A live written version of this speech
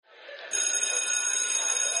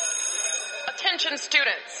Attention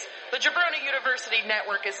students, the Jabroni University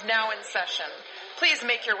Network is now in session. Please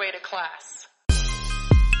make your way to class.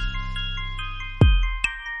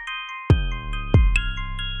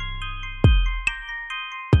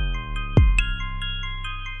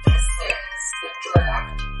 This is the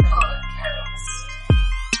Draft Podcast.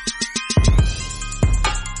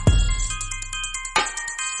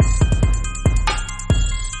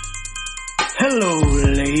 Hello,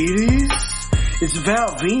 ladies. It's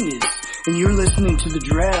Val Venus, and you're listening to the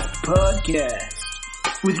Draft Podcast.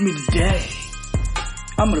 With me today,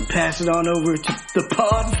 I'm going to pass it on over to the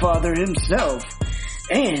Podfather himself,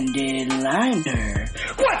 Andy Liner.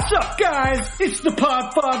 What's up, guys? It's the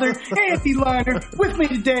Podfather, Andy Liner. With me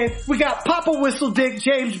today, we got Papa Whistledick,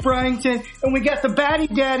 James Bryington, and we got the Batty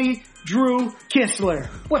Daddy, Drew Kistler.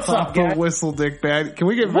 What's up, guys? Papa Whistledick, Batty. Can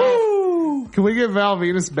we get Val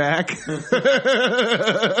Venus back?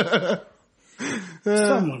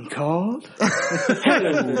 Someone called.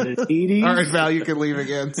 Hello, ladies. All right, Val, you can leave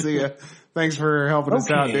again. See ya. Thanks for helping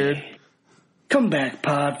us out, dude. Come back,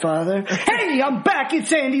 Podfather. Hey, I'm back.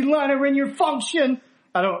 It's Andy Liner in your function.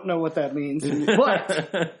 I don't know what that means,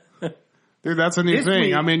 but Dude, that's a new This thing.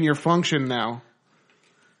 week- I'm in your function now.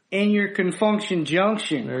 in your confunction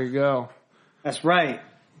junction. There you go. That's right.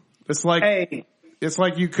 It's like Hey, it's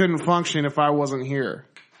like you couldn't function if I wasn't here.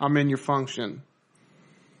 I'm in your function.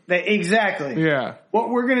 exactly. Yeah. What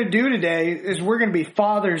we're going to do today is we're going to be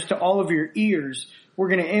fathers to all of your ears. We're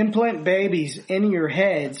going to implant babies in your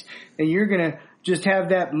heads, and you're going to just have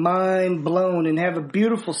that mind blown and have a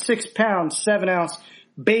beautiful 6 pound, 7 ounce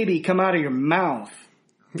baby come out of your mouth.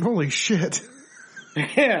 Holy shit.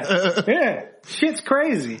 Yeah. Shit's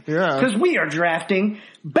crazy. Yeah. Because we are drafting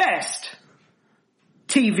best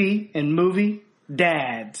TV and movie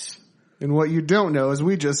dads. And what you don't know is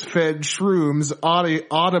we just fed shrooms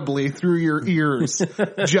audibly through your ears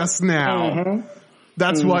just now. Mm-hmm.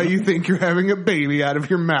 That's why you think you're having a baby out of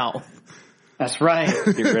your mouth. That's right.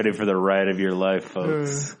 Get ready for the ride of your life,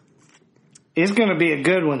 folks. It's going to be a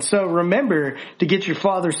good one. So remember to get your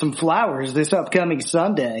father some flowers this upcoming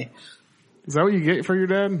Sunday. Is that what you get for your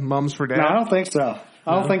dad? Mums for dad? No, I don't think so.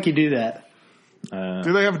 I don't think you do that.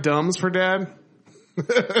 Do they have dumbs for dad?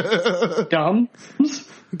 Dumb?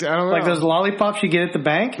 I don't know. Like those lollipops you get at the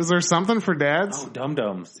bank? Is there something for dads? Oh,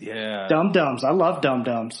 dum-dums. Yeah. Dum-dums. I love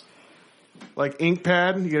dum-dums. Like ink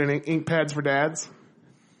pad? You get an ink pads for dads?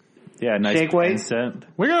 Yeah, nice Shake weight? pen scent.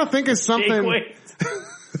 We gotta think of something. We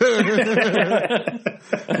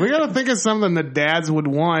gotta think of something that dads would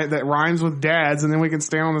want that rhymes with dads, and then we can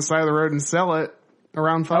stand on the side of the road and sell it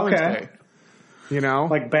around Father's Okay. Day. You know?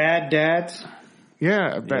 Like bad dads?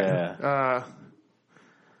 Yeah.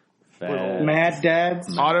 Fat. Mad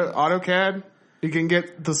dads? AutoCAD. You can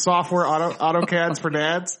get the software AutoCADs for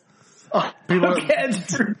dads.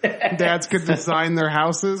 Dads for dads. Dads could design their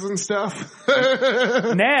houses and stuff.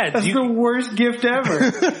 Nads. That's the worst gift ever.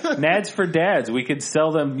 Nads for dads. We could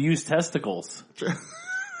sell them used testicles.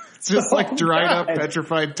 It's just like dried up,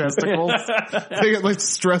 petrified testicles. They get like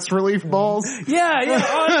stress relief balls. Yeah.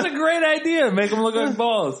 Oh, that's a great idea. Make them look like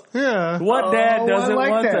balls. Yeah. What dad doesn't I like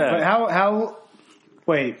want that? But how,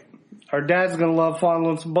 wait, are dads going to love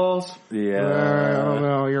fondling some balls? Yeah. I don't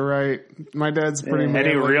know. You're right. My dad's pretty Yeah.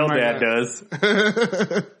 Any manly. real My dad does.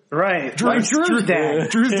 Right. Like Drew's dad.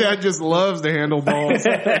 Drew's dad just loves to handle balls.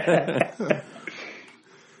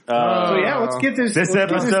 So yeah, let's get this thing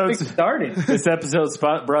started. This episode's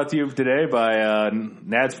brought to you today by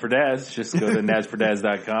Nads for Dads. Just go to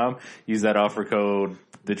nadsfordads.com. Use that offer code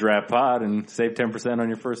TheDraftPod and save 10% on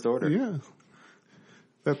your first order. Yeah.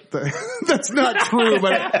 That's not true,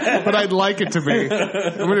 but I'd like it to be.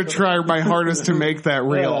 I'm going to try my hardest to make that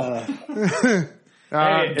real.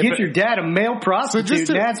 Get your dad a male prostitute.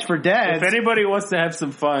 Dads for dads. If anybody wants to have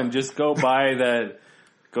some fun, just go buy that.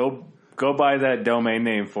 Go buy that domain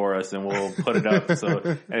name for us, and we'll put it up. So,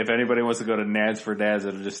 and if anybody wants to go to Nads for Dads,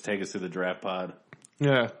 it'll just take us to the Draft Pod.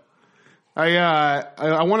 Yeah.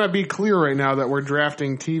 I want to be clear right now that we're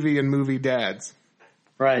drafting TV and movie dads.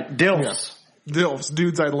 Right. DILFs. DILFs,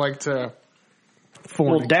 dudes I'd like to fornicate.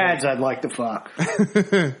 Well, dads I'd like to fuck.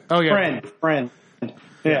 Oh yeah. Friend.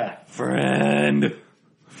 Yeah. Friend.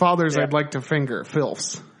 Fathers I'd like to finger.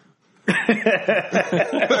 Filfs.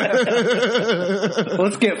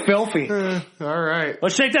 Let's get filthy. All right.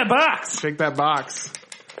 Let's shake that box. Shake that box.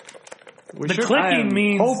 The clicking I'm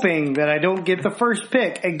means hoping that I don't get the first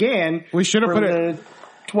pick again. We should have for put it.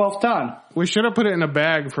 the 12th time. We should have put it in a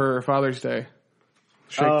bag for Father's Day.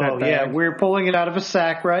 Shake that bag. Yeah, we're pulling it out of a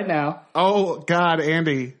sack right now. Oh God,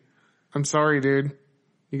 Andy, I'm sorry, dude.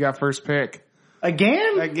 You got first pick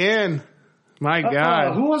Again? again. My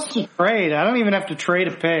God. Who wants to trade? I don't even have to trade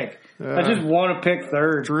a pick. I just want to pick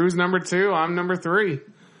third. Drew's number 2. I'm number 3.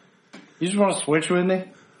 You just want to switch with me?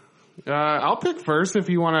 I'll pick first if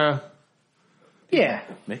you want to. Yeah.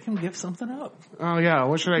 Make him give something up. Oh yeah,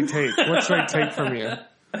 what should I take? What should I take from you?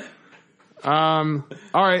 All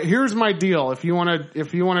right, here's my deal. If you want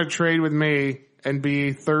to trade with me and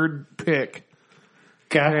be third pick,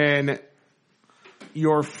 then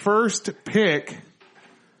your first pick,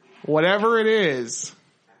 whatever it is,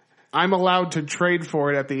 I'm allowed to trade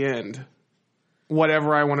for it at the end.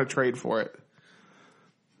 Whatever I want to trade for it.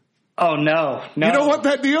 Oh no. You don't want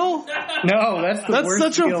that deal? No, that's worst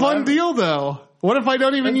such a deal fun ever. deal though. What if I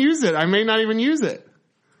don't even use it? I may not even use it.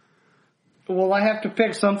 Well, I have to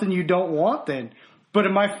pick something you don't want then. But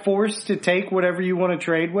am I forced to take whatever you want to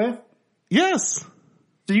trade with? Yes.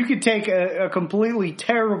 So you could take a completely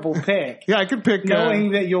terrible pick. Yeah, I could pick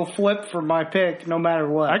knowing that you'll flip for my pick no matter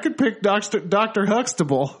what. I could pick Dr.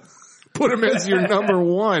 Huxtable. Put him as your number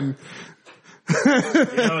 1.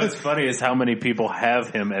 What's funny is how many people have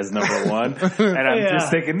him as number 1. And I'm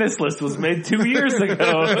just thinking this list was made 2 years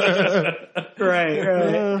ago.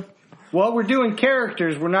 Right. Well, we're doing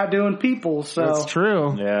characters. We're not doing people. So that's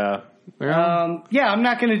true. Yeah. I'm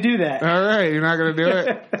not going to do that. All right. You're not going to do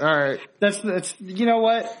it? All right. That's, you know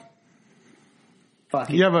what? Fuck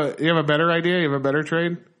it. You have a better idea? You have a better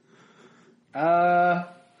trade? How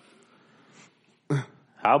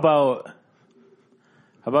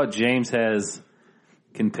about James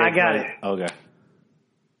can take I got it. Okay.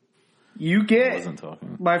 You I get wasn't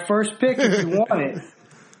talking. my first pick if you want it,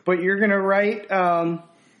 but you're gonna write.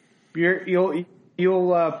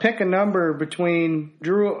 You'll pick a number between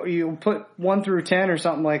Drew. You'll put 1 through 10 or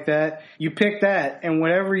something like that. You pick that, and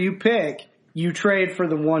whatever you pick, you trade for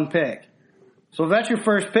the 1 pick. So if that's your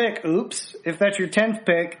first pick, oops. If that's your 10th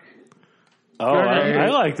pick. Oh, I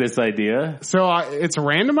like this idea. So it's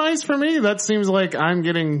randomized for me? That seems like I'm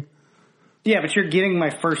getting... Yeah, but you're getting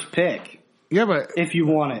my first pick. Yeah, but... If you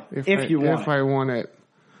want it. If I want it.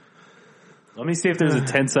 Let me see if there's a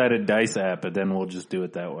 10-sided dice app, and then we'll just do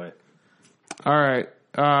it that way. All right.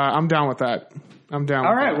 I'm down with that. All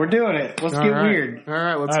right, we're doing it. Let's get weird. All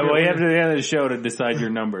right, let's All right, get well, you weird. have to the end of the show to decide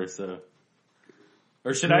your number, so...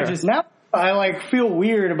 Or should I just... Now I feel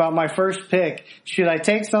weird about my first pick. Should I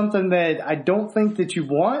take something that I don't think that you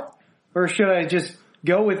want? Or should I just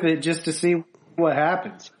go with it just to see what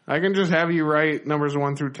happens? I can just have you write numbers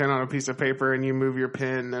 1 through 10 on a piece of paper and you move your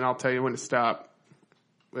pin and I'll tell you when to stop.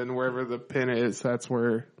 And wherever the pin is, that's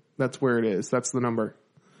where it is. That's the number.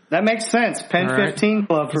 That makes sense. Pen 15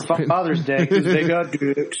 Club for Father's Day because they got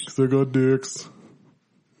dicks. They got dicks.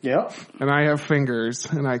 Yep. And I have fingers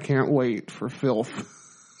and I can't wait for filth.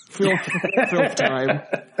 Filth time.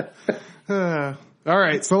 All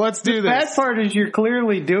right, so let's do this. The bad part is you're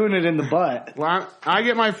clearly doing it in the butt. Well, I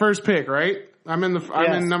get my first pick, right? I'm in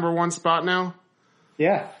number 1 spot now.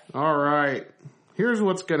 Yeah. All right. Here's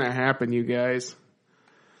what's gonna happen, you guys.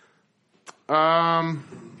 I'm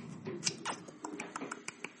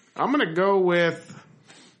gonna go with.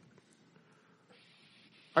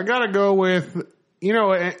 I gotta go with.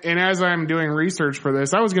 And as I'm doing research for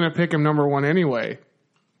this, I was gonna pick him number 1 anyway.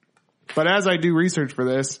 But as I do research for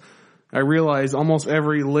this, I realize almost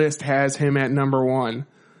every list has him at number 1.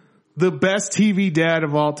 The best TV dad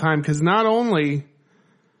of all time, because not only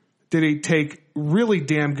did he take really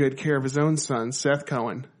damn good care of his own son, Seth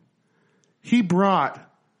Cohen, he brought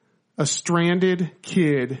a stranded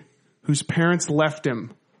kid whose parents left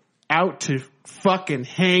him out to fucking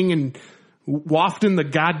hang and waft in the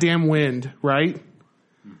goddamn wind, right?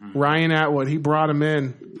 Mm-hmm. Ryan Atwood, he brought him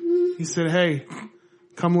in. He said, hey,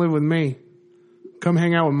 come live with me. Come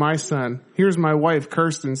hang out with my son. Here's my wife,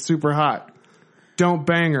 Kirsten, super hot. Don't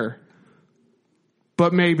bang her.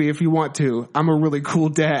 But maybe if you want to. I'm a really cool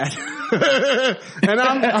dad. And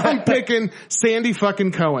I'm picking Sandy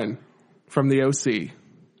fucking Cohen from the OC.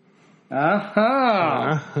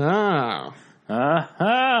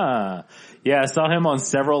 Yeah, I saw him on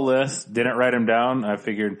several lists. Didn't write him down. I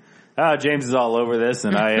figured, James is all over this,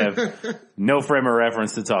 and I have no frame of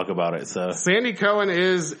reference to talk about it. So Sandy Cohen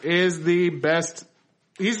is the best.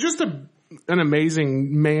 He's just an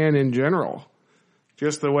amazing man in general.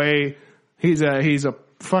 Just the way he's a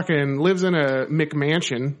fucking lives in a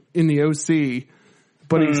McMansion in the OC,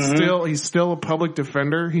 but he's still a public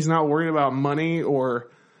defender. He's not worried about money or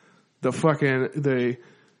the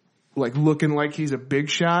looking like he's a big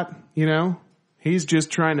shot, He's just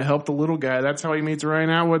trying to help the little guy. That's how he meets Ryan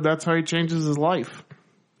Atwood. That's how he changes his life,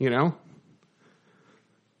 And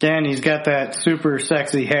he's got that super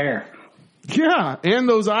sexy hair. Yeah, and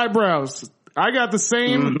those eyebrows. I got the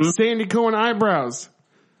same Sandy Cohen eyebrows.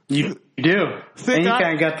 You do. Thick And you eye-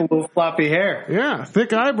 kind of got the little floppy hair. Yeah,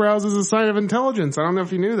 thick eyebrows is a sign of intelligence. I don't know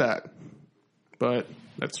if you knew that, but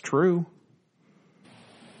that's true.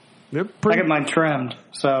 Yep. I get mine trimmed,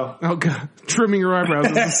 so. Oh god, trimming your eyebrows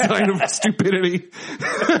is a sign of stupidity.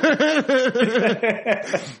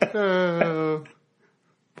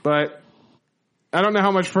 But I don't know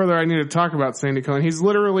how much further I need to talk about Sandy Cohen. He's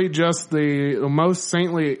literally just the most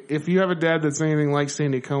saintly. If you have a dad that's anything like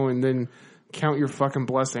Sandy Cohen, then count your fucking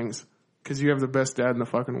blessings, because you have the best dad in the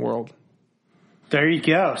fucking world. There you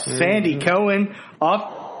go. Sandy Cohen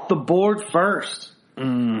off the board first.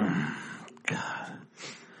 God.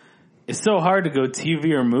 It's so hard to go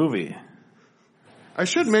TV or movie. I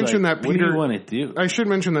should mention that What do Peter. you want to do? I should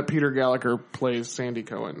mention that Peter Gallagher plays Sandy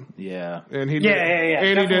Cohen, Yeah. and he Yeah,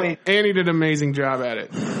 and definitely. he did an amazing job at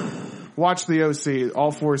it. Watch the OC,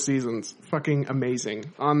 all 4 seasons, fucking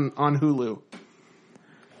amazing on Hulu.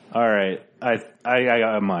 All right. I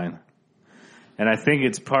got mine. And I think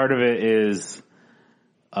it's part of it is,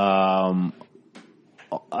 I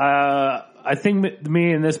think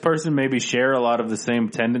me and this person maybe share a lot of the same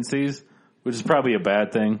tendencies, which is probably a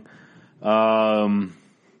bad thing.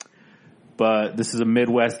 But this is a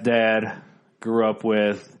Midwest dad, grew up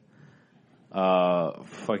with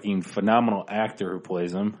fucking phenomenal actor who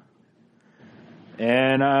plays him.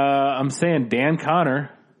 And I'm saying Dan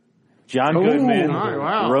Connor, John Goodman,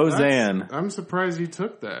 Wow, Roseanne. I'm surprised you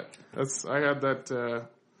took that. I had that.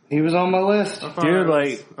 He was on my list. I thought Dude,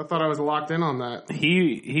 I thought I was locked in on that.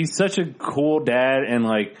 He's such a cool dad, and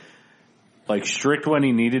like strict when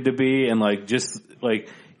he needed to be, and just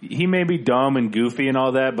he may be dumb and goofy and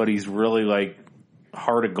all that, but he's really like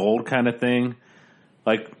heart of gold kind of thing.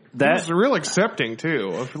 Like that. He's real accepting too.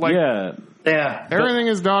 Of Yeah. Everything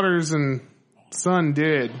his daughters and son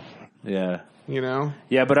did. Yeah. You know.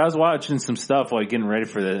 Yeah, but I was watching some stuff getting ready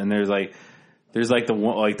for this, and there's the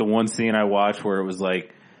one scene I watched where it was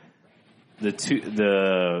like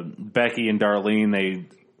the Becky and Darlene, they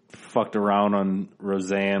fucked around on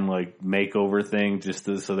Roseanne makeover thing just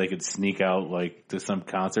so they could sneak out to some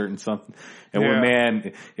concert and something. And when,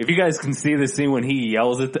 man, if you guys can see the scene when he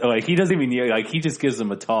yells at he doesn't even yell, he just gives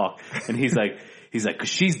them a talk, and he's like, 'cause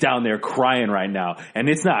she's down there crying right now, and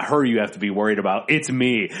it's not her you have to be worried about, it's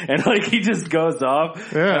me. And he just goes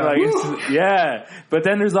off. Yeah. And, But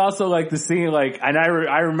then there's also the scene and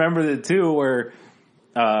I remember it too where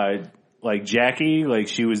Jackie,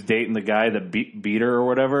 she was dating the guy that beat her or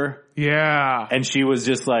whatever. Yeah. And she was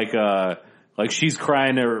just she's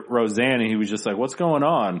crying to Roseanne, and he was just like, "What's going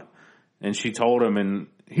on?" And she told him, and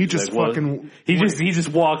he just he just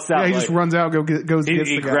walks out. Yeah, he just runs out, gets he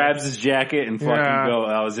the guy. grabs his jacket and fucking go.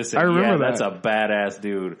 I was just, I remember that. That's a badass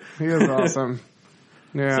dude. He is awesome.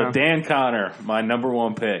 Yeah. So Dan Connor, my number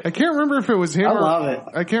 1 pick. I can't remember if it was him. I love it.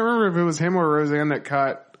 I can't remember if it was him or Roseanne that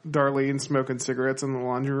caught Darlene smoking cigarettes in the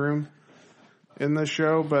laundry room in the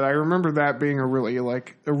show, but I remember that being a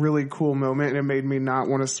really cool moment, and it made me not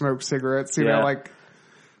want to smoke cigarettes. You know,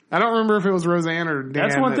 I don't remember if it was Roseanne or Dan.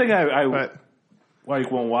 That's one thing I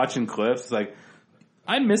when watching clips,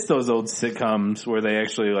 I miss those old sitcoms where they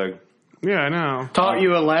actually yeah, I know. Taught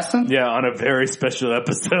you a lesson? yeah, on a very special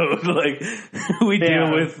episode, we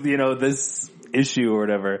deal with, this issue or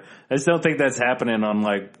whatever. I just don't think that's happening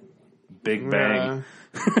on Big Bang.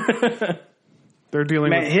 Yeah. They're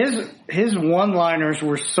dealing with his one-liners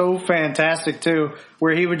were so fantastic too,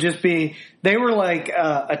 where he would just be, they were like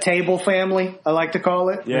a table family, I like to call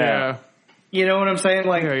it. Yeah. You know what I'm saying?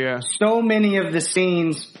 So many of the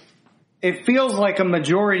scenes, it feels like a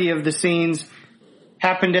majority of the scenes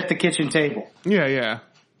happened at the kitchen table. Yeah.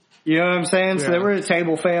 You know what I'm saying? So Yeah. they were a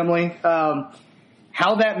table family.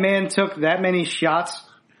 How that man took that many shots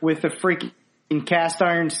with a freaking cast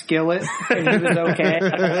iron skillet and he was okay.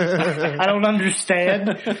 I don't understand.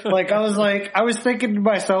 I was thinking to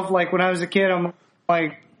myself, when I was a kid, I'm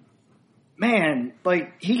like, man,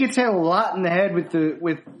 he gets hit a lot in the head with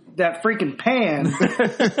that freaking pan.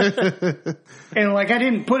 And I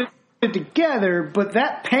didn't put it together, but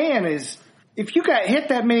that pan is, if you got hit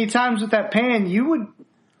that many times with that pan, you'd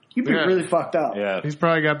be really fucked up. Yeah. He's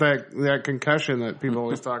probably got that concussion that people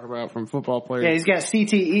always talk about from football players. Yeah, he's got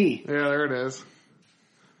CTE. Yeah, there it is.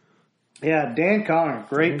 Yeah, Dan Connor,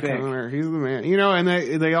 great pick. Connor, he's the man.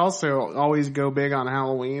 And they also always go big on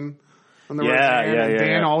Halloween. On the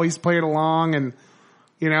Dan always played along, and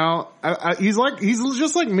he's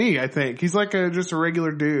just like me. I think he's just a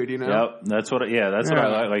regular dude. Yep, that's what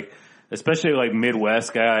I like. Especially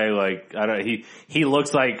Midwest guy. He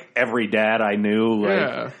looks like every dad I knew.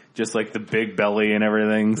 Just the big belly and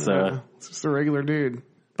everything. So it's just a regular dude.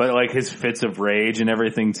 But like his fits of rage and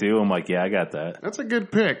everything too, I'm like, yeah, I got that. That's a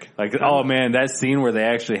good pick. Like, oh man, that scene where they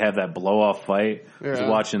actually have that blow off fight. Yeah. Just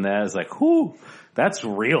watching that is like, whoo, that's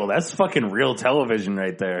real. That's fucking real television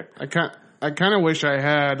right there. I kind of wish I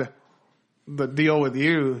had the deal with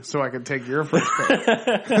you so I could take your first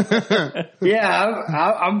pick. Yeah,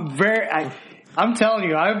 I'm telling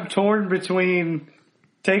you, I'm torn between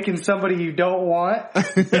taking somebody you don't want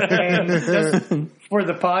and just for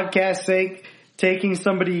the podcast's sake, taking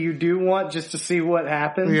somebody you do want just to see what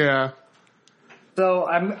happens. Yeah. So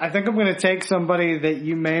I think I'm going to take somebody that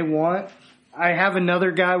you may want. I have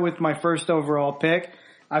another guy with my first overall pick.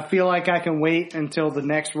 I feel like I can wait until the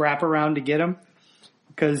next wraparound to get him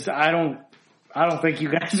because I don't think you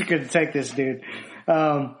guys are going to take this dude.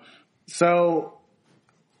 So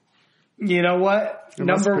you know what? It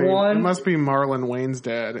Number one. It must be Marlon Wayne's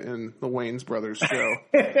dad in the Wayne's Brothers show.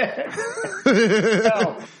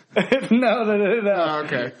 No. Oh,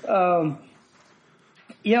 okay.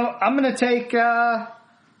 You know, I'm going to take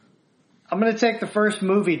the first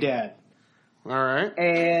movie dad. All right.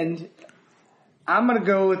 And I'm going to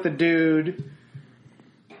go with the dude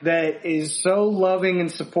that is so loving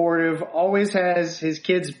and supportive, always has his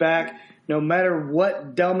kids back, no matter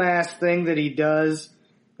what dumbass thing that he does.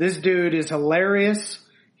 This dude is hilarious.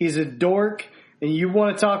 He's a dork. And you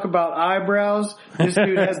want to talk about eyebrows? This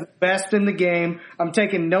dude has the best in the game. I'm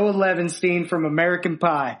taking Noah Levenstein from American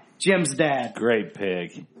Pie, Jim's dad. Great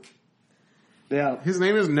pick. Yeah. His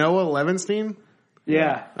name is Noah Levenstein?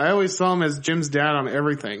 Yeah. I always saw him as Jim's dad on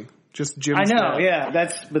everything. Just Jim's dad. I know, yeah.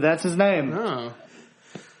 That's his name. Oh.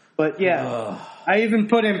 But yeah. I even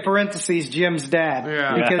put in parentheses Jim's dad.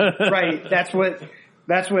 Yeah. Because, right, that's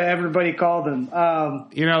what everybody called him.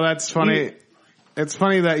 You know, that's funny. It's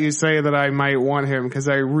funny that you say that I might want him because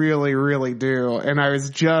I really, really do. And I was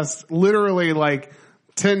just literally like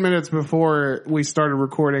 10 minutes before we started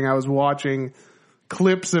recording, I was watching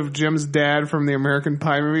clips of Jim's dad from the American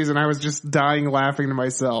Pie movies and I was just dying laughing to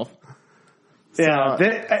myself.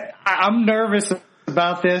 Yeah, I'm nervous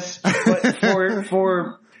about this, but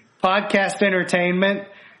for podcast entertainment,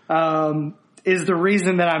 is the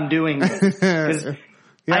reason that I'm doing this. 'Cause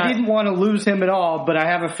Yeah. I didn't want to lose him at all, but I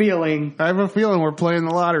have a feeling we're playing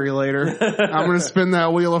the lottery later. I'm going to spin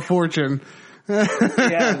that wheel of fortune.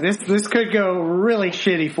 yeah, this could go really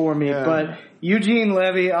shitty for me. Yeah. But Eugene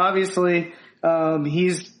Levy, obviously,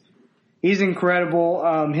 he's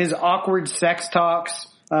incredible. His awkward sex talks,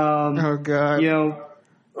 Oh God. you know,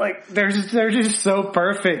 like they're just so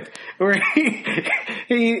perfect. Where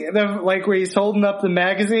where he's holding up the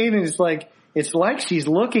magazine and it's like she's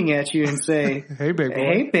looking at you and say, Hey, big boy.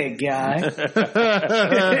 Hey, big guy.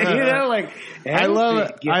 You know, like, hey, I love big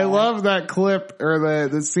it. guy. I love that clip or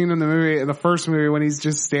the scene in the movie, in the first movie, when he's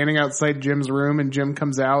just standing outside Jim's room and Jim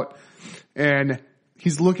comes out and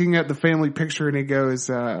he's looking at the family picture and he goes,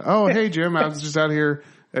 oh, hey Jim, I was just out here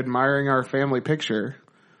admiring our family picture.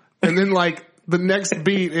 And then like the next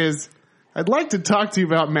beat is, I'd like to talk to you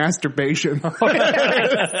about masturbation.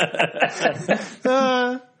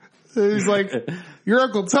 He's like, your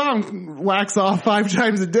Uncle Tom whacks off 5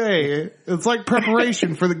 times a day. It's like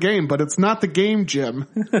preparation for the game, but it's not the game, Jim.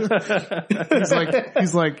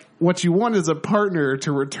 He's like, what you want is a partner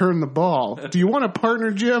to return the ball. Do you want a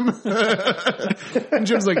partner, Jim? And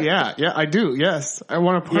Jim's like, yeah, I do. Yes, I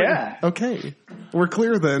want a partner. Yeah. Okay, we're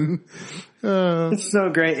clear then. It's so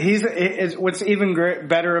great. What's even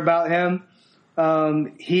better about him,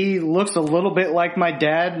 he looks a little bit like my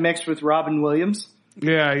dad mixed with Robin Williams.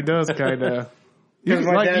 Yeah, he does kind of. Because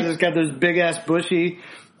my dad has got those big ass bushy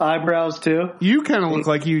eyebrows too. You kind of look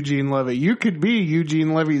like Eugene Levy. You could be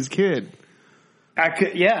Eugene Levy's kid. I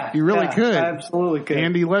could, yeah. You really could. I absolutely could.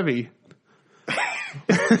 Andy Levy.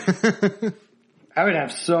 I would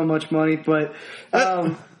have so much money, but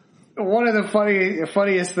one of the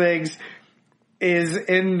funniest things is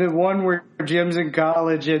in the one where Jim's in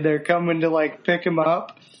college and they're coming to like pick him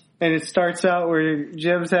up, and it starts out where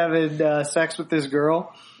Jim's having sex with this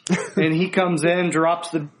girl, and he comes in, drops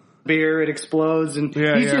the beer, it explodes, and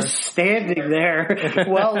he's just standing there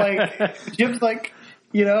while like Jim's like,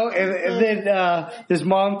 you know, and then his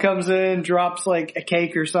mom comes in, drops like a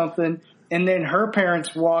cake or something, and then her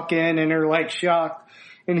parents walk in and are like shocked,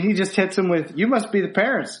 and he just hits them with, "You must be the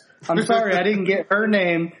parents. I'm sorry, I didn't get her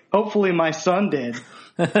name. Hopefully my son did."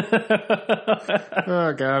 Oh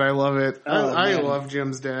God, I love it. I man. love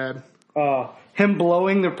Jim's dad. Him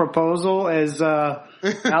blowing the proposal as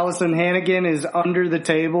Allison Hannigan is under the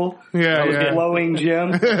table. Yeah. Blowing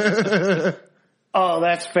Jim. Oh,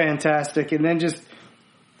 that's fantastic. And then just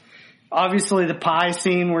obviously the pie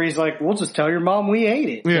scene where he's like, "We'll just tell your mom we ate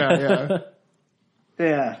it." Yeah.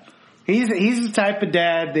 Yeah. He's the type of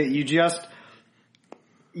dad that you just,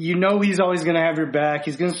 you know, he's always going to have your back.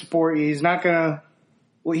 He's going to support you. He's not going to,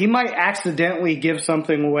 well, he might accidentally give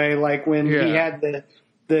something away, like when he had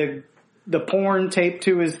the porn taped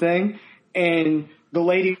to his thing, and the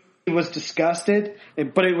lady was disgusted,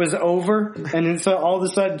 but it was over, and then so all of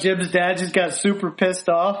a sudden Jim's dad just got super pissed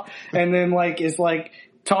off, and then like is like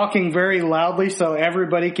talking very loudly so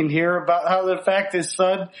everybody can hear about how the fact his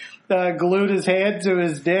son glued his hand to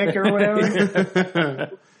his dick or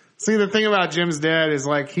whatever. See, the thing about Jim's dad is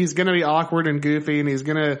like he's gonna be awkward and goofy, and he's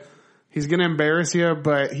gonna embarrass you,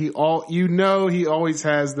 but he always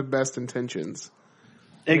has the best intentions.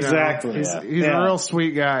 Exactly. He's a real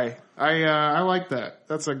sweet guy. I like that.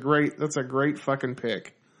 That's a great fucking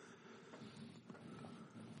pick.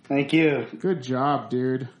 Thank you. Good job,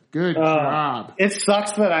 dude. Good job. It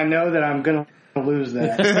sucks that I know that I'm gonna lose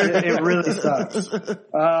that. It really sucks.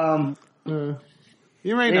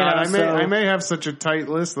 You may not. I may have such a tight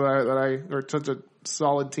list or such a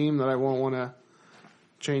solid team that I won't want to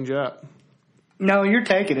change up. No, you're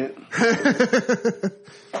taking it.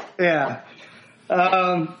 Yeah.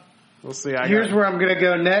 We'll see. Here's where I'm going to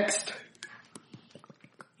go next.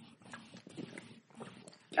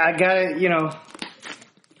 I got it,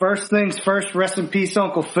 first things first, rest in peace,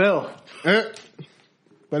 Uncle Phil. But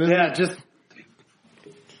just,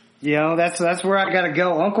 that's where I got to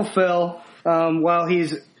go. Uncle Phil, while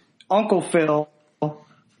he's Uncle Phil,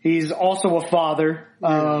 he's also a father,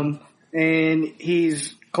 and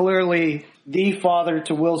he's clearly the father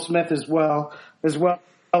to Will Smith as well as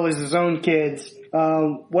his own kids.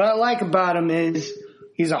 What I like about him is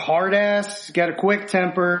he's a hard ass, he's got a quick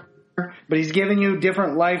temper, but he's giving you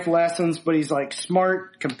different life lessons, but he's like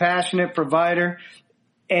smart, compassionate provider,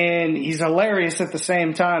 and he's hilarious at the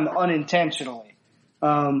same time, unintentionally.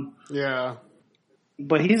 Yeah.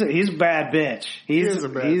 But he's a bad bitch. He is a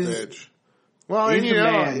bad bitch. Well,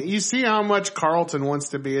 and you see how much Carlton wants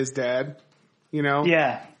to be his dad,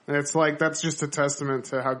 Yeah. And it's like, that's just a testament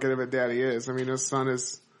to how good of a dad he is. I mean, his son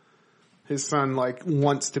like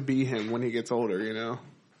wants to be him when he gets older,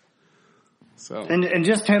 So. And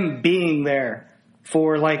just him being there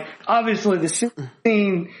for like, obviously the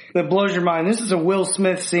scene that blows your mind. This is a Will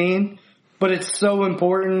Smith scene, but it's so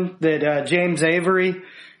important that, James Avery,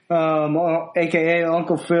 aka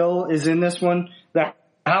Uncle Phil, is in this one. That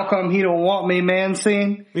how come he don't want me, man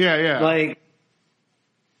scene. Yeah. Like,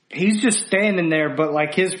 he's just standing there, but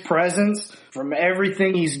like his presence from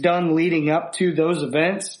everything he's done leading up to those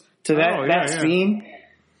events to that scene,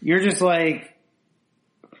 you're just like,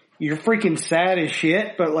 you're freaking sad as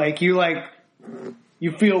shit, but like you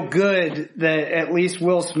feel good that at least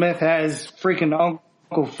Will Smith has freaking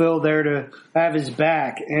Uncle Phil there to have his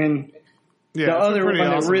back. And the other one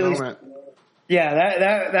that really, moment.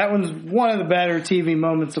 that one's one of the better TV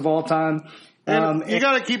moments of all time. And you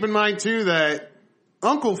got to keep in mind too that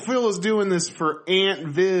Uncle Phil is doing this for Aunt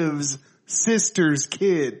Viv's sister's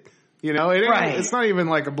kid. It's not even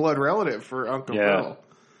like a blood relative for Uncle Phil.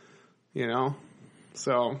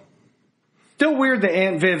 So. Still weird that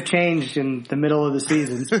Aunt Viv changed in the middle of the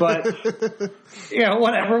seasons, but,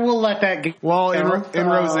 whatever. We'll let that go. Well, in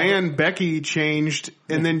Roseanne, Becky changed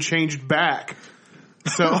and then changed back.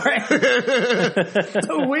 So.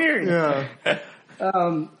 So weird. Yeah.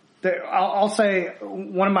 I'll say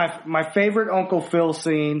one of my favorite Uncle Phil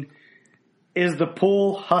scene is the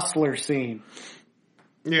pool hustler scene.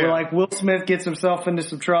 Yeah. Where like Will Smith gets himself into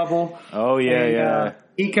some trouble. Oh yeah,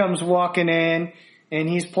 he comes walking in and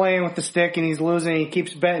he's playing with the stick and he's losing. He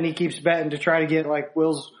keeps betting to try to get like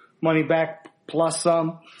Will's money back plus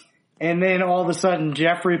some. And then all of a sudden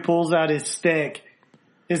Jeffrey pulls out his stick,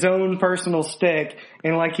 his own personal stick,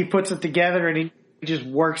 and like he puts it together and he just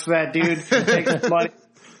works that dude and takes his money.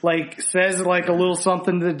 Like, says like a little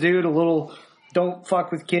something to the dude, a little don't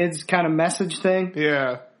fuck with kids kind of message thing.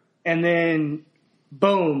 Yeah. And then,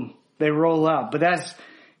 boom, they roll out. But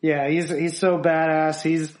he's so badass.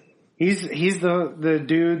 He's the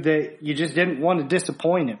dude that you just didn't want to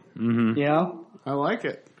disappoint him. Mm-hmm. I like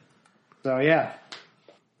it. So, yeah.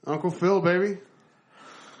 Uncle Phil, baby.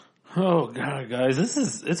 Oh, God, guys.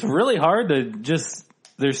 It's really hard to just,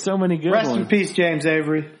 there's so many good ones. Rest in peace, James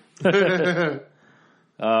Avery. But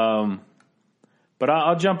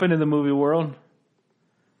I'll jump into the movie world.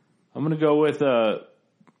 I'm going to go with a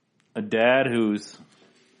dad who's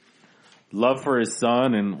love for his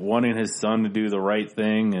son and wanting his son to do the right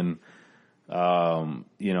thing and,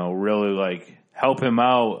 really like help him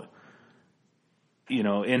out,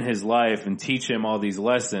 in his life and teach him all these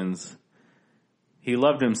lessons. He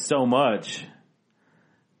loved him so much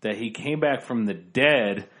that he came back from the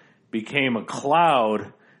dead, became a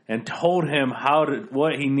cloud, and told him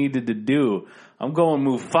what he needed to do. I'm going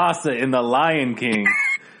Mufasa in The Lion King.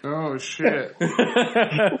 Oh shit!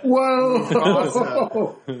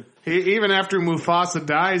 Whoa! Even after Mufasa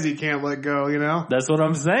dies, he can't let go. You know. That's what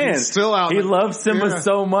I'm saying. He's still out. He loves Simba Yeah.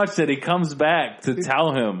 so much that he comes back to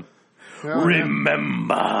tell him, Oh,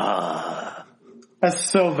 remember. That's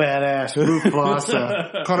so badass,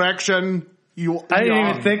 Mufasa. Correction. I didn't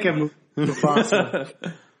even think of Mufasa.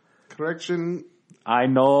 Correction. I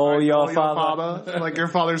know your Oh, father. Like your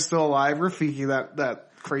father's still alive. Rafiki, that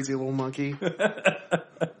crazy little monkey.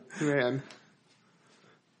 Man.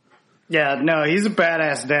 Yeah, no, he's a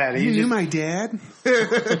badass dad. He's You just, my dad?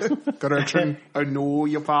 Correction. I know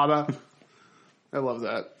your father. I love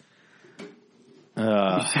that.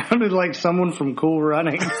 sounded like someone from Cool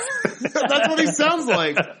Runnings. That's what he sounds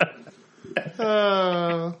like.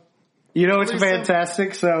 You know, it's What do you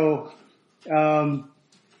fantastic. So,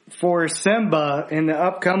 for Simba in the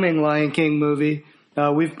upcoming Lion King movie,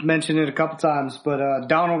 we've mentioned it a couple times, but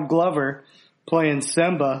Donald Glover playing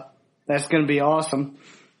Simba, that's going to be awesome.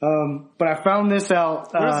 But I found this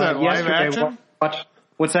out What is that, live yesterday. action?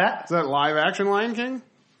 What's that? Is that live action Lion King?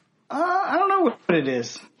 I don't know what it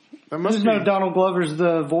is. That I must just be. know Donald Glover's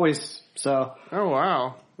the voice, so Oh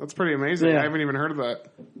wow, that's pretty amazing. Yeah. I haven't even heard of that.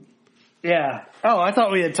 yeah. Oh, I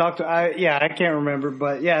thought we had talked. I can't remember,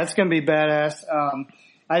 but yeah, it's gonna be badass.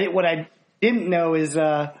 What I didn't know is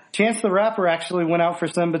Chance the Rapper actually went out for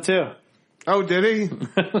Simba too. Oh, did he?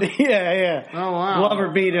 yeah. Oh wow.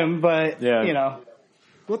 Glover beat him, but Yeah. you know,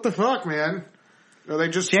 What the fuck, man? Are they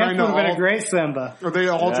just Chance trying would to have been all? a great Simba. Are they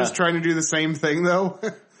all Yeah. just trying to do the same thing though?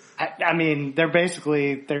 I mean, they're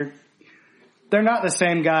not the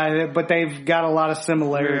same guy, but they've got a lot of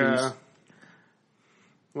similarities. Yeah.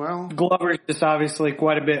 Well, Glover's just obviously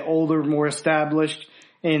quite a bit older, more established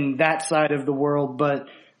in that side of the world, but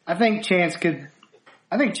I think Chance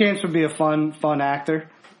would be a fun actor.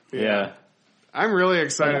 Yeah. I'm really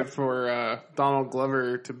excited for Donald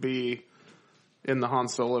Glover to be in the Han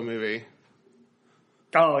Solo movie.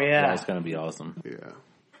 Oh Yeah, yeah. it's going to be awesome.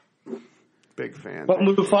 Yeah. Big fan. But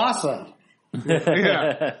Mufasa.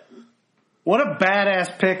 Yeah. What a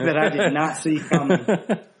badass pick that I did not see coming.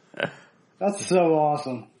 That's so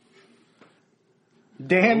awesome.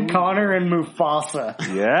 Dan Connor and Mufasa.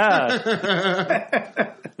 Yeah.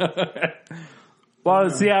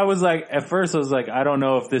 Well, see, I was like, at first I was like, I don't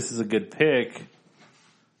know if this is a good pick,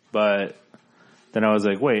 but then I was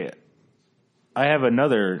like, wait, I have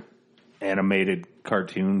another animated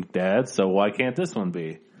cartoon dad, so why can't this one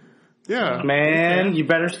be? Yeah. Man, you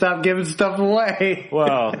better stop giving stuff away.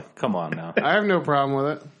 Well, come on now. I have no problem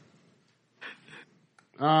with it.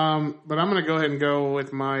 But I'm going to go ahead and go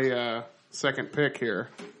with my second pick here.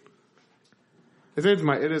 It is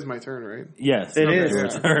my turn, right? Yes, It okay, is. your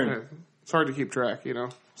turn. It's hard to keep track, you know.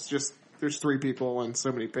 It's just there's three people and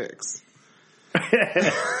so many picks.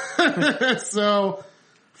 So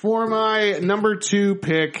for my number 2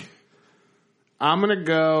 pick, I'm gonna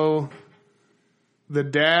go the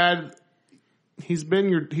dad. He's been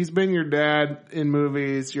your dad in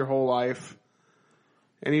movies your whole life,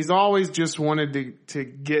 and he's always just wanted to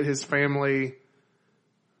get his family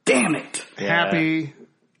Damn it. happy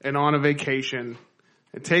and on a vacation,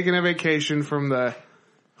 and taking a vacation from the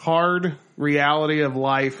hard reality of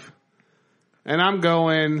life. And I'm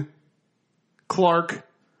going Clark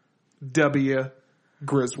W.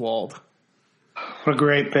 Griswold. What a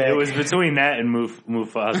great pick. It was between that and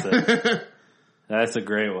Mufasa. That's a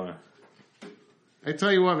great one. I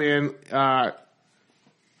tell you what, man,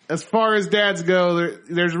 as far as dads go,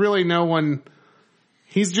 there's really no one.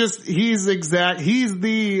 He's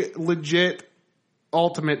the legit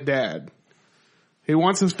ultimate dad. He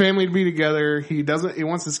wants his family to be together. He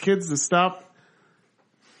wants his kids to stop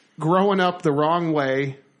growing up the wrong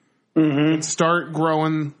way and start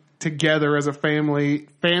growing together as a family.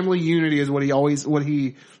 Family unity is what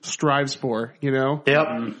he strives for, you know?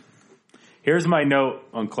 Yep. Here's my note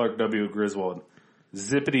on Clark W. Griswold.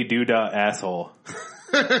 Zippity doo dah asshole.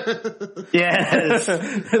 Yes.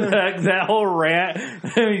 that whole rant,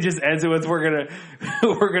 he just ends it with we're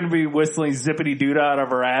gonna be whistling zippity doo dah out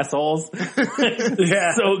of our assholes.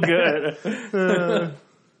 Yeah. So good.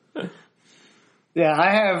 Yeah,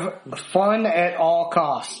 I have fun at all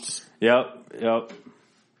costs. Yep. Yeah.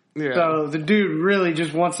 So the dude really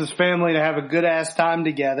just wants his family to have a good ass time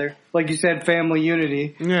together. Like you said, family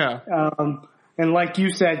unity. Yeah. And like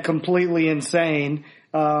you said, completely insane.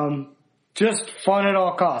 Just fun at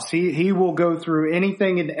all costs. He will go through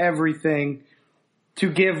anything and everything to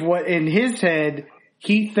give what in his head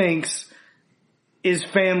he thinks is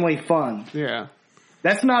family fun. Yeah.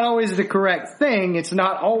 That's not always the correct thing. It's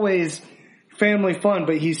not always family fun,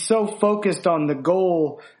 but he's so focused on the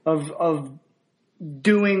goal of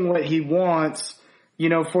doing what he wants, you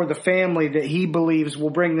know, for the family that he believes will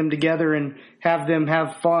bring them together and have them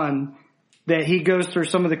have fun, that he goes through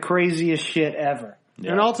some of the craziest shit ever.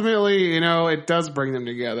 Yeah. And ultimately, you know, it does bring them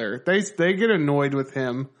together. They get annoyed with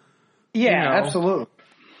him. Yeah, you know. Absolutely.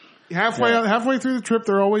 Halfway through the trip,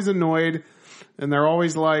 they're always annoyed. And they're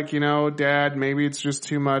always like, you know, Dad, maybe it's just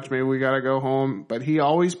too much. Maybe we got to go home. But he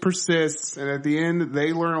always persists. And at the end,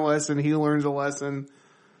 they learn a lesson. He learns a lesson.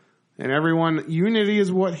 And everyone, unity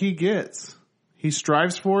is what he gets. He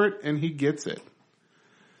strives for it and he gets it.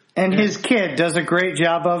 And his kid does a great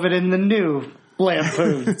job of it in the new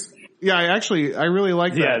Lampoons. Yeah, I really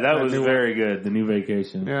like that. Yeah, that was very good. The New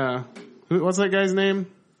Vacation. Yeah. What's that guy's name?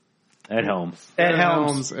 Ed Helms. Ed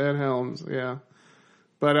Helms. Ed Helms, yeah.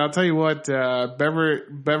 But I'll tell you what,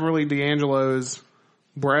 Beverly D'Angelo's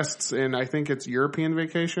breasts in, I think it's European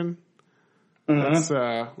Vacation.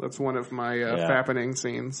 Mm-hmm. That's one of my fappening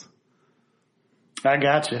scenes. I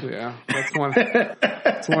got you. Yeah, that's one.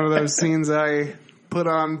 It's one of those scenes I put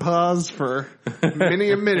on pause for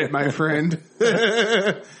many a minute, my friend.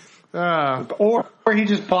 Or he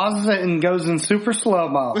just pauses it and goes in super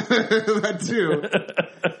slow-mo. That too.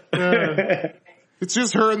 It's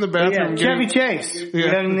just her in the bathroom. Yeah, Chevy Chase. We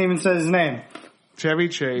haven't even said his name. Chevy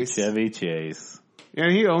Chase.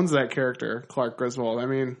 Yeah, he owns that character, Clark Griswold. I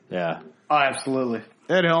mean, yeah. Oh, absolutely.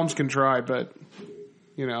 Ed Helms can try, but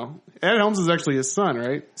you know, Ed Helms is actually his son,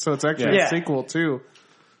 right? So it's actually a sequel too.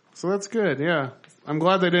 So that's good. Yeah, I'm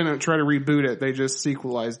glad they didn't try to reboot it. They just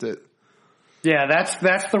sequelized it. Yeah,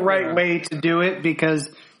 that's the right way to do it, because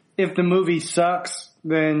if the movie sucks,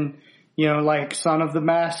 then, you know, like Son of the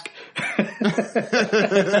Mask,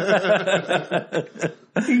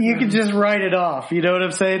 you can just write it off. You know what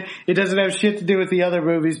I'm saying? It doesn't have shit to do with the other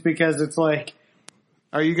movies, because it's like,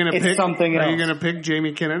 are you going to pick something else? Are you going to pick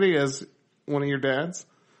Jamie Kennedy as one of your dads?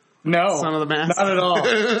 No, Son of the Mask, not at all.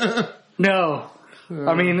 No,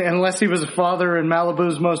 I mean, unless he was a father in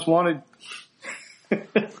Malibu's Most Wanted.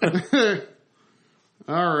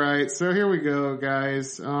 All right, so here we go,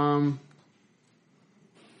 guys. Man,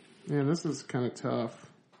 this is kind of tough.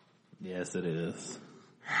 Yes, it is.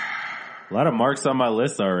 A lot of marks on my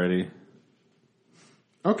list already.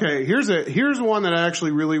 Okay, here's one that I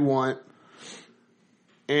actually really want,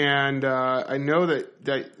 and I know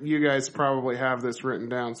that you guys probably have this written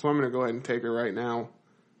down, so I'm going to go ahead and take it right now,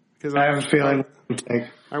 because I have a feeling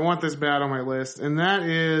I want this bad on my list, and that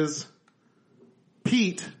is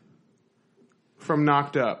Pete from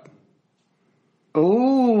Knocked Up.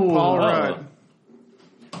 Ooh. Paul Rudd.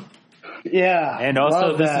 Yeah. And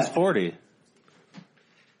also this is 40.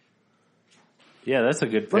 Yeah, that's a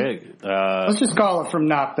good pick. Let's just call it From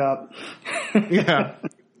Knocked Up. Yeah.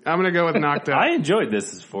 I'm going to go with Knocked Up. I enjoyed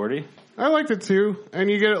This Is 40. I liked it too. And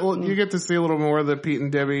you get to see a little more of the Pete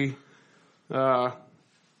and Debbie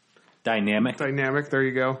dynamic. There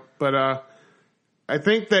you go. But I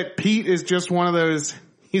think that Pete is just one of those.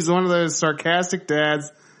 He's one of those sarcastic dads,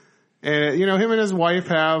 and you know, him and his wife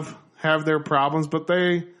have their problems, but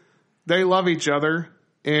they love each other,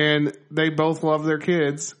 and they both love their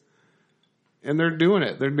kids, and they're doing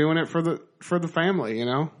it. They're doing it for the family, you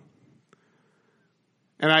know.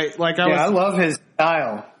 And I love his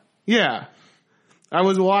style. Yeah, I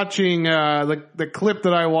was watching the clip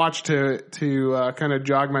that I watched to kind of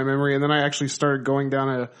jog my memory, and then I actually started going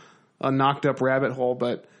down a Knocked Up rabbit hole,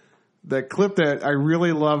 but. The clip that I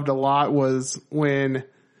really loved a lot was when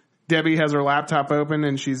Debbie has her laptop open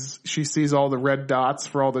and she sees all the red dots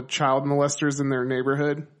for all the child molesters in their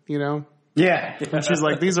neighborhood, you know? Yeah. And she's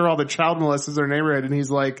like, these are all the child molesters in their neighborhood. And he's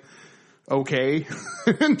like, okay.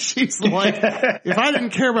 And she's like, if I didn't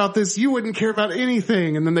care about this, you wouldn't care about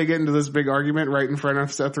anything. And then they get into this big argument right in front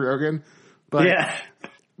of Seth Rogen. But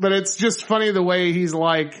it's just funny the way he's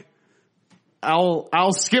like,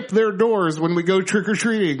 I'll skip their doors when we go trick or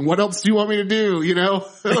treating. What else do you want me to do? You know?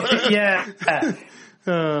 Yeah.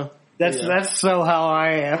 That's so how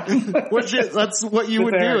I am. That's what you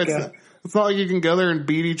would do. It's not like you can go there and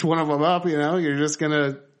beat each one of them up. You know, you're just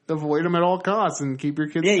gonna avoid them at all costs and keep your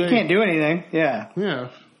kids safe. You can't do anything. Yeah. Yeah.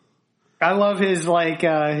 I love his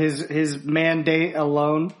his mandate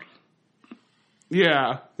alone.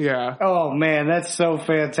 Yeah. Yeah. Oh man, that's so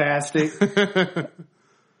fantastic.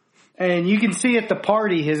 And you can see at the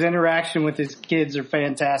party, his interaction with his kids are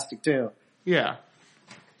fantastic too. Yeah.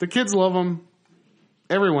 The kids love him.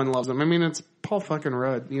 Everyone loves him. I mean, it's Paul fucking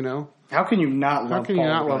Rudd, you know? How can you not love Paul How can you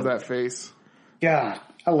not Rudd? love that face? God,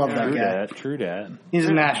 I love that guy. True dat. He's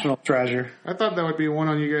a national treasure. I thought that would be one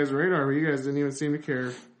on you guys' radar, but you guys didn't even seem to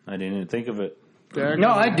care. I didn't even think of it. No,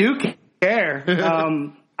 I do care.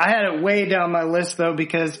 I had it way down my list though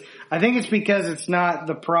because I think it's because it's not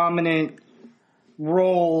the prominent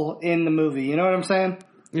role in the movie. You know what I'm saying?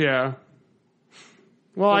 Yeah.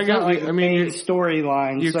 Well, It's not like the main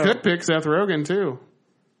storyline. You could pick Seth Rogen too.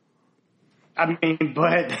 I mean,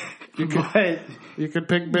 but You could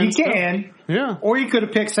pick Ben. you can, Yeah. or you could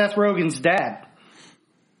have picked Seth Rogen's dad.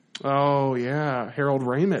 Oh yeah, Harold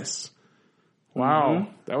Ramis. Wow,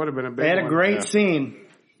 that would have been a big. They had a one. great scene.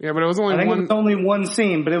 Yeah, but it was only I think one. it was only one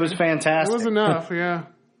scene, but it was It fantastic. was enough. Yeah.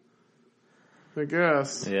 I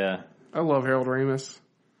guess. Yeah. I love Harold Ramis.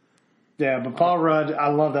 Yeah, but Paul Rudd, I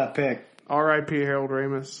love that pick. R.I.P. Harold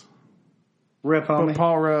Ramis. Rip, But homie.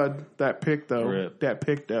 Paul Rudd, that pick though. Rip. That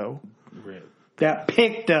pick though. Rip. That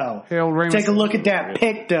pick, though. Harold Ramis. Take a look at that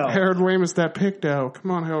pick, though. Harold Ramis, that pick though. Come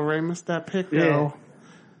on, Harold Ramis, that pick though.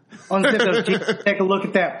 Unzip those jeans. Take a look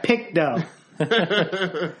at that pick, though.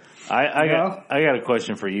 I got a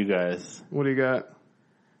question for you guys. What do you got?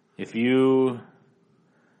 If you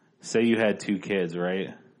say you had 2 kids,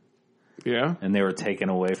 right? Yeah. And they were taken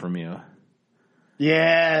away from you,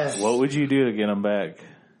 Yes. what would you do to get them back?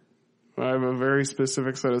 I have a very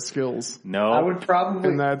specific set of skills. No. I would probably.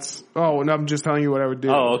 And that's, and I'm just telling you what I would do.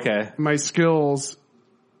 Oh, okay. My skills,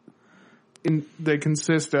 they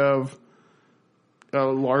consist of a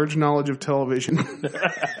large knowledge of television,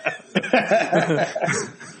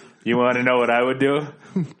 You want to know what I would do?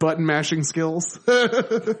 button mashing skills.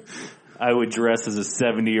 I would dress as a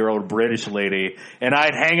 70-year-old British lady, and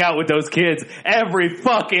I'd hang out with those kids every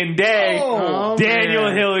fucking day. Oh, Daniel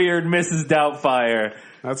man. Hilliard, Mrs. Doubtfire.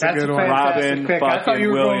 That's That's a good a one. fantastic Robin pick. I thought fucking you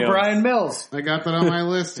were going Williams. Brian Mills. I got that on my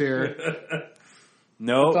list here.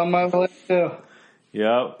 Nope. It's on my list, too.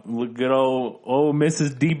 Yep. Good old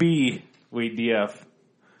Mrs. DB. Wait, DF.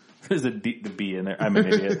 There's the B in there. I'm an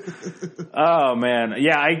idiot. Oh, man.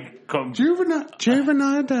 Yeah, Juvenile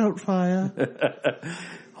Doubtfire.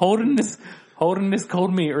 holding this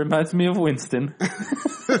cold meat reminds me of Winston.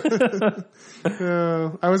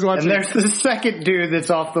 I was watching. And there's the second dude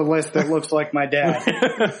that's off the list that looks like my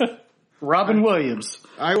dad. Robin Williams.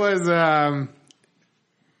 I was,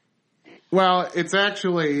 well, it's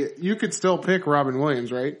actually, you could still pick Robin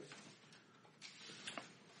Williams, right?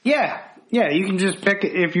 Yeah. Yeah, you can just pick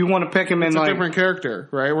it if you want to pick him It's in a like. different character,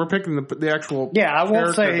 right? We're picking the actual. Yeah, I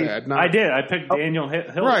won't character say- dad, not- I did. I picked Daniel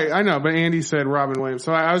Hilliard. Right, I know, but Andy said Robin Williams,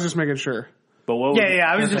 so I was just making sure. But what Yeah,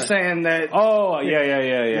 I was just saying that. Oh, yeah.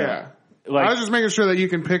 Yeah. Like, I was just making sure that you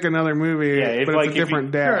can pick another movie, if, but like, it's a different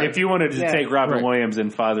if dad. If you wanted to Yeah. take Robin Right. Williams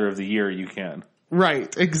in Father of the Year, you can.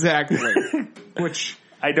 Right, exactly. Which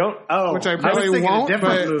I don't. Oh, I was probably thinking a won't,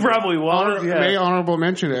 different but- movie. Probably won't. may Yeah. honorable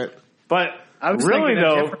mention it. But I was really, thinking a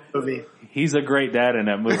though, different movie. he's a great dad in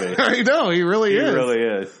that movie. I know, he really He is. really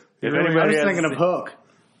is. If really I anybody was has thinking of Hook.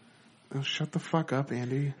 Oh, shut the fuck up,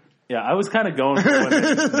 Andy. Yeah, I was kind of going for one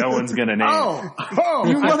that no one's gonna name. You I thought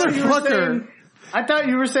you were motherfucker. saying- I thought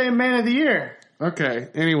you were saying Man of the Year. Okay,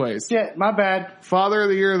 anyways. Shit, my bad. Father of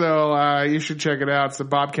the Year, though, you should check it out. It's a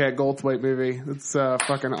Bobcat Goldthwait movie. It's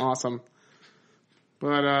fucking awesome.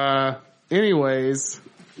 But,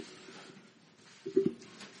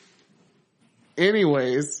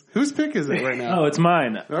 anyways, whose pick is it right now? Oh, it's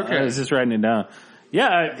mine. Okay. I was just writing it down.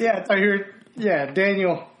 Yeah, Yeah, I thought you were. Yeah,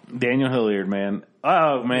 Daniel. Daniel Hilliard, man.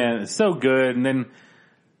 Oh man, it's so good. And then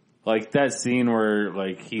like that scene where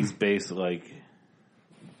like he's based like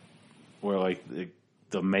where like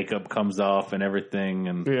the makeup comes off and everything,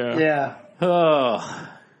 and Yeah. oh,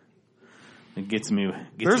 it gets me.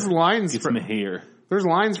 There's lines Gets from me here. there's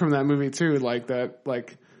lines from that movie too, like that,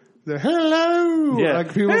 like the hello, Yeah.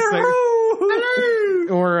 like people say,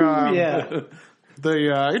 or Yeah.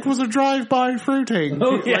 it was a drive-by fruiting.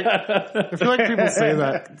 Oh yeah. I feel like people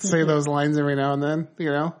say those lines every now and then, you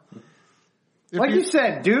know. If Like you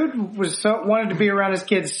said, dude wanted to be around his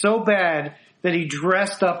kids so bad that he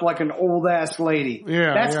dressed up like an old ass lady.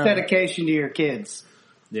 Yeah, That's yeah. dedication to your kids.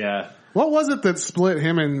 Yeah. What was it that split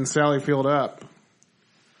him and Sally Field up?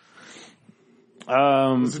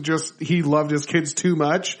 Was it just he loved his kids too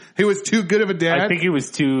much? He was too good of a dad? I think he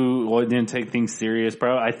was didn't take things serious,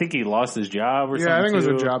 bro. I think he lost his job or something. Yeah, I think it was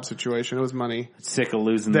too. a job situation. It was money. Sick of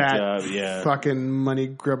losing That the job. Yeah. fucking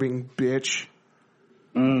money-grubbing bitch.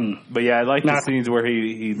 But yeah, I like the scenes where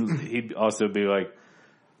he'd also be like,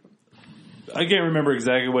 I can't remember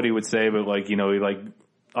exactly what he would say, but like, you know, he like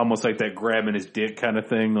almost like that grabbing his dick kind of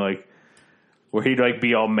thing, like where he'd like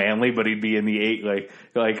be all manly, but he'd be in the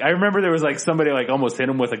like I remember there was like somebody like almost hit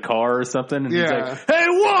him with a car or something, and he's Yeah. like, "Hey,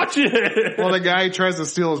 watch it!" Well, the guy tries to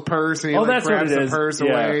steal his purse, and he that's what grabs it the is. purse Yeah.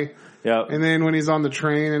 away. Yeah, And then when he's on the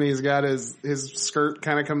train and he's got his skirt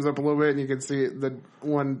kind of comes up a little bit, and you can see the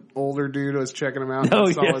one older dude was checking him out and Oh,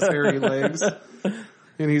 saw yeah. his hairy legs.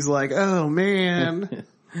 And he's like, "Oh man."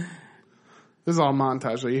 This is all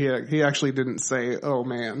montage. He actually didn't say, "Oh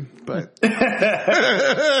man," but that's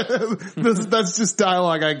just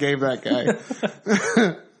dialogue I gave that guy.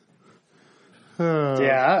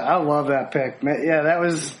 Yeah, I love that pick. Yeah,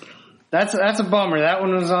 that's a bummer. That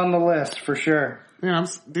one was on the list for sure. Man,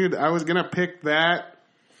 dude, I was gonna pick that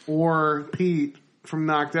or Pete from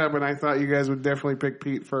Knocked Up, and I thought you guys would definitely pick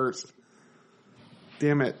Pete first.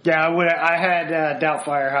 Damn it. Yeah, I had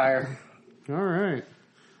Doubtfire higher. All right.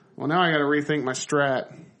 Well, now I got to rethink my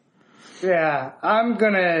strat. Yeah, I'm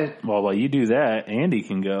gonna. Well, while you do that, Andy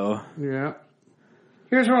can go. Yeah.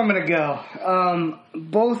 Here's where I'm gonna go.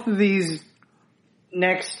 Both of these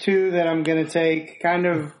next two that I'm gonna take, kind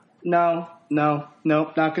of no, not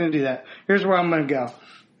gonna do that. Here's where I'm gonna go.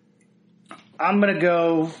 I'm gonna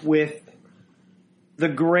go with the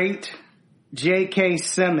great J.K.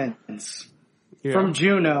 Simmons from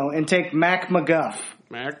Juno and take Mac McGuff.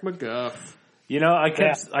 Mac McGuff. You know, I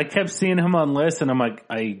kept seeing him on lists, and I'm like,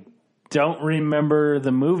 I don't remember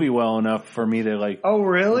the movie well enough for me to like. Oh,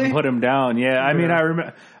 really? Put him down. Yeah, I mean,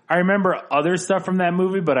 I remember other stuff from that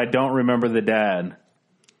movie, but I don't remember the dad.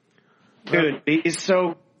 Dude, he's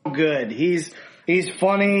so good. He's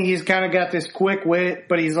funny. He's kind of got this quick wit,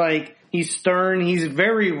 but he's stern. He's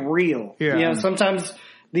very real. Yeah. You know, sometimes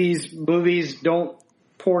these movies don't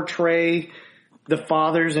portray the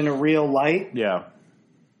fathers in a real light. Yeah.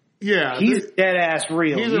 Yeah. He's dead ass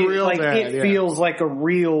real. He's a real dad, it feels like a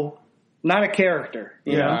real, not a character.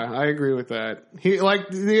 You know? I agree with that.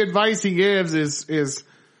 The advice he gives is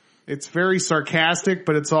it's very sarcastic,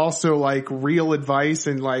 but it's also like real advice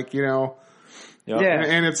and like, you know, Yep. Yeah.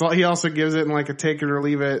 and he also gives it in like a take it or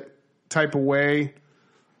leave it type of way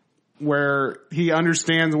where he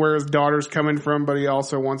understands where his daughter's coming from, but he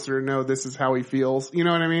also wants her to know this is how he feels. You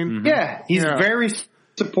know what I mean? Mm-hmm. Yeah. He's very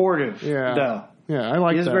supportive. Yeah. Though. Yeah, I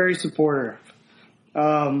like that. He is very supportive.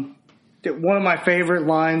 One of my favorite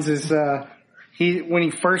lines is when he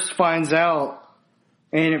first finds out,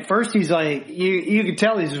 and at first he's like, you can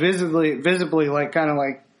tell he's visibly like kind of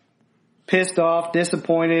like pissed off,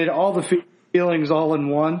 disappointed, all the feelings all in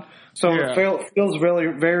one. So it feels really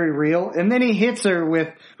very real. And then he hits her with,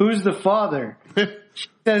 "Who's the father?" She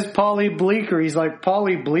says Polly Bleecker. He's like,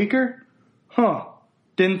 "Polly Bleecker? Huh.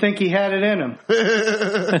 Didn't think he had it in him."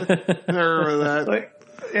 I remember that.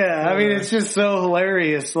 I mean, it's just so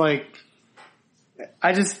hilarious. Like,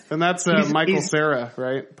 and that's Michael Cera,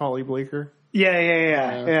 right? Polly Bleecker.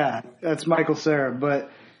 Yeah. That's Michael Cera. But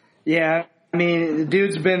yeah, I mean, the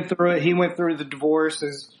dude's been through it. He went through the divorce,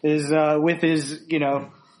 is with his, you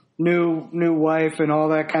know, new wife and all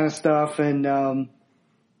that kind of stuff. And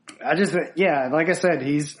like I said,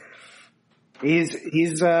 he's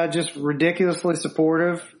just ridiculously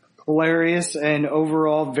supportive, hilarious, and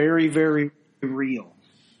overall very, very real.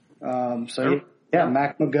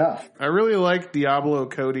 Mac McGuff. I really like Diablo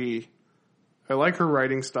Cody. I like her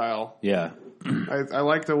writing style. Yeah. I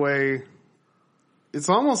like the way it's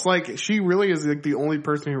almost like she really is like the only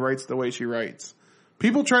person who writes the way she writes.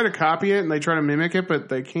 People try to copy it and they try to mimic it, but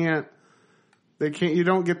they can't, you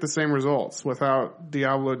don't get the same results without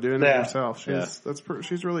Diablo doing it herself.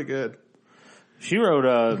 She's really good. She wrote,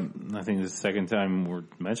 I think this is the second time we're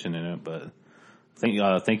mentioning it, but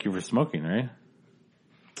Thank You for Smoking, right?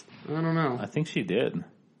 I don't know. I think she did.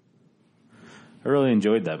 I really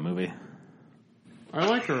enjoyed that movie. I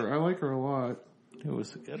like her a lot. It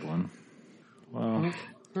was a good one. Well,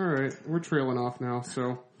 all right. We're trailing off now,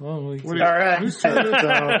 so. All right. Whose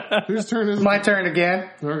turn is it? My turn again.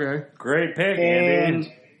 Okay. Great pick, and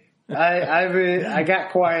Andy. I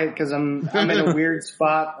got quiet because I'm in a weird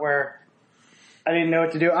spot where I didn't know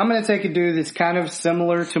what to do. I'm going to take a dude that's kind of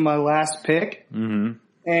similar to my last pick.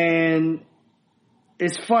 Mm-hmm. And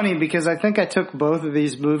it's funny because I think I took both of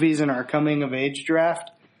these movies in our coming of age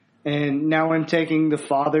draft, and now I'm taking the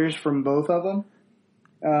fathers from both of them.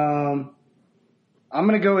 I'm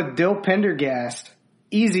going to go with Dill Pendergast,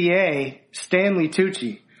 Easy A, Stanley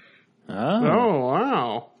Tucci. Oh,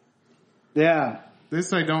 wow. Yeah.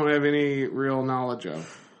 This I don't have any real knowledge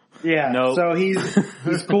of. Yeah. Nope. So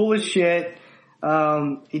he's cool as shit.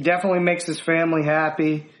 He definitely makes his family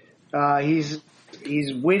happy. He's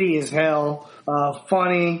witty as hell,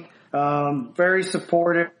 funny, very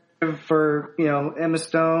supportive for, you know, Emma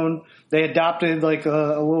Stone. They adopted like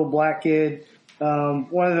a little black kid.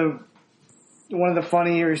 One of the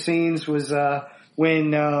funnier scenes was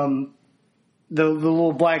when the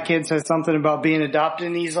little black kid says something about being adopted,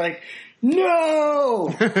 and he's like,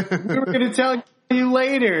 "No, we were going to tell you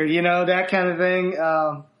later," you know, that kind of thing.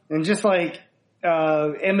 And just like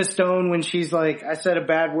Emma Stone when she's like, "I said a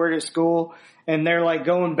bad word at school," and they're like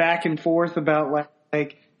going back and forth about like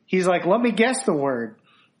he's like, let me guess the word.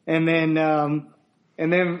 And then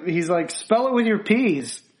he's like, spell it with your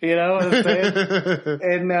P's, you know what I'm saying?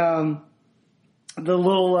 And, the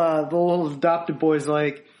little adopted boy's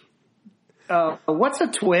like, what's a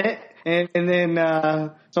twit? And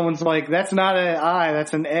then, someone's like, that's not an I,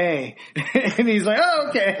 that's an A. And he's like, oh,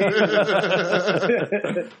 okay.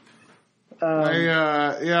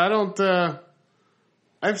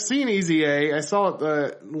 I've seen Easy A. I saw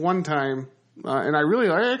it, one time, and I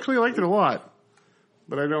actually liked it a lot,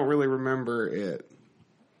 but I don't really remember it.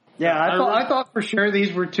 Yeah, I thought for sure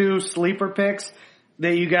these were 2 sleeper picks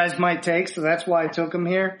that you guys might take, so that's why I took them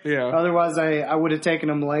here. Yeah. Otherwise, I would have taken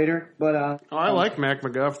them later. But I like Mac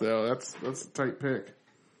McGuff though. That's a tight pick.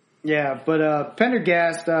 Yeah, but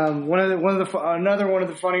Pendergast, another one of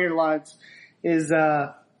the funnier lines is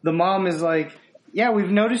the mom is like, "Yeah,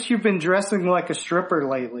 we've noticed you've been dressing like a stripper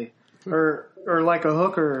lately, or like a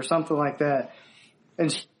hooker or something like that."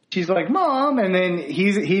 And she's like, "Mom," and then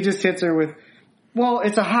he just hits her with, "Well,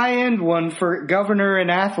 it's a high-end one for governor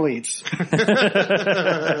and athletes."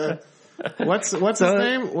 What's his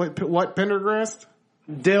name? What Pendergast?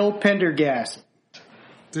 Dill Pendergast.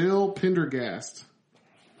 Dill Pendergast.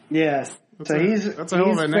 Yes. He's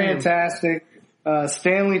fantastic.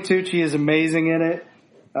 Stanley Tucci is amazing in it.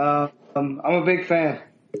 I'm a big fan.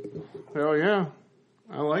 Hell yeah.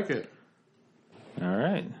 I like it. All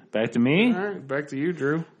right. Back to me? All right. Back to you,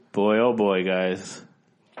 Drew. Boy, oh boy, guys.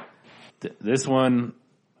 This one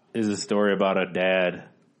is a story about a dad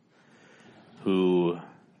who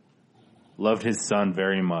loved his son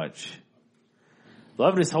very much.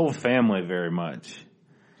 Loved his whole family very much.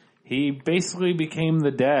 He basically became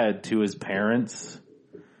the dad to his parents,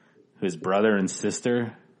 his brother and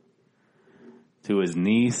sister, to his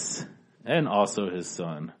niece, and also his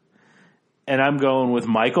son. And I'm going with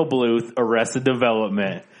Michael Bluth, Arrested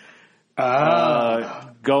Development.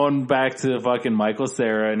 Going back to fucking Michael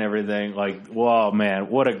Cera and everything, like, whoa, man,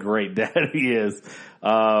 what a great dad he is.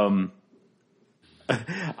 I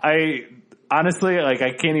honestly, like,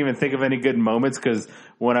 I can't even think of any good moments because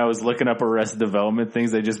when I was looking up Arrested Development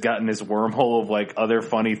things, they just got in this wormhole of like other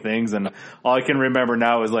funny things, and all I can remember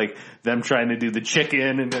now is like them trying to do the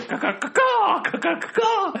chicken and the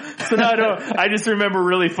so now I just remember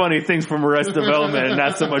really funny things from Arrested Development and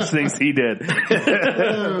not so much things he did.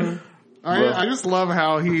 I just love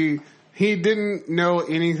how he didn't know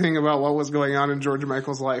anything about what was going on in George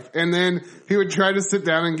Michael's life. And then he would try to sit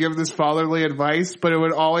down and give this fatherly advice, but it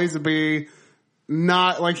would always be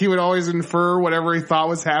not, like, he would always infer whatever he thought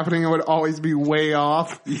was happening. It would always be way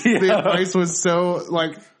off. Yeah. The advice was so,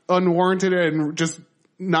 like, unwarranted and just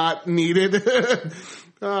not needed.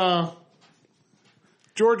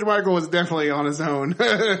 George Michael was definitely on his own.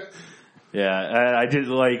 Yeah, I did,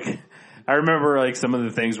 like, I remember, like, some of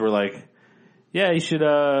the things were like, yeah, you should,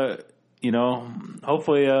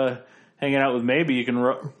 hopefully, hanging out with Maybe you can,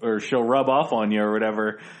 or she'll rub off on you or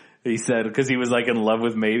whatever. He said, because he was like in love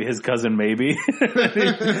with Maybe, his cousin Maybe. He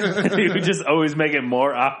would just always make it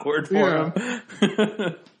more awkward for him.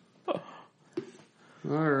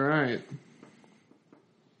 All right.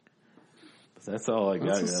 That's all I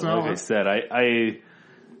got. Like I said,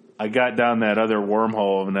 I got down that other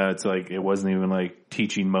wormhole, and it's like, it wasn't even like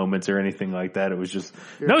teaching moments or anything like that. It was just,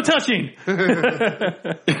 no touching!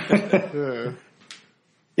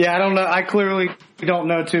 Yeah, I don't know. I clearly don't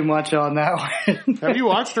know too much on that one. Have you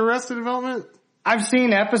watched Arrested Development? I've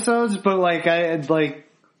seen episodes, but I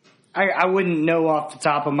wouldn't know off the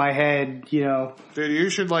top of my head, you know. Dude, you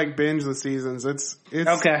should like binge the seasons. It's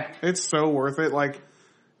okay. It's so worth it. Like,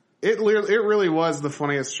 it really was the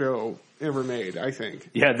funniest show ever made, I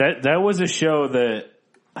think. Yeah, that was a show that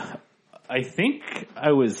I think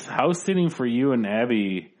I was house sitting for you and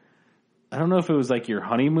Abby. I don't know if it was like your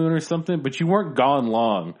honeymoon or something, but you weren't gone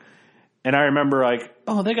long. And I remember like,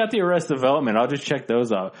 oh, they got the Arrested Development. I'll just check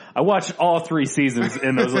those out. I watched all 3 seasons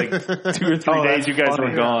in those like 2 or 3 days you guys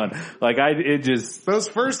were gone. Like those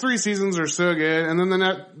first 3 seasons are so good. And then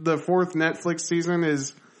the 4th Netflix season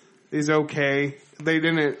is okay. I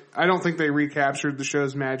don't think they recaptured the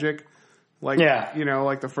show's magic. Like,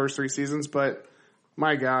 like the first 3 seasons, but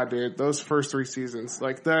my God, dude, those first 3 seasons,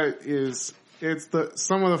 like it's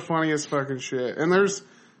some of the funniest fucking shit. And there's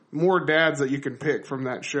more dads that you can pick from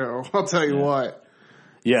that show. I'll tell you what.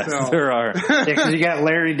 Yes, there are. Yeah, because you got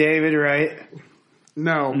Larry David, right?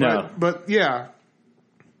 No. But yeah.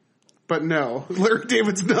 But no, Larry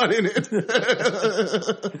David's not in it.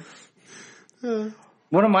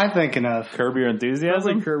 What am I thinking of? Curb Your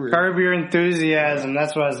Enthusiasm? Curb Your Enthusiasm.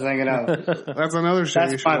 That's what I was thinking of. That's another show.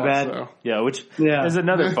 That's my bad. Though. Yeah, which is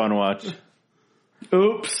another fun watch.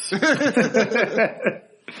 Oops.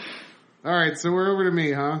 All right, so we're over to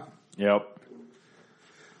me, huh? Yep.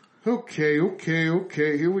 Okay.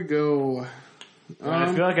 Here we go.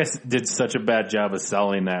 I feel like I did such a bad job of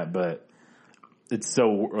selling that, but it's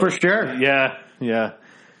so... For sure. Yeah.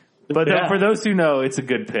 But for those who know, it's a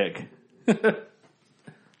good pick.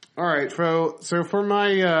 All right, so for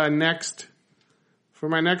my next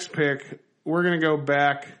pick, we're gonna go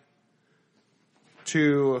back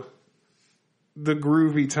to the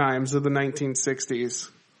groovy times of the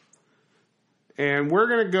 1960s, and we're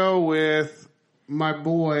gonna go with my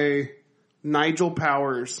boy Nigel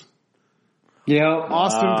Powers. Yep.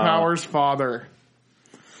 Austin Powers' father.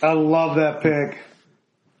 I love that pick.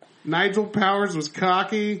 Nigel Powers was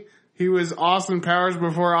cocky. He was Austin Powers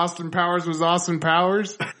before Austin Powers was Austin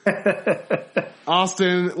Powers.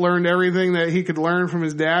 Austin learned everything that he could learn from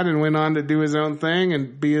his dad and went on to do his own thing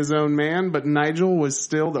and be his own man, but Nigel was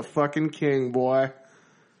still the fucking king, boy.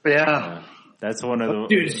 Yeah. That's one of the...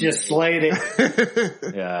 Dude's just slayed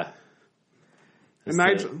it. Yeah. And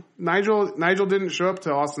Nigel didn't show up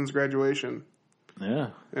to Austin's graduation. Yeah.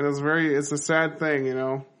 And it's a sad thing, you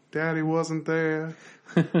know. Daddy wasn't there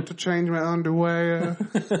to change my underwear.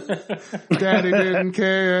 Daddy didn't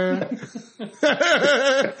care.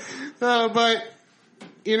 But,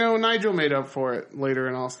 you know, Nigel made up for it later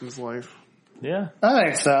in Austin's life. Yeah. I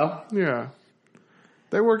think so. Yeah.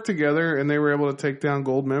 They worked together and they were able to take down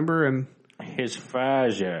Goldmember and... His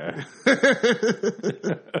father.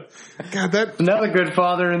 God, that... Another good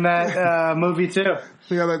father in that movie, too.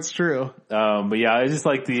 Yeah, that's true. But yeah, I just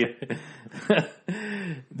like the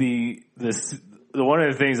one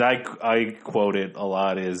of the things I quoted a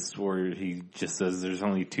lot is where he just says there's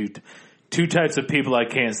only two types of people I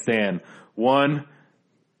can't stand. One,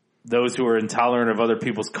 those who are intolerant of other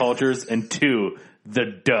people's cultures, and two, the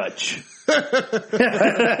Dutch.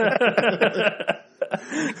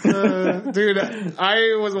 Dude,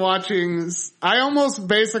 I almost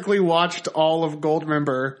basically watched all of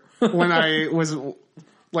Goldmember when I was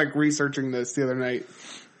like researching this the other night.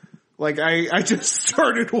 Like I just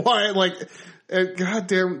started goddamn,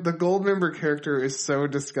 the Goldmember character is so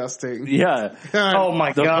disgusting. Yeah. God, Oh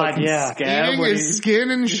my God, yeah. eating his skin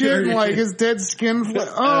and shit, and like his dead skin.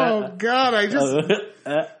 Oh God, I just.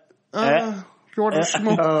 You want to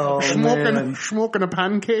smoking a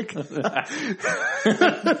pancake?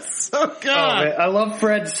 So God, I love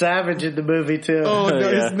Fred Savage in the movie too. Oh, no,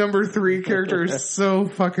 his number 3 character is so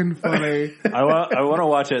fucking funny. I want to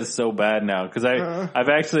watch it so bad now because I've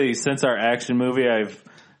actually, since our action movie, I've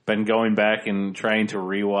been going back and trying to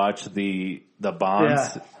rewatch the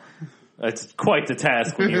Bonds. Yeah. It's quite the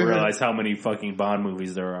task when you realize how many fucking Bond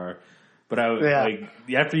movies there are. But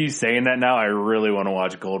after you saying that now, I really want to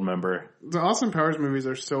watch Goldmember. The Austin Powers movies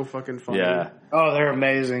are so fucking funny. Yeah. Oh, they're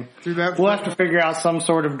amazing. Dude, we'll have to figure out some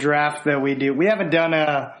sort of draft that we do. We haven't done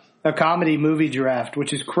a comedy movie draft,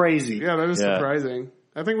 which is crazy. Yeah, that is surprising.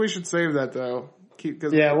 I think we should save that though.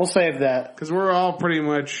 We'll save that. Because we're all pretty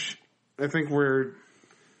much, I think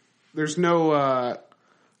there's no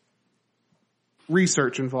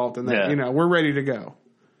research involved in that. Yeah. You know, we're ready to go.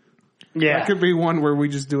 Yeah. That could be one where we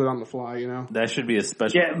just do it on the fly, you know? That should be a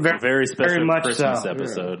special, very special much Christmas so.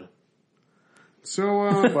 episode. Yeah. So,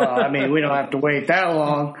 well, I mean, we don't have to wait that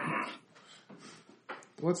long.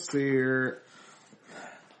 Let's see here.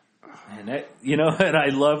 And and I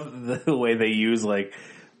love the way they use like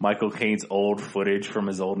Michael Caine's old footage from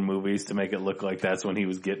his old movies to make it look like that's when he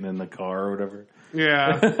was getting in the car or whatever.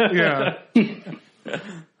 Yeah, yeah.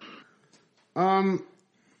 I'm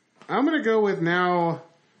gonna go with now.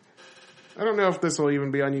 I don't know if this will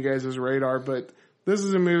even be on you guys' radar, but this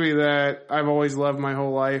is a movie that I've always loved my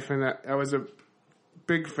whole life, and I was a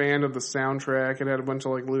big fan of the soundtrack. It had a bunch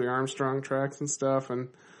of like Louis Armstrong tracks and stuff, and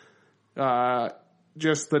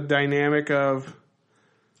just the dynamic of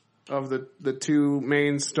the two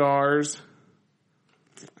main stars,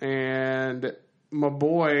 and my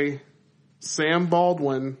boy Sam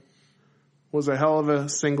Baldwin was a hell of a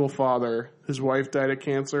single father. His wife died of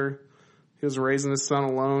cancer. He was raising his son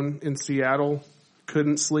alone in Seattle.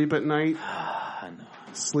 Couldn't sleep at night.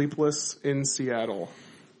 Sleepless in Seattle.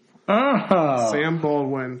 Oh. Sam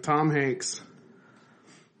Baldwin, Tom Hanks.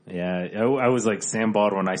 Yeah, I was like Sam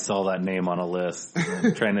Baldwin. I saw that name on a list,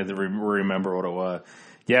 trying to remember what it was.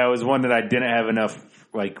 Yeah, it was one that I didn't have enough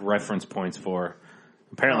like reference points for.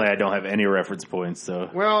 Apparently, I don't have any reference points. So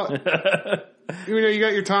well, you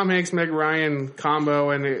got your Tom Hanks Meg Ryan combo,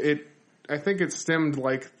 and I think it stemmed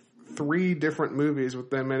like 3 different movies with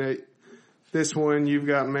them in it. This one, you've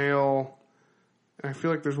got Mail. I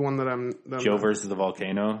feel like there's one that Joe versus the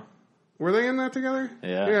Volcano. Were they in that together?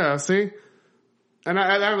 Yeah. Yeah, see? And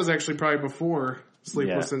that was actually probably before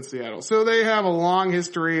Sleepless in Seattle. So they have a long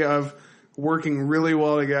history of working really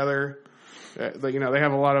well together. They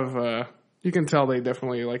have a lot of, you can tell they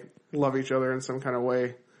definitely like love each other in some kind of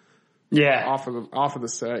way. Yeah. Off of the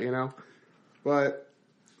set, But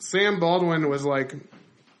Sam Baldwin was like,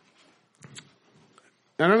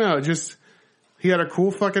 I don't know, just, he had a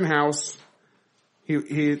cool fucking house.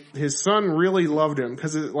 His son really loved him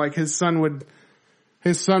because like his son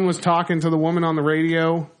was talking to the woman on the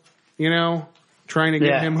radio, trying to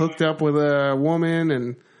get him hooked up with a woman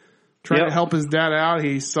and trying to help his dad out.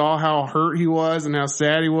 He saw how hurt he was and how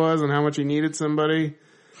sad he was and how much he needed somebody.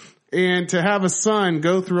 And to have a son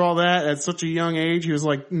go through all that at such a young age, he was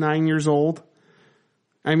like 9 years old.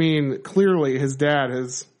 I mean, clearly his dad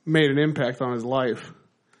has made an impact on his life.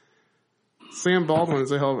 Sam Baldwin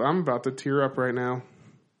is a hell of, I'm about to tear up right now.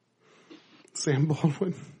 Sam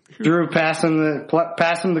Baldwin. Drew passing the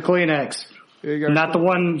Kleenex. Yeah, not the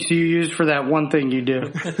one you use for that one thing you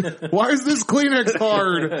do. Why is this Kleenex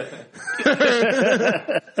hard?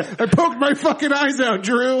 I poked my fucking eyes out,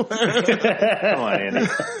 Drew. Come on, Andy.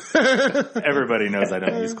 Everybody knows I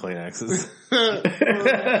don't use Kleenexes.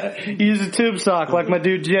 Use a tube sock like my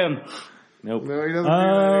dude Jim. Nope. No, he doesn't do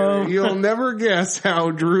that. You'll never guess how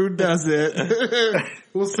Drew does it.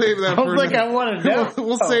 We'll save that for I want to know.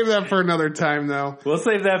 We'll save that for another time, though. We'll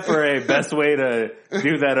save that for a best way to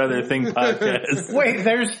do that other thing podcast. Wait,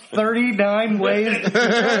 there's 39 ways to do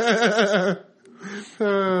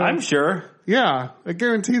that? I'm sure. Yeah, I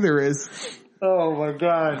guarantee there is. Oh my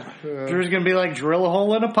god. Drew's gonna be like, drill a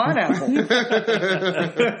hole in a pineapple.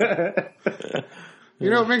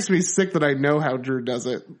 It makes me sick that I know how Drew does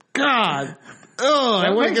it. God. Oh, I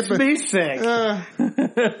want to get me sick.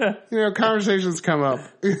 Conversations come up.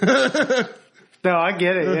 No, I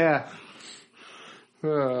get it, yeah.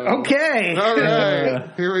 Okay. All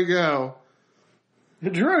right. Here we go.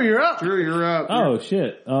 Drew, you're up. Drew, you're up. Oh,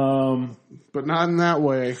 shit. But not in that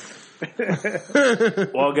way.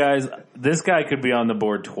 Well, guys, this guy could be on the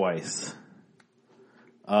board twice.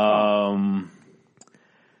 I'm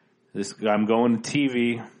going to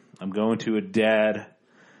TV. I'm going to a dad.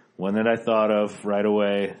 One that I thought of right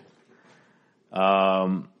away.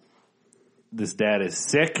 This dad is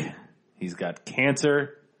sick. He's got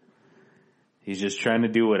cancer. He's just trying to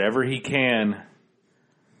do whatever he can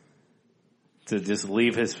to just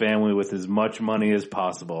leave his family with as much money as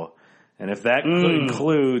possible. And if that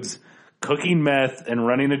includes cooking meth and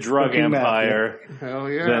running a drug empire, hell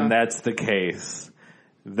yeah, then that's the case.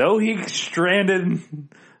 Though he's stranded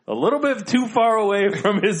a little bit too far away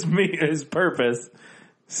from his purpose,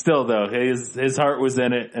 still though, his heart was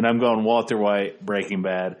in it, and I'm going Walter White, Breaking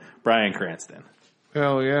Bad, Bryan Cranston.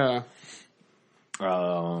 Hell yeah.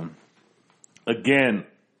 Again,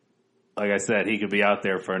 like I said, he could be out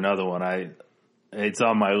there for another one. It's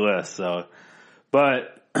on my list, so.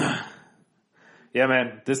 But, yeah,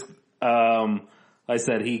 man, this, like I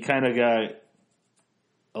said, he kind of got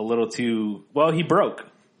a little too, well, he broke.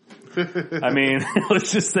 I mean,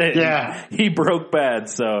 let's just say he broke bad,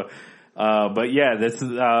 so. But yeah, this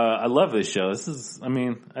is, I love this show. This is, I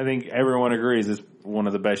mean, I think everyone agrees it's one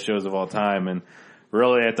of the best shows of all time, and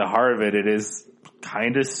really at the heart of it, it is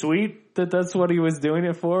kind of sweet that that's what he was doing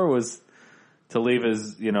it for, was to leave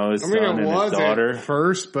his, his son and his daughter. At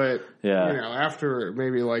first, but, after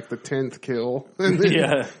maybe like the 10th kill.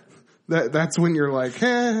 Yeah. That's when you're like,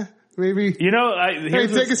 maybe. Hey,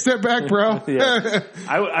 take a step back, bro. Yeah.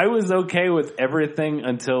 I was okay with everything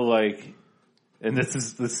until like, and this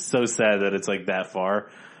is so sad that it's like that far,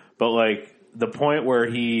 but like the point where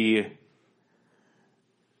he,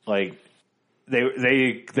 like,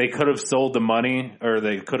 they could have sold the money, or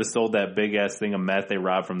they could have sold that big ass thing of meth they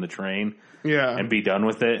robbed from the train, and be done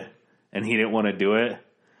with it, and he didn't want to do it.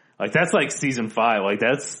 Like that's like season 5, like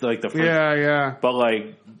that's like the first, yeah. But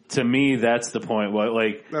like to me, that's the point. What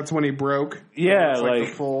like that's when he broke. Yeah, so like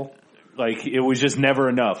the full. Like it was just never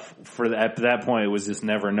enough at that point. It was just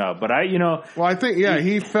never enough. But well, I think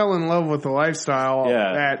he fell in love with the lifestyle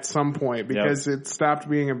at some point because it stopped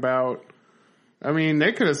being about. I mean,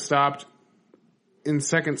 they could have stopped in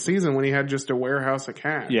second season when he had just a warehouse of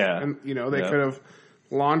cash. Yeah, and they could have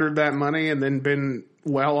laundered that money and then been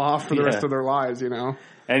well off for the rest of their lives.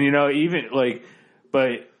 And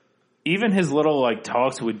even his little like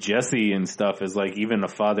talks with Jesse and stuff is like even a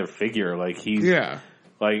father figure. Like he's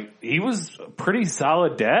like he was a pretty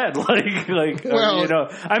solid dad. Well,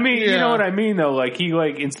 I mean, you know what I mean though. Like he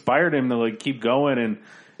like inspired him to like keep going. And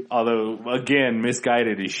although again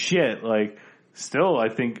misguided as shit, like still I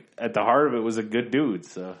think at the heart of it was a good dude.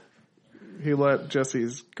 So he let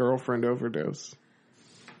Jesse's girlfriend overdose.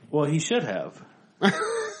 Well, he should have.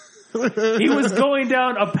 He was going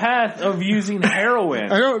down a path of using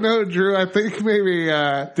heroin. I don't know, Drew. I think maybe.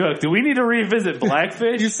 Look, do we need to revisit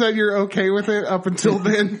Blackfish? You said you're okay with it up until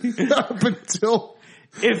then. Up until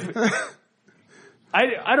if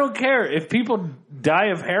I don't care if people die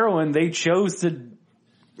of heroin, they chose to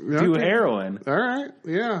do heroin. All right,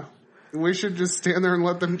 yeah. We should just stand there and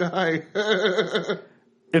let them die.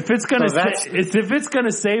 If it's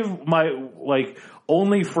gonna save my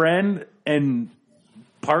only friend and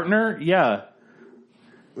partner, yeah.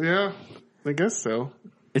 Yeah, I guess so.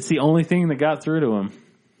 It's the only thing that got through to him.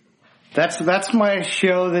 That's my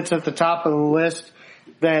show that's at the top of the list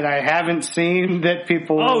that I haven't seen that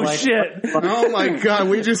people shit. Oh my god,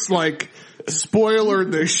 we just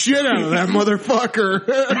spoilered the shit out of that motherfucker.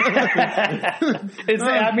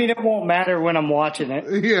 I mean, it won't matter when I'm watching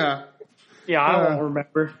it. Yeah. Yeah, I won't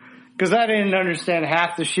remember. Because I didn't understand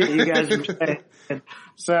half the shit you guys were saying.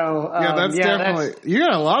 So, that's definitely, you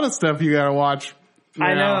got a lot of stuff you gotta watch.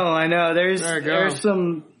 Now. I know. There's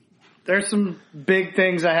some big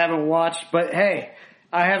things I haven't watched, but hey,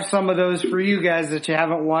 I have some of those for you guys that you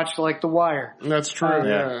haven't watched, like The Wire. That's true,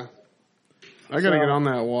 yeah. I gotta get on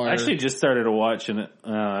that Wire. I actually just started watching it.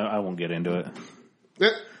 I won't get into it.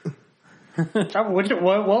 What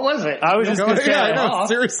was it? I was just going to say, I know,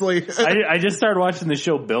 seriously. I just started watching the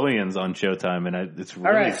show Billions on Showtime, and it's really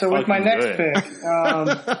all right. So with my next pick,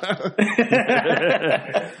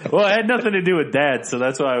 well, it had nothing to do with Dad, so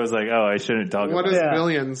that's why I was like, oh, I shouldn't talk about it. What is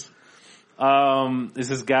Billions? It's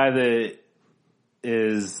this guy that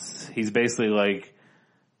he's basically like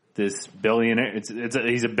this billionaire.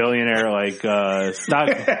 He's a billionaire, stock.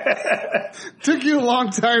 Took you a long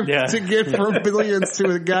time to get from Billions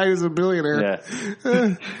to a guy who's a billionaire. Yeah.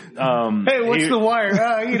 hey, what's The Wire?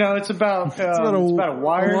 It's about a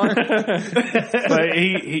wire. But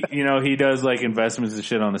he does investments and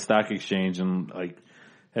shit on the stock exchange and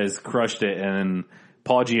has crushed it. And then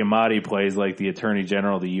Paul Giamatti plays the Attorney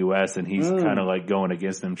General of the U.S. and he's kind of going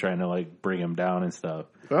against him, trying to bring him down and stuff.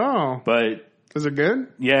 Oh, but. Is it good?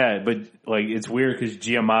 Yeah, but it's weird because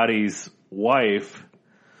Giamatti's wife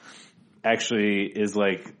actually is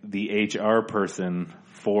the HR person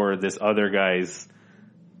for this other guy's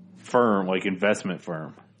firm, investment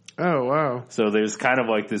firm. Oh, wow. So there's kind of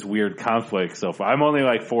this weird conflict so far. I'm only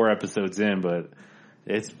 4 episodes in, but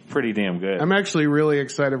it's pretty damn good. I'm actually really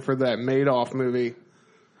excited for that Madoff movie.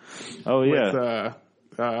 Oh, yeah.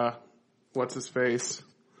 With, what's his face?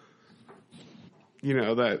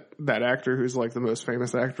 That actor who's the most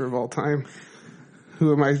famous actor of all time.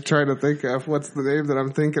 Who am I trying to think of? What's the name that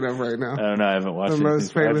I'm thinking of right now? I don't know. I haven't watched the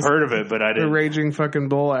most famous. I've heard of it, but I didn't. The raging fucking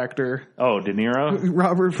bull actor. Oh, De Niro?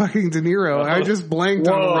 Robert fucking De Niro. I just blanked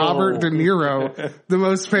on Robert De Niro, the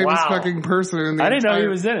most famous fucking person in the I didn't know he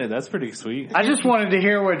was in it. That's pretty sweet. I just wanted to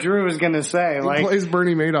hear what Drew was going to say. He plays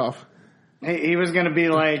Bernie Madoff. He was going to be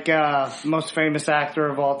most famous actor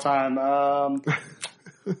of all time.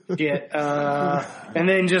 And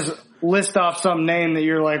then just list off some name that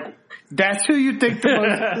you're that's who you think the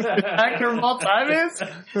most actor of all time is?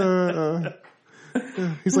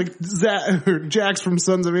 He's Jax from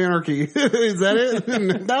Sons of Anarchy. Is that it?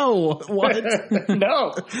 No. What?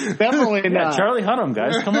 No, definitely not. Charlie Hunnam,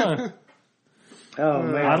 guys. Come on. Oh,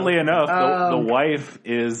 man. Oddly enough, the wife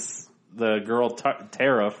is the girl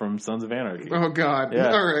Tara from Sons of Anarchy. Oh, God.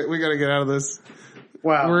 Yeah. All right, we got to get out of this.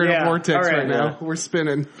 Wow. We're in a vortex right now. We're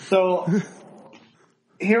spinning. So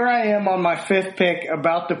here I am on my 5th pick,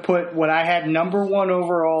 about to put what I had number 1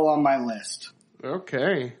 overall on my list.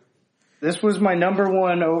 Okay. This was my number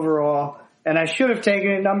 1 overall, and I should have taken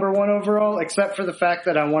it number 1 overall, except for the fact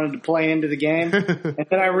that I wanted to play into the game. And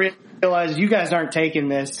then I realized you guys aren't taking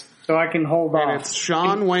this, so I can hold off. And it's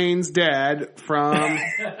Shawn Wayne's dad from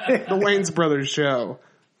the Wayans Brothers show.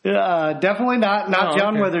 Definitely not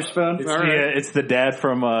John Witherspoon. It's the dad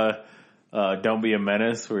from Don't Be a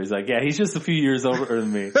Menace, where he's he's just a few years older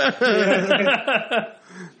than me.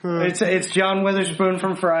 It's John Witherspoon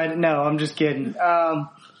from Friday. No, I'm just kidding.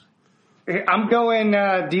 I'm going.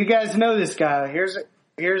 Do you guys know this guy?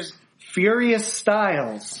 Here's Furious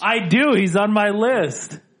Styles. I do. He's on my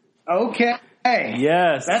list. Okay.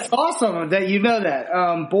 Yes. That's awesome that you know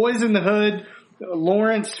that. Boys in the Hood,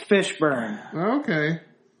 Lawrence Fishburne. Okay.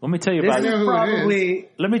 Let me tell you about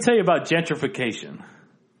Let me tell you about gentrification.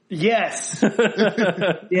 Yes.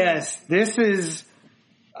 Yes. This is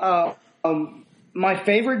my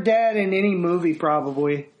favorite dad in any movie,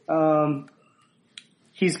 probably.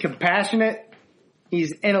 He's compassionate.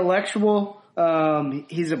 He's intellectual.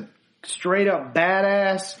 He's a straight up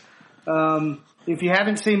badass. If you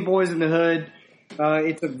haven't seen Boys in the Hood,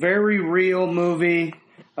 it's a very real movie.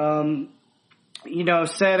 Set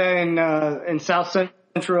in South Central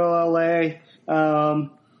Central LA.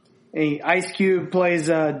 Ice Cube plays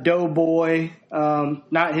Doughboy,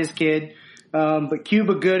 not his kid. But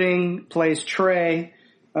Cuba Gooding plays Trey,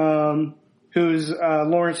 who's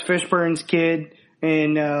Lawrence Fishburne's kid,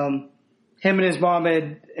 and him and his mom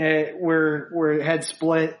had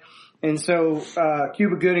split, and so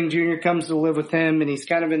Cuba Gooding Jr. comes to live with him, and he's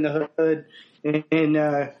kind of in the hood,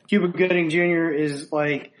 and Cuba Gooding Jr. is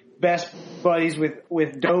like best buddies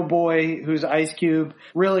with Doughboy, who's Ice Cube.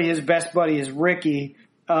 Really, his best buddy is Ricky,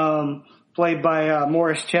 played by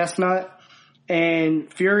Morris Chestnut.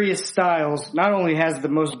 And Furious Styles not only has the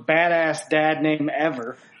most badass dad name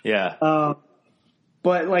ever. Yeah.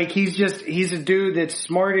 But like he's a dude that's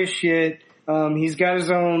smart as shit. He's got his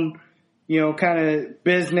own, kind of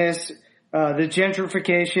business. The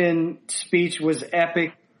gentrification speech was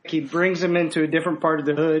epic. He brings him into a different part of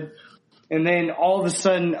the hood. And then all of a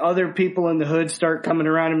sudden other people in the hood start coming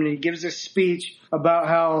around him, and he gives this speech about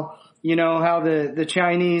how the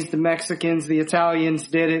Chinese, the Mexicans, the Italians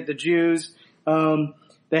did it, the Jews.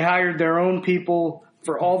 They hired their own people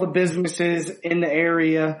for all the businesses in the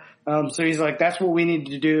area. So he's like, that's what we need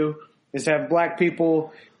to do, is have black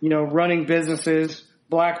people, running businesses,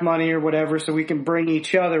 black money or whatever, so we can bring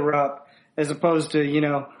each other up as opposed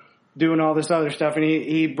to, doing all this other stuff. And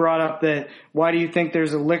he brought up that, why do you think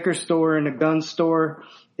there's a liquor store and a gun store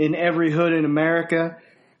in every hood in America?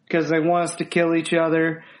 Because they want us to kill each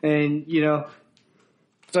other. And,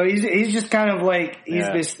 so he's just kind of like, he's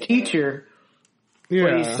this teacher.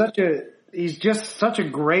 Yeah. But he's just such a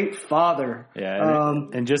great father. Yeah.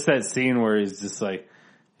 And just that scene where he's just like,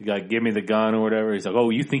 you got give me the gun or whatever. He's like, oh,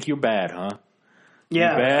 you think you're bad, huh?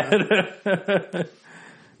 Yeah. You're bad?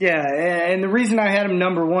 Yeah. And the reason I had him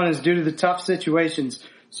number one is due to the tough situations.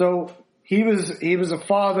 So he was a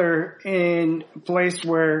father in a place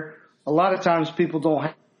where a lot of times people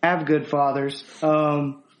don't have good fathers.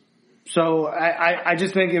 So I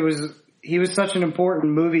just think he was such an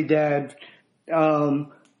important movie dad.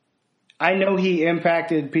 I know he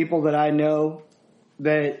impacted people that I know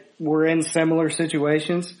that were in similar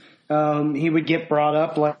situations. He would get brought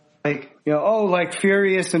up like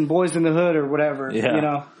Furious and Boys in the Hood or whatever,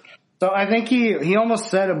 So I think he almost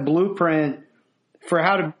set a blueprint for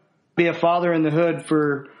how to be a father in the hood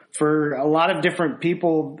for a lot of different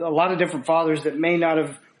people, a lot of different fathers that may not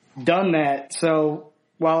have done that. So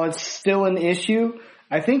while it's still an issue,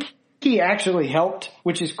 I think he actually helped,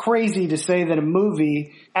 which is crazy to say that a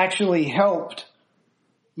movie actually helped,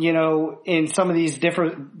 in some of these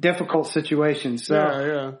difficult situations.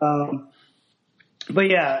 So,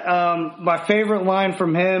 my favorite line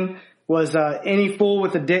from him was, any fool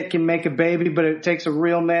with a dick can make a baby, but it takes a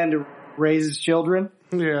real man to raise his children.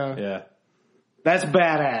 Yeah. Yeah. That's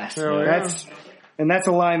badass. That's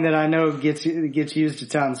a line that I know gets used a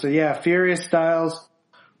ton. So yeah, Furious Styles,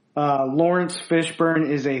 Lawrence Fishburne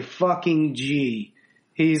is a fucking G.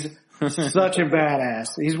 He's such a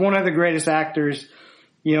badass. He's one of the greatest actors,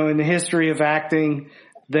 in the history of acting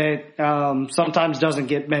that, sometimes doesn't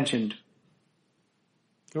get mentioned.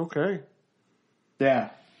 Okay. Yeah.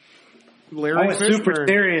 Larry I was Fishburne. super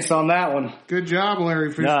serious on that one. Good job,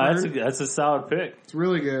 Larry Fishburne. No, that's a solid pick. It's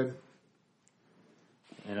really good.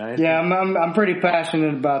 And I'm pretty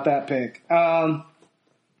passionate about that pick.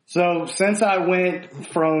 So since I went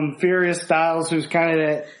from Furious Styles, who's kind of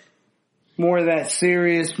that more of that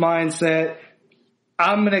serious mindset,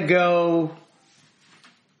 I'm gonna go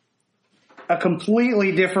a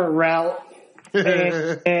completely different route,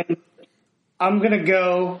 and I'm gonna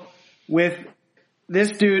go with.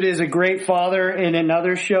 This dude is a great father in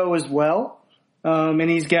another show as well. And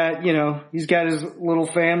he's got his little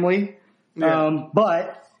family. Yeah.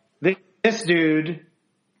 But this dude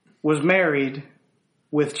was married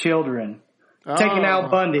with children. Taking Al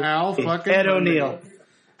Bundy. Ed O'Neill.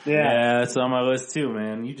 Yeah, that's on my list too,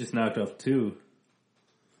 man. You just knocked off two.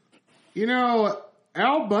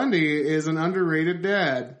 Al Bundy is an underrated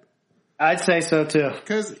dad. I'd say so too.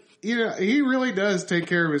 Because he really does take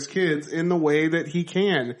care of his kids in the way that he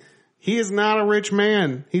can. He is not a rich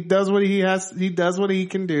man. He does what he has. He does what he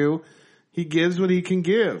can do. He gives what he can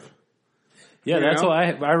give. Yeah, that's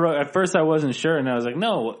why I wrote. At first, I wasn't sure, and I was like,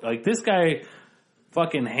 no, like this guy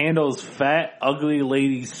fucking handles fat, ugly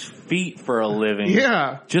ladies' feet for a living.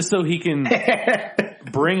 Yeah, just so he can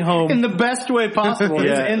bring home in the best way possible.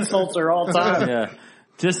 His insults are all time. Yeah.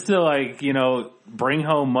 Just to bring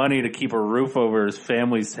home money to keep a roof over his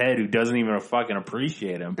family's head who doesn't even fucking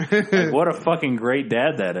appreciate him. Like, what a fucking great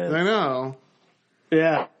dad that is. I know.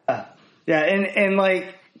 Yeah. Yeah.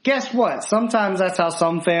 And guess what? Sometimes that's how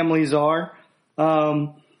some families are,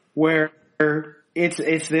 where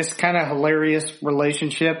it's this kind of hilarious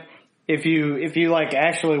relationship if you like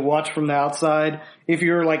actually watch from the outside, if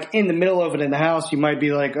you're like in the middle of it in the house, you might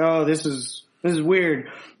be like, oh, this is weird.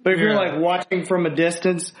 But if you're like watching from a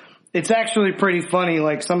distance, it's actually pretty funny.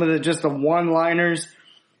 Like some of the one-liners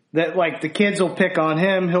that like the kids will pick on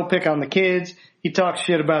him, he'll pick on the kids. He talks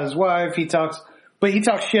shit about his wife. He talks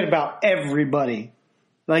shit about everybody.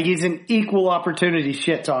 Like he's an equal opportunity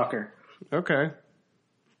shit talker. Okay.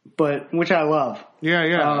 But which I love.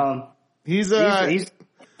 Yeah. He's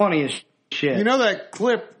funny as shit. You know that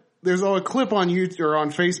clip? There's a clip on YouTube or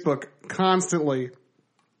on Facebook constantly.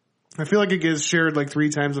 I feel like it gets shared like 3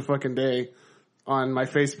 times a fucking day on my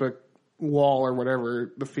Facebook wall or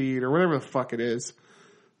whatever, the feed or whatever the fuck it is.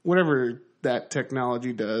 Whatever that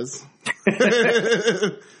technology does.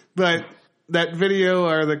 But that video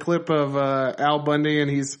or the clip of Al Bundy and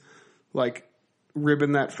he's like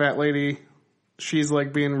ribbing that fat lady. She's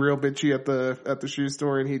like being real bitchy at the shoe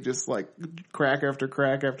store and he just like crack after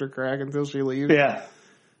crack after crack until she leaves. Yeah.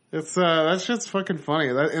 It's that shit's fucking funny.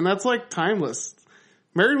 And that's like timeless.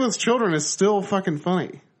 Married with Children is still fucking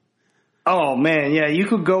funny. Oh man, yeah, you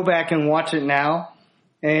could go back and watch it now.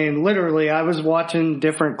 And literally I was watching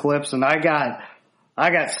different clips and I got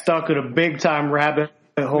stuck in a big time rabbit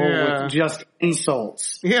hole with just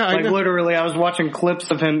insults. Yeah, like literally I was watching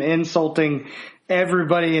clips of him insulting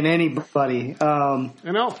everybody and anybody.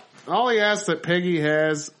 And all he asks that Peggy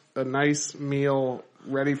has a nice meal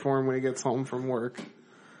ready for him when he gets home from work.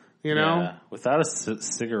 You know? Yeah, without a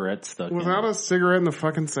cigarette stuck Without in a cigarette in the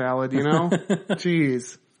fucking salad, you know?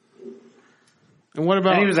 Jeez. And what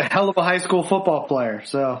about... And he was a hell of a high school football player,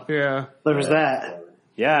 so... Yeah. There was that.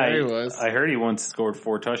 Yeah, he was. I heard he once scored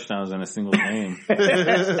 4 touchdowns in a single game.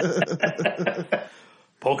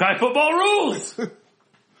 Pokai football rules!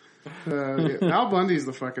 Al Bundy's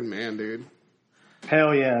the fucking man, dude.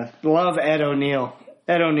 Hell yeah. Love Ed O'Neill.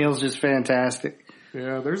 Ed O'Neill's just fantastic.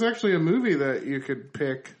 Yeah, there's actually a movie that you could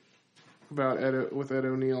pick about with Ed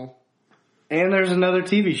O'Neill. And there's another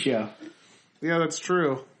TV show. Yeah, that's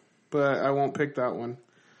true. But I won't pick that one.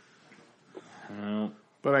 No.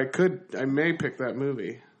 But I may pick that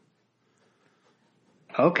movie.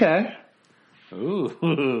 Okay.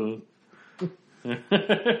 Ooh.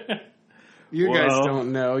 You guys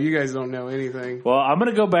don't know. You guys don't know anything. Well, I'm going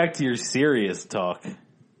to go back to your serious talk.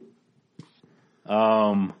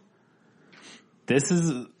 This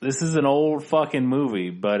is an old fucking movie,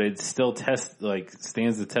 but it still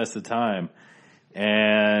stands the test of time.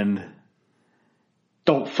 And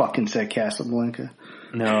don't fucking say Casablanca.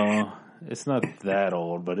 No, it's not that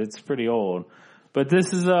old, but it's pretty old. But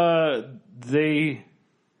this is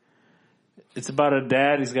it's about a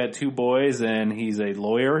dad. He's got 2 boys, and he's a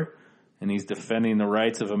lawyer, and he's defending the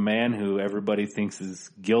rights of a man who everybody thinks is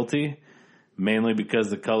guilty, mainly because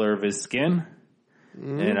of the color of his skin.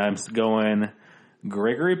 And I'm going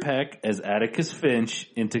Gregory Peck as Atticus Finch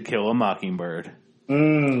in To Kill a Mockingbird. Kill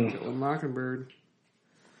a Mockingbird.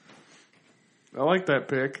 I like that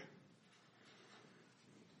pick.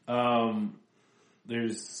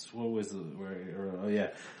 There's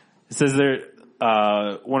it says there.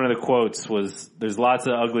 One of the quotes was, "There's lots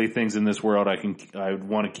of ugly things in this world I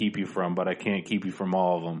want to keep you from, but I can't keep you from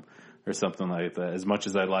all of them," or something like that. As much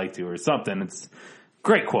as I'd like to, or something. It's a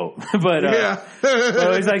great quote, but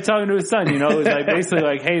well, he's like talking to his son. You know, it's like basically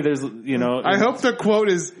like, "Hey, there's I hope the quote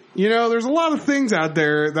is, there's a lot of things out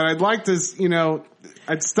there that I'd like to,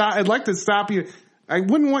 I'd like to stop you. I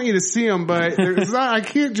wouldn't want you to see them, but there's not. I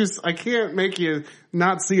can't make you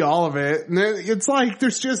not see all of it. And it's like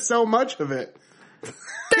there's just so much of it."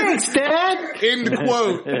 Thanks, Dad! End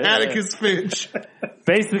quote. Atticus Finch.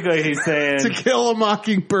 Basically, he's saying To Kill a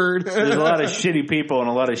Mockingbird. There's a lot of shitty people and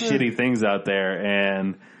a lot of shitty things out there,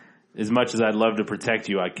 and as much as I'd love to protect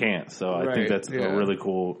you, I can't. So I think that's a really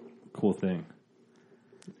cool thing.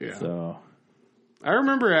 Yeah. So I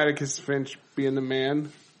remember Atticus Finch being the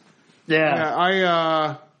man. Yeah.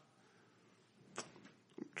 I'm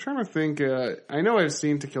trying to think. I know I've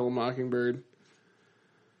seen To Kill a Mockingbird.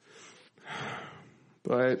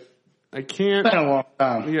 But I can't. It's been a long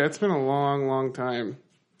time. Yeah, it's been a long, long time.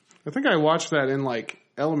 I think I watched that in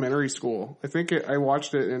elementary school. I think I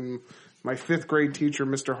watched it in my 5th grade teacher,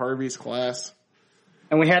 Mr. Harvey's class.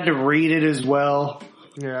 And we had to read it as well.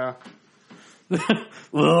 Yeah.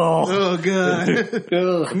 Oh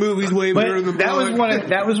god. Movie's way better than the book.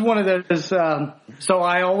 That was one of those. So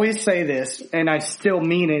I always say this, and I still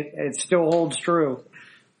mean it. It still holds true.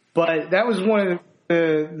 But that was one of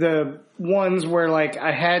the ones where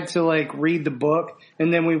I had to read the book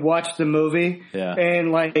and then we watched the movie. Yeah.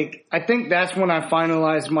 And I think that's when I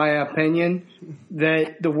finalized my opinion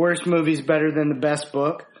that the worst movie's better than the best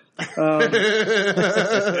book.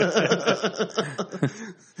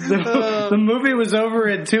 The movie was over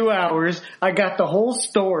in 2 hours. I got the whole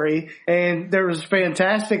story, and there was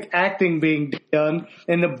fantastic acting being done.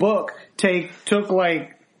 And the book took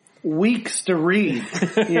like weeks to read.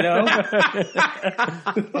 You know,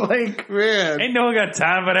 like Man. Ain't no one got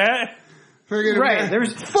time for that. right?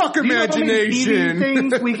 There's fuck you know how many imagination. TV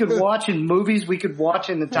things we could watch in movies we could watch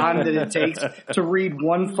in the time that it takes to read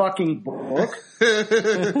one fucking book.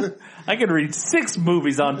 I could read 6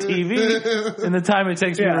 movies on TV in the time it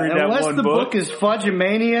takes me to read that unless one the book. book is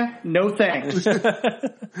Fudgemania, no thanks. Tales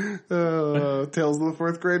of the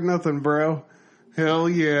 4th grade, nothing, bro. Hell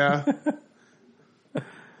yeah.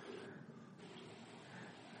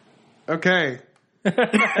 Okay.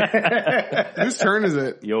 Whose turn is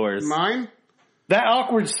it? Yours. Mine? That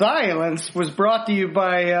awkward silence was brought to you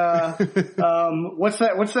by what's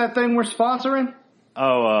that thing we're sponsoring?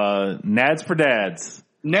 Oh, Nads for Dads.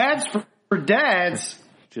 Nads for Dads.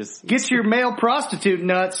 Just Get your male prostitute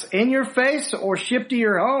nuts in your face or shipped to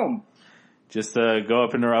your home. Just go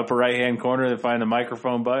up in the upper right-hand corner and find the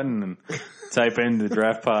microphone button and type in the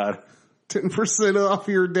draft pod. 10% off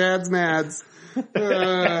your dad's nads.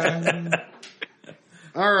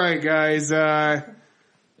 All right, guys.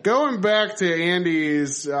 Going back to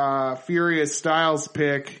Andy's Furious Styles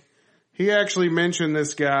pick, he actually mentioned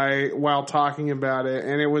this guy while talking about it,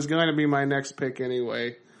 and it was going to be my next pick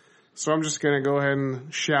anyway. So I'm just going to go ahead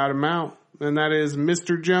and shout him out, and that is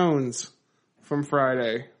Mr. Jones from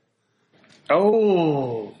Friday.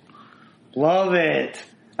 Oh, love it.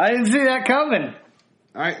 I didn't see that coming.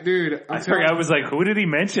 I was like, who did he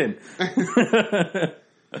mention?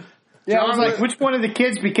 Yeah, I was like, which one of the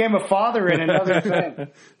kids became a father in another thing?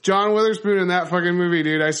 John Witherspoon in that fucking movie,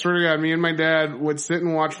 dude. I swear to God, me and my dad would sit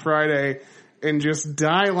and watch Friday and just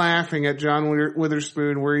die laughing at John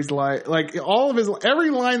Witherspoon where he's like all of every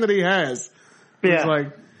line that he has. Yeah. It's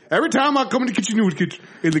like, every time I come in the kitchen,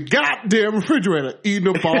 in the goddamn refrigerator, eating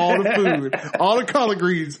up all the food, all the collard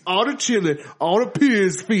greens, all the chili, all the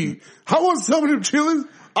pig's feet. I want some of them chilies.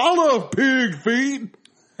 I love pig feet.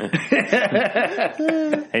 Ain't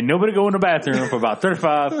nobody go in the bathroom for about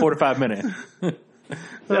 45 minutes.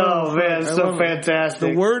 Oh man, so fantastic.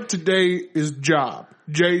 The word today is job.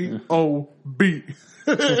 J-O-B.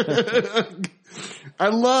 I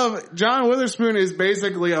love, John Witherspoon is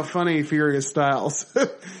basically a funny Furious Styles.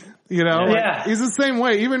 You know? Yeah. He's the same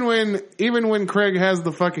way. Even when Craig has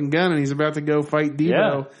the fucking gun and he's about to go fight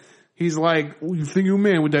Devo, he's like, you think you're a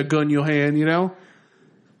man with that gun in your hand, you know?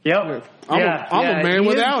 Yep. I'm a man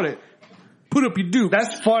without it. Put up your dukes.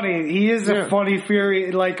 That's funny. He is a funny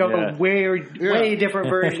Fury, like a way different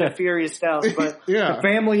version of Furious Styles, but the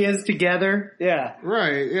family is together. Yeah.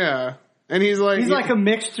 Right, yeah. And he's like a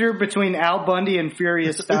mixture between Al Bundy and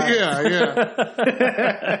Furious Styles. Yeah.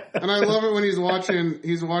 And I love it when he's watching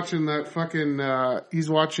that fucking,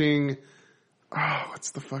 what's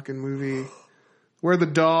the fucking movie? Where the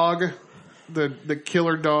dog, the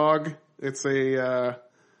killer dog, it's the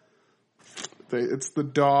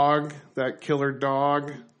dog, that killer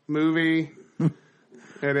dog movie.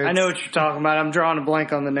 And I know what you're talking about. I'm drawing a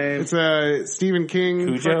blank on the name. It's Stephen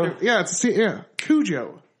King. Cujo?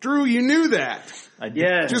 Cujo. Drew, you knew that.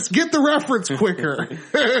 Yeah. Just get the reference quicker.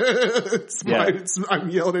 I'm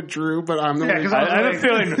yelling at Drew, but I'm the one.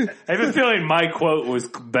 I have a feeling my quote was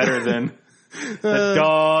better than the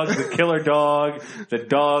dog, the killer dog, the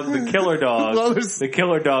dog, the killer dog, the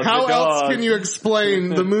killer dog. How the dog. else can you explain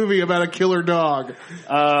the movie about a killer dog?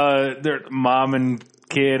 Their mom and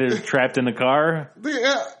kid is trapped in the car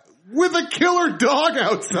with a killer dog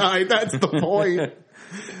outside. That's the point.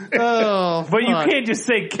 Oh, but you can't just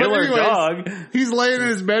say killer dog. He's laying in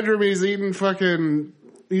his bedroom. He's eating something.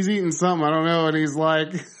 I don't know. And he's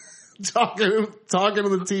like talking to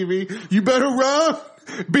the TV. You better run.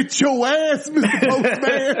 Bit your ass, Mr.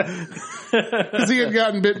 Postman. Because he had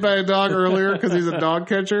gotten bit by a dog earlier because he's a dog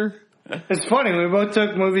catcher. It's funny. We both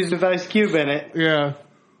took movies with Ice Cube in it. Yeah.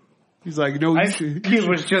 He's like, no, Ice Cube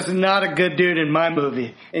was just not a good dude in my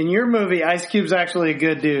movie. In your movie, Ice Cube's actually a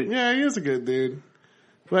good dude. Yeah, he is a good dude.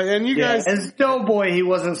 But, and you guys. As Doughboy, he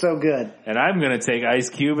wasn't so good. And I'm going to take Ice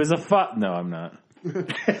Cube as a No, I'm not.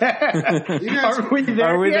 Are we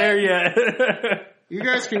there yet? You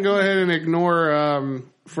guys can go ahead and ignore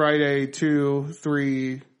Friday 2,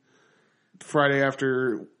 3, Friday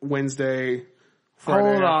after Wednesday.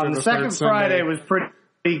 Friday Hold after on. The second Friday was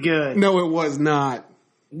pretty good. No, it was not.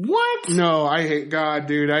 What? No, I hated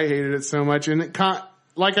it so much. And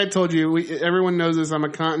like I told you, everyone knows this, I'm a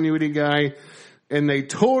continuity guy, and they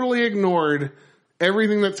totally ignored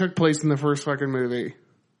everything that took place in the first fucking movie.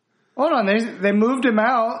 Hold on. They moved him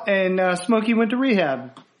out, and Smokey went to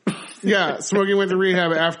rehab. Yeah, Smokey went to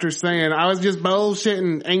rehab after saying, I was just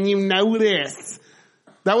bullshitting, and you know this.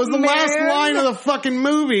 That was the last line of the fucking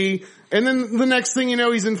movie, and then the next thing you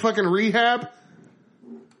know, he's in fucking rehab.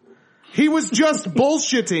 He was just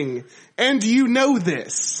bullshitting, and you know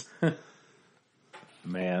this.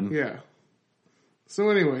 Man. Yeah. So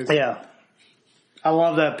anyways. Yeah. I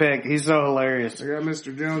love that pick. He's so hilarious. I got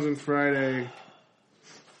Mr. Jones and Friday.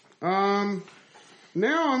 Now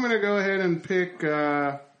I'm going to go ahead and pick,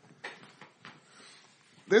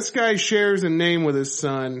 this guy shares a name with his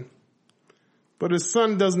son, but his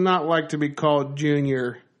son does not like to be called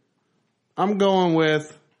Junior. I'm going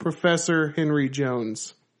with Professor Henry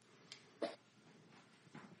Jones.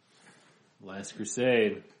 Last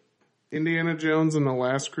Crusade. Indiana Jones and the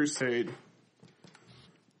Last Crusade.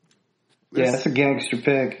 Yeah, that's a gangster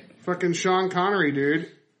pick. Fucking Sean Connery, dude.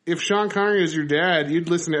 If Sean Connery was your dad, you'd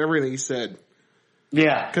listen to everything he said.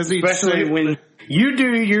 Yeah, 'Cause he'd especially say- when you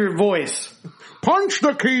do your voice. Punch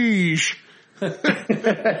the keys!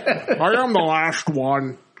 I am the last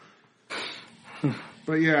one.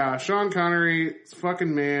 But yeah, Sean Connery is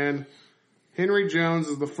fucking man. Henry Jones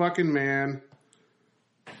is the fucking man.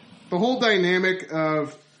 The whole dynamic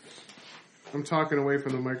of... I'm talking away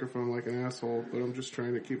from the microphone like an asshole, but I'm just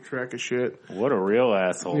trying to keep track of shit. What a real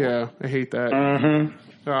asshole. Yeah, I hate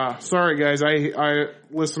that. Sorry guys,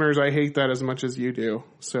 listeners, I hate that as much as you do.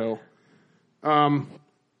 So,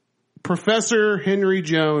 Professor Henry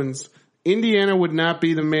Jones, Indiana would not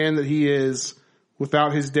be the man that he is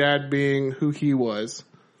without his dad being who he was.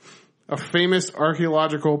 A famous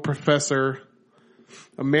archaeological professor,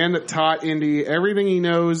 a man that taught Indy everything he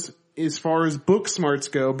knows as far as book smarts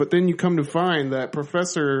go, but then you come to find that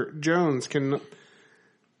Professor Jones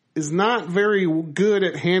is not very good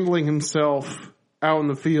at handling himself out in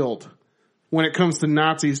the field when it comes to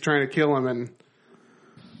Nazis trying to kill him and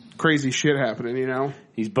crazy shit happening, you know?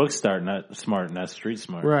 He's book smart, not street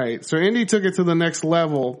smart. Right. So Indy took it to the next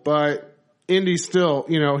level, but Indy still,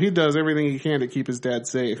 you know, he does everything he can to keep his dad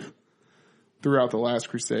safe throughout the Last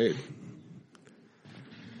Crusade.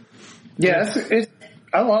 Yeah,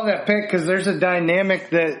 I love that pick because there's a dynamic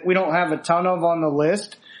that we don't have a ton of on the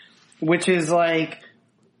list, which is like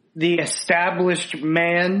the established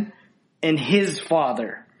man and his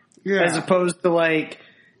father, as opposed to like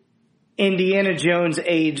Indiana Jones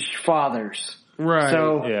aged fathers. Right.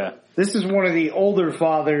 So Yeah. this is one of the older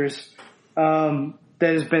fathers that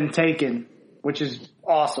has been taken, which is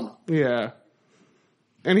awesome. Yeah.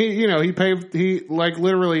 And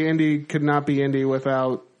literally Indy could not be Indy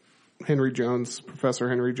without Henry Jones, Professor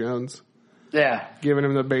Henry Jones. Yeah. Giving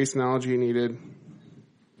him the base knowledge he needed.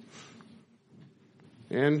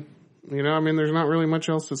 And, you know, I mean, there's not really much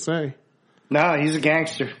else to say. No, he's a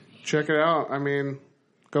gangster. Check it out. I mean,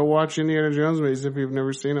 go watch Indiana Jones movies if you've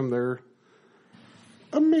never seen them. They're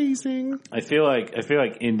amazing. I feel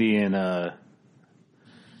like Indy and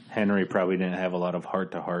Henry probably didn't have a lot of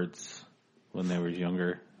heart-to-hearts when they were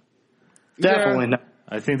younger. Definitely not.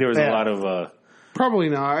 I think there was a lot of probably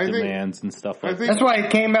not. demands and stuff like that. That's why he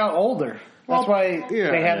came out older. That's why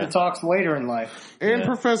yeah. they had the talks later in life. And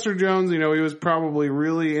Professor Jones, you know, he was probably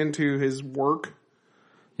really into his work.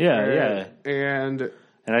 Yeah. And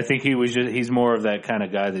I think he's more of that kind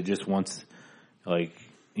of guy that just wants, like,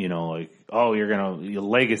 you know, like, oh, your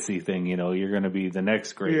legacy thing, you know, you're going to be the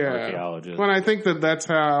next great archaeologist. Well, I think that's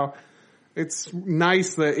how it's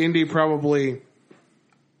nice that Indy probably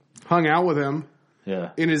hung out with him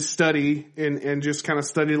in his study and just kind of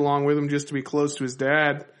studied along with him just to be close to his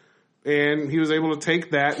dad. And he was able to take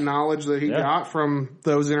that knowledge that he got from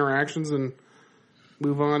those interactions and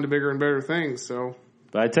move on to bigger and better things. So,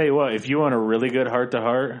 but I tell you what, if you want a really good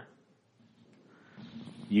heart-to-heart,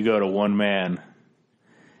 you go to one man.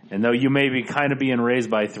 And though you may be kind of being raised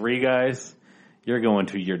by three guys, you're going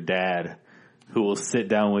to your dad, who will sit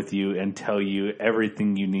down with you and tell you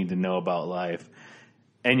everything you need to know about life.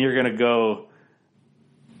 And you're going to go,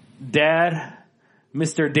 Dad,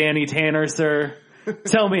 Mr. Danny Tanner, sir,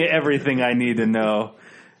 tell me everything I need to know.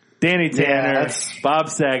 Danny Tanner, Bob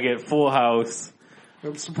Saget, Full House.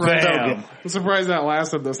 I'm surprised that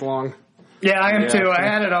lasted this long. Yeah, I am too. I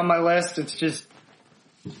had it on my list. It's just,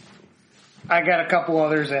 I got a couple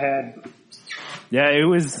others ahead. Yeah,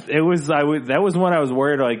 that was one I was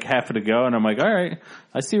worried like half to go, and I'm like, all right,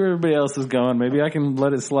 I see where everybody else is going. Maybe I can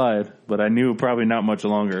let it slide, but I knew probably not much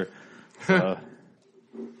longer. So.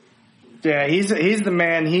 Yeah, he's the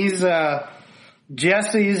man. He's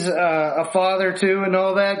Jesse's a father too, and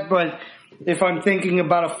all that. But if I'm thinking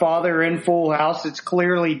about a father in Full House, it's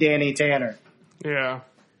clearly Danny Tanner. Yeah,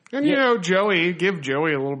 and you know, give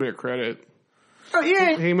Joey a little bit of credit. Oh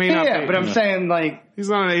yeah, he may not be, but I'm saying like he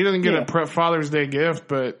doesn't get a Father's Day gift,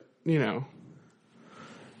 but you know,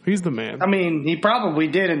 he's the man. I mean, he probably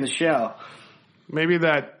did in the show. Maybe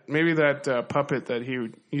that puppet that he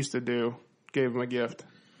used to do gave him a gift.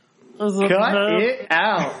 Cut it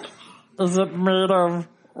out. Is it made of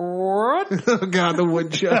what? Oh God, the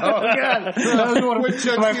woodchuck. Oh God, that was one of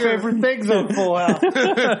my favorite things on Full House.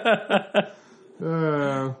 I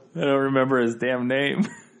don't remember his damn name.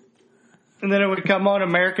 And then it would come on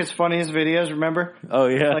America's Funniest Videos, remember? Oh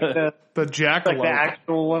yeah, Like the jackalope. like the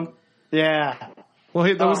actual one. Yeah. Well,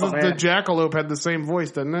 the man. jackalope had the same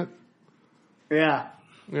voice, didn't it? Yeah.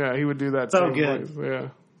 Yeah, he would do that So same good. voice. Yeah.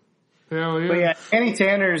 Hell yeah. But yeah, Danny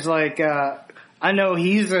Tanner's like, I know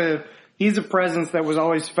he's a presence that was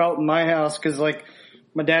always felt in my house because like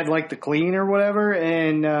my dad liked to clean or whatever,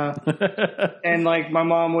 and and like my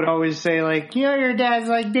mom would always say like, you know, your dad's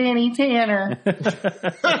like Danny Tanner.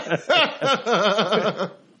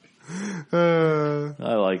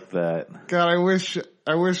 I like that. God, I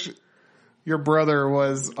wish your brother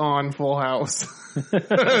was on Full House. It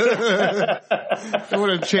would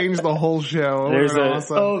have changed the whole show.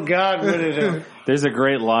 Awesome. Oh God, would it have? There's a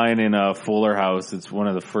great line in Fuller House. It's one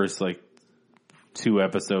of the first like 2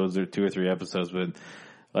 episodes or 2 or 3 episodes, but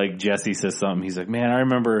like Jesse says something. He's like, "Man, I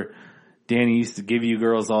remember Danny used to give you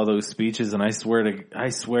girls all those speeches, and I swear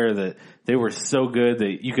that they were so good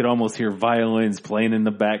that you could almost hear violins playing in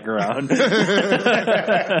the background."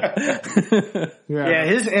 Yeah,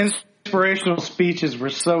 his inspirational speeches were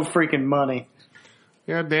so freaking money.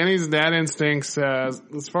 Yeah, Danny's dad instincts, as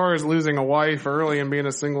far as losing a wife early and being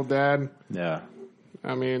a single dad. Yeah.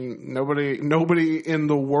 I mean, nobody in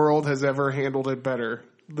the world has ever handled it better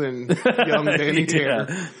than young Danny Tanner.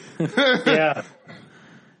 Yeah.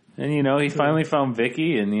 And you know, he finally found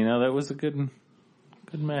Vicky, and you know, that was a good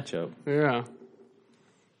matchup. Yeah.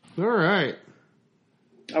 All right.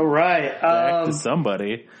 All right. Back to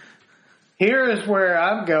somebody. Here is where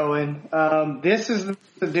I'm going. This is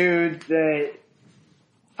the dude that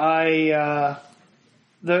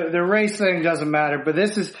the race thing doesn't matter, but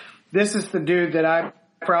this is the dude that I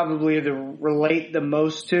probably relate the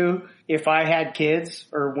most to if I had kids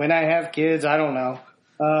or when I have kids. I don't know.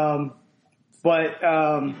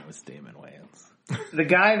 With Damon Wayans. The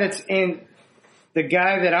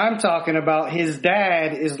guy that I'm talking about, his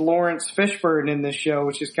dad is Lawrence Fishburne in this show,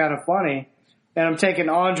 which is kind of funny. And I'm taking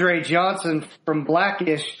Andre Johnson from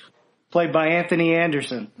Blackish, played by Anthony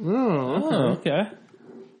Anderson. Oh, okay. Okay.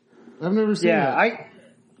 I've never seen it.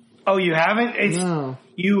 Oh, you haven't? No.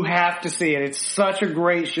 You have to see it. It's such a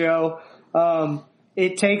great show.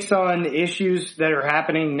 It takes on issues that are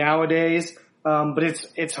happening nowadays, but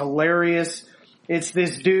it's hilarious. It's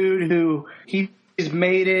this dude who he's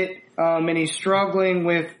made it, and he's struggling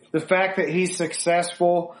with the fact that he's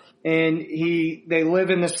successful, and they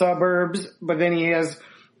live in the suburbs, but then he has,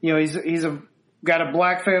 you know, he's got a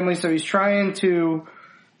black family, so he's trying to,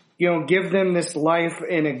 you know, give them this life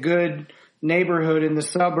in a good neighborhood in the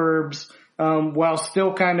suburbs, while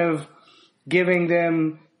still kind of giving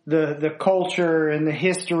them the culture and the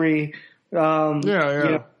history, you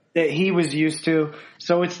know, that he was used to.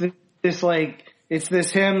 So it's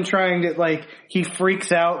this him trying to, like, he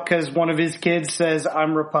freaks out because one of his kids says,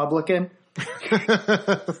 "I'm Republican."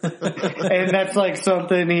 And that's like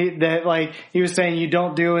something he was saying you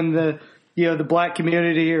don't do in the, you know, the black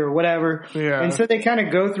community or whatever. Yeah. And so they kind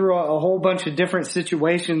of go through a whole bunch of different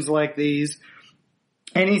situations like these.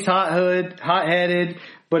 And he's hot-headed,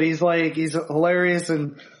 but he's hilarious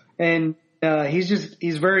and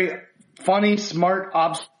he's very funny, smart,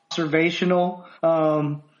 observational.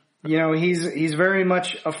 You know, he's very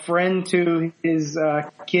much a friend to his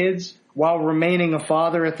kids while remaining a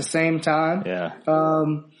father at the same time. Yeah.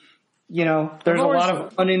 You know, there's a lot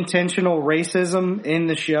of unintentional racism in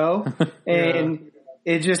the show, and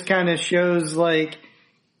it just kind of shows like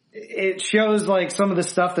some of the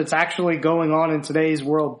stuff that's actually going on in today's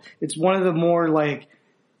world. It's one of the more, like,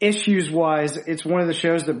 issues-wise, it's one of the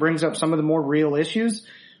shows that brings up some of the more real issues,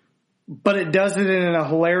 but it does it in a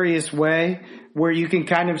hilarious way where you can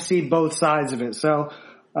kind of see both sides of it. So,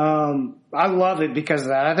 I love it because of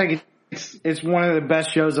that. I think it's one of the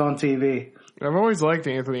best shows on TV. I've always liked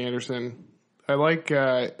Anthony Anderson. I like,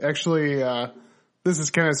 this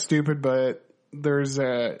is kind of stupid, but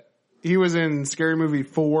he was in Scary Movie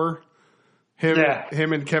 4.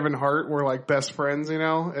 Him and Kevin Hart were like best friends, you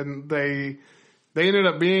know, and they ended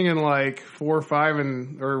up being in like 4, 5,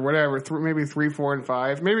 or whatever, maybe 3, 4, and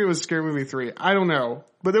 5. Maybe it was Scary Movie 3. I don't know.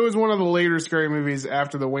 But it was one of the later Scary Movies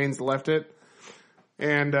after the Wayans left it.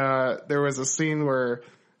 And, there was a scene where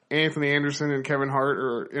Anthony Anderson and Kevin Hart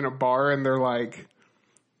are in a bar and they're like,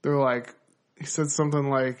 he said something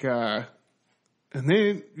like, and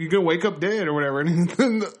then you're going to wake up dead or whatever. And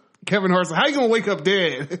then Kevin Hart's like, how you gonna wake up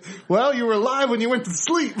dead? Well, you were alive when you went to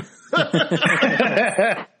sleep.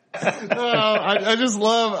 I just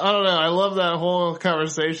love, I don't know, I love that whole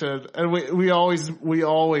conversation. And we always,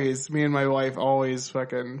 me and my wife always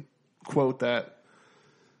fucking quote that.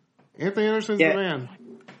 Anthony Anderson's the man.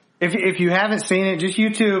 If you haven't seen it, just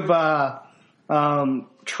YouTube,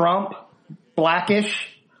 Trump, Blackish.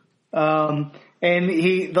 And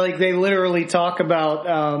they literally talk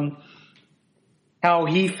about, how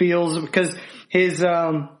he feels because his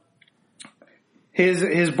boss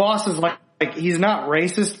is like he's not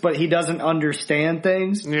racist, but he doesn't understand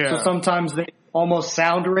things. Yeah. So sometimes they almost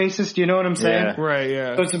sound racist. You know what I'm saying? Yeah. Right.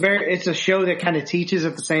 Yeah. So it's a show that kind of teaches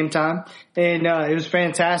at the same time. And, it was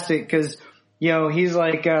fantastic because, he's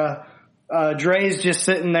like, Dre's just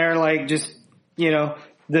sitting there like just, the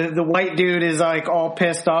white dude is like all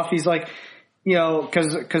pissed off. He's like,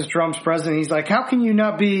 cause Trump's president, he's like, how can you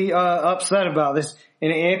not be, upset about this?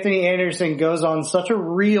 And Anthony Anderson goes on such a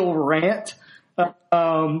real rant,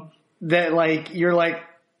 that like, you're like,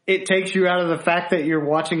 it takes you out of the fact that you're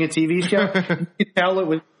watching a TV show. You can tell it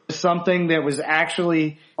was something that was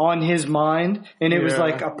actually on his mind, and it was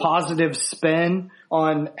like a positive spin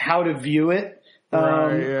on how to view it. How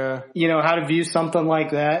to view something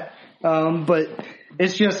like that. But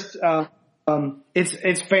it's just,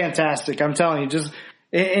 it's fantastic. I'm telling you,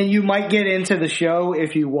 and you might get into the show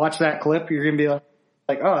if you watch that clip. You're going to be like,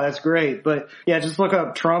 oh, that's great. But yeah, just look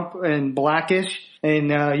up Trump and Blackish,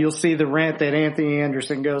 and you'll see the rant that Anthony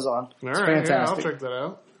Anderson goes on. It's fantastic. Yeah, I'll check that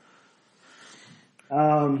out.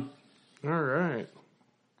 All right.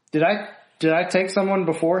 Did I take someone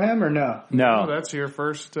before him or no? No. Oh, that's your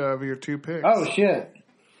first of your two picks. Oh shit.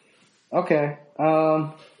 Okay.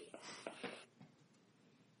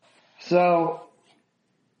 So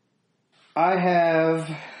I have,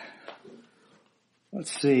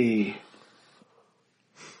 let's see.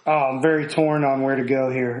 Oh, I'm very torn on where to go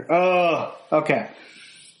here. Oh, okay.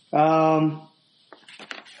 I'm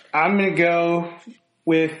going to go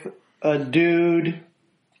with a dude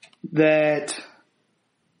that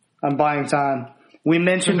I'm buying time. We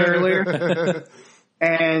mentioned earlier,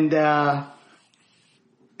 and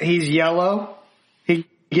he's yellow. He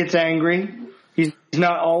gets angry. He's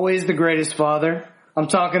not always the greatest father. I'm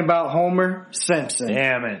talking about Homer Simpson.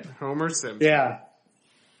 Damn it. Homer Simpson. Yeah.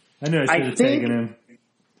 I knew I should have taken him.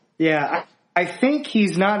 Yeah, I think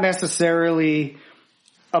he's not necessarily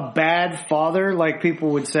a bad father like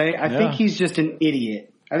people would say. I think he's just an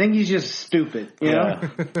idiot. I think he's just stupid, you know?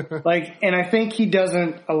 And I think he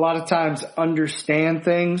doesn't a lot of times understand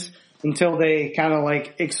things until they kind of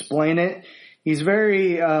like explain it. He's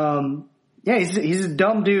very, he's a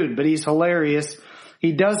dumb dude, but he's hilarious.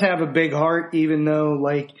 He does have a big heart, even though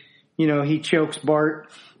he chokes Bart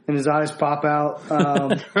and his eyes pop out.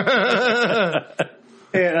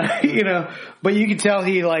 But you can tell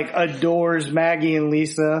he adores Maggie and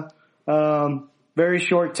Lisa. Very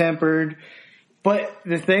short tempered. But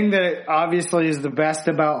the thing that obviously is the best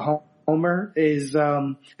about Homer is,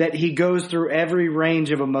 that he goes through every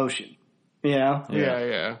range of emotion,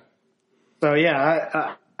 Yeah. So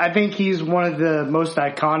yeah, I think he's one of the most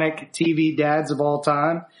iconic TV dads of all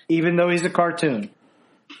time, even though he's a cartoon.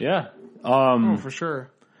 Yeah. For sure.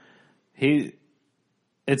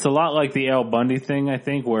 It's a lot like the Al Bundy thing, I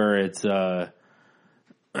think, where it's, the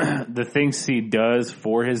things he does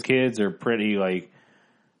for his kids are pretty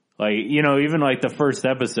even the first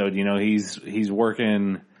episode, he's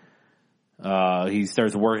working, he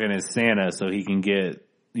starts working as Santa so he can get,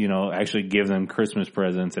 actually give them Christmas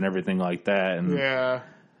presents and everything like that. And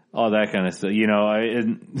all that kind of stuff.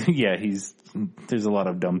 There's a lot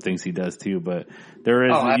of dumb things he does too, but there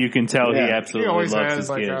is, you can tell he absolutely always loves has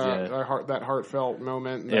his kids. that heartfelt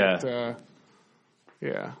moment.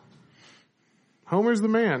 Homer's the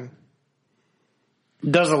man.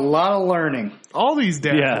 Does a lot of learning. All these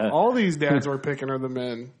dads we're picking are the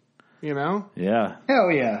men, Yeah.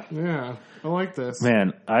 Hell yeah. Yeah. I like this.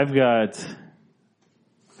 Man, I've got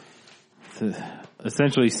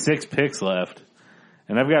essentially 6 picks left,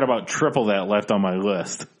 and I've got about triple that left on my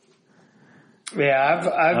list.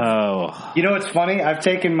 Yeah, you know what's funny? I've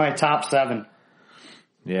taken my top 7.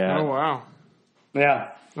 Yeah. Oh, wow.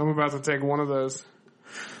 Yeah. I'm about to take one of those.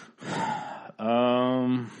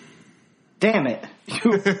 Damn it.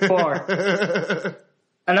 Too far.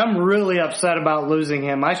 And I'm really upset about losing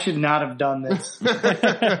him. I should not have done this.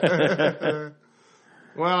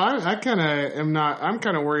 Well, I kind of am not. I'm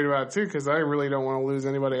kind of worried about it too because I really don't want to lose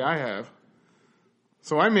anybody I have.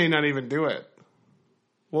 So I may not even do it.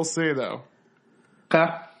 We'll see, though. Okay.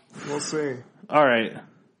 We'll see. All right.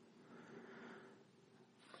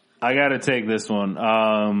 I got to take this one.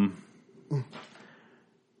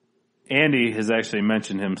 Andy has actually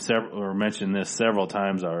mentioned him mentioned this several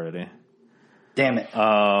times already. Damn it.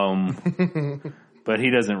 But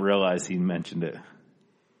he doesn't realize he mentioned it.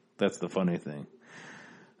 That's the funny thing.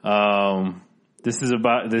 This is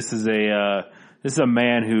a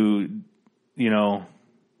man who, you know,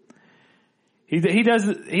 he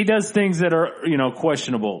does things that are, you know,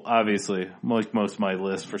 questionable, obviously, like most of my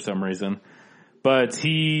list for some reason. But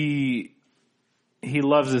he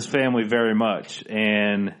loves his family very much,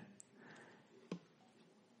 and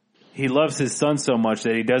he loves his son so much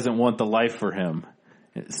that he doesn't want the life for him.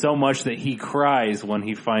 So much that he cries when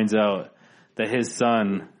he finds out that his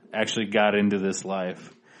son actually got into this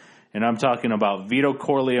life. And I'm talking about Vito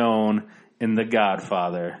Corleone in The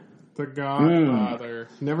Godfather. The Godfather.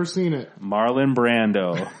 Never seen it. Marlon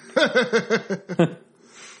Brando.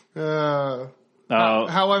 How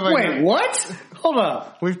have I? Wait, what? Hold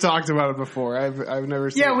up. We've talked about it before. I've never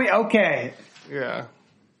seen. Yeah, okay. Yeah,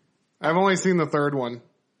 I've only seen the third one.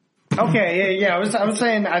 Okay, yeah. I was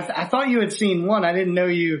saying I thought you had seen one. I didn't know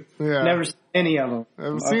you never seen any of them.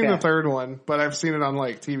 I've seen the third one, but I've seen it on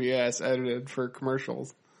like TBS edited for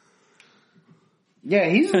commercials. Yeah,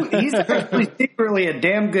 he's actually secretly a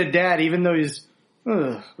damn good dad, even though he's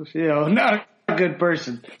not a good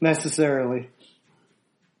person necessarily.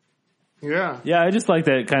 Yeah. Yeah, I just like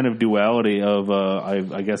that kind of duality of,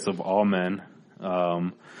 I guess, of all men.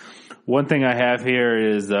 One thing I have here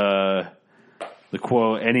is the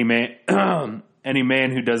quote: "Any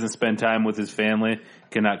man who doesn't spend time with his family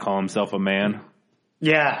cannot call himself a man."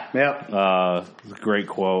 Yeah. Yep. It's a great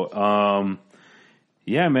quote.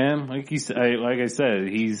 Yeah, man. Like I said,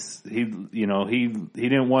 he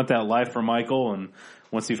didn't want that life for Michael, and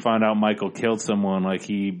once he found out Michael killed someone, like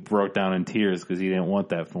he broke down in tears because he didn't want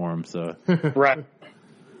that for him. So, right.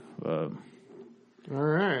 All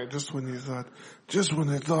right. Just when they thought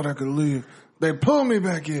I could leave, they pulled me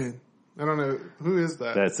back in. I don't know who is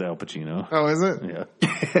that. That's Al Pacino. Oh, is it? Yeah.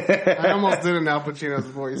 I almost did an Al Pacino's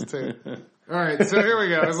voice too. All right, so here we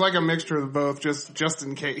go. It's like a mixture of both, just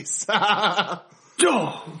in case. What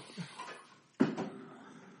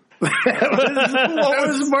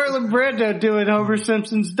was Marlon Brando doing Homer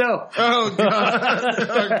Simpson's dough? Oh God!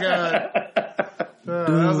 Oh God!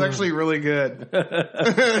 That was actually really good.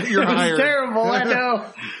 You're hired. Terrible, I know.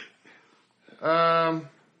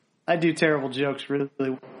 I do terrible jokes really,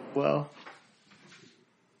 really well.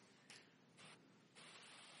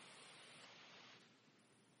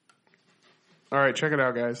 All right, check it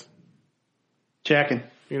out, guys. Checking.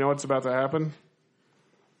 You know what's about to happen?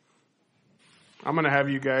 I'm going to have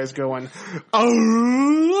you guys going,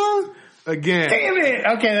 oh, again. Damn it!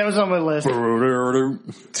 Okay, that was on my list.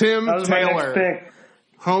 Tim That was Taylor. my next pick.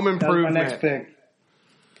 Home That was Improvement. my next pick.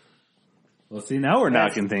 Well, see, now we're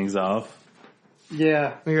knocking things off.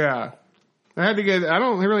 Yeah. Yeah. I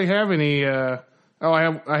don't really have any, I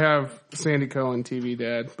have Sandy Cohen TV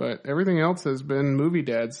Dad, but everything else has been movie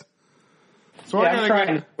dads. So I'm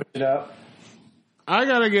trying to switch it up. I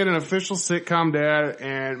gotta get an official sitcom dad,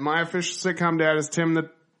 and my official sitcom dad is Tim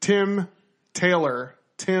Taylor.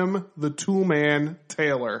 Tim the Tool Man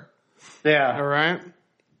Taylor. Yeah. All right?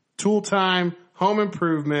 Tool Time, Home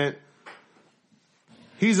Improvement.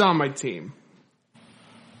 He's on my team.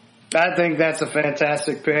 I think that's a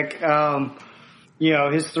fantastic pick.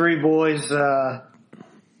 His three boys,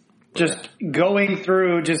 just going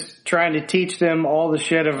through, just trying to teach them all the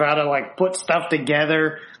shit of how to like put stuff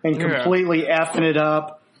together and completely effing it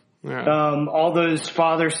up. Yeah. All those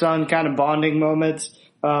father-son kind of bonding moments.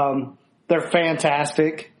 They're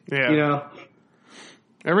fantastic. Yeah. You know,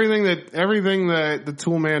 Everything that the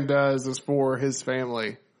Tool Man does is for his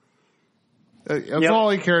family. That's all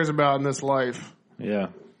he cares about in this life. Yeah.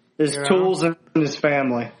 his tools and his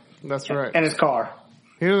family. That's right. And his car.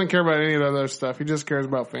 He doesn't care about any of the other stuff. He just cares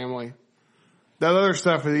about family. That other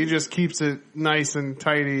stuff, he just keeps it nice and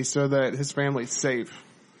tidy so that his family's safe.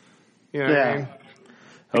 You know what I mean?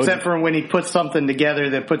 Except for when he puts something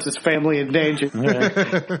together that puts his family in danger. Well,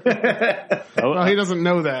 he doesn't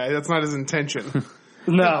know that. That's not his intention.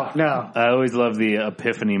 No. I always love the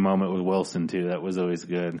epiphany moment with Wilson, too. That was always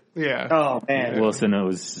good. Yeah. Oh, man. Wilson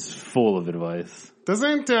was just full of advice.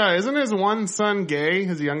 Isn't his one son gay,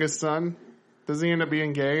 his youngest son? Does he end up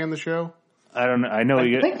being gay in the show? I don't know. I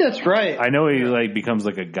think that's right. I know he becomes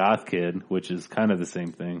like a goth kid, which is kind of the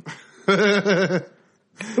same thing.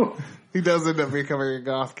 He does end up becoming a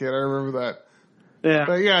goth kid. I remember that. Yeah.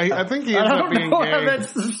 But yeah, I think he ends up being know gay.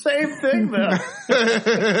 That's the same thing, though.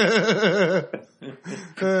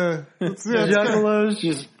 Juggalos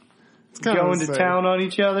just going to town on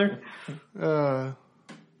each other. Oh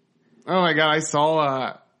my God,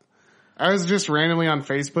 I was just randomly on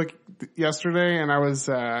Facebook yesterday, and I was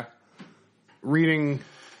reading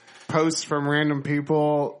posts from random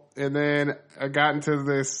people, and then I got into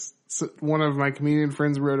this. One of my comedian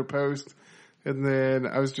friends wrote a post, and then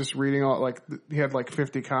I was just reading all, like, he had like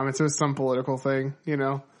 50 comments. It was some political thing, you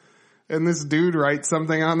know? And this dude writes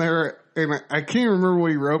something on there, and I can't remember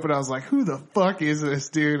what he wrote, but I was like, who the fuck is this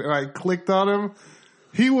dude? And I clicked on him.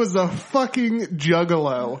 He was a fucking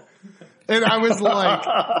juggalo. And I was like,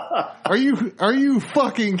 are you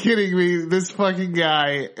fucking kidding me? This fucking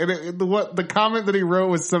guy. And the comment that he wrote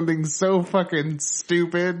was something so fucking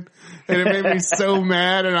stupid. And it made me so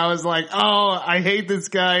mad. And I was like, oh, I hate this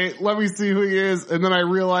guy. Let me see who he is. And then I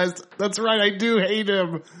realized, that's right, I do hate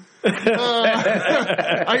him.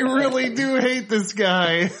 I really do hate this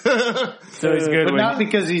guy. So he's good. But not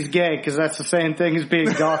because he's gay, because that's the same thing as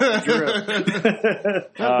being goth and Drew.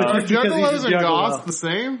 Are juggalos and goths the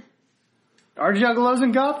same? Are juggalos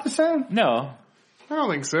and goth the same? No. I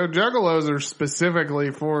don't think so. Juggalos are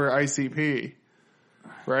specifically for ICP,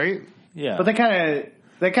 right? Yeah. But they kind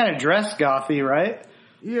of dress gothy, right?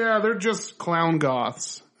 Yeah, they're just clown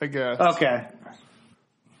goths, I guess. Okay.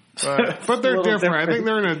 But they're different. different. I think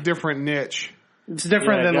they're in a different niche. It's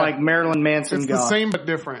different than like Marilyn Manson It's goth. the same but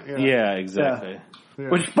different. Yeah, exactly. Yeah.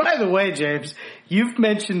 Which, by the way, James, you've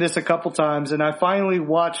mentioned this a couple times, and I finally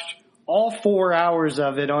watched all 4 hours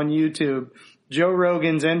of it on YouTube. Joe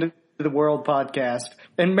Rogan's End of the World podcast,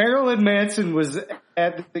 and Marilyn Manson was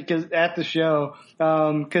at the show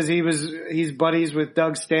because he's buddies with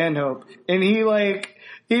Doug Stanhope, and he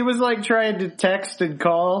was like trying to text and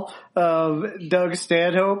call Doug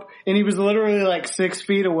Stanhope, and he was literally like 6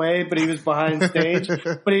 feet away, but he was behind stage,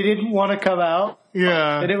 but he didn't want to come out.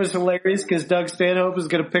 Yeah. And it was hilarious because Doug Stanhope was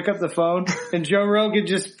going to pick up the phone, and Joe Rogan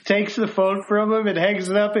just takes the phone from him and hangs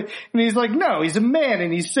it up, and he's like, no, he's a man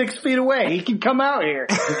and he's 6 feet away. He can come out here.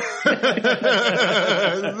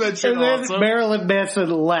 That's And then awesome. Marilyn Manson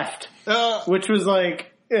left, which was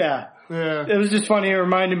like, yeah. Yeah. It was just funny. It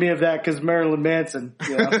reminded me of that because Marilyn Manson.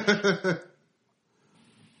 You know?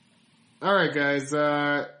 All right, guys.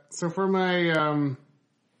 So for my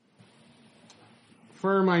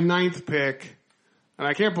ninth pick, and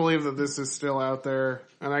I can't believe that this is still out there,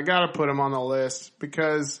 and I gotta put him on the list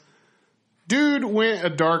because dude went a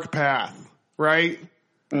dark path, right?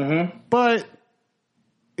 Mm-hmm. But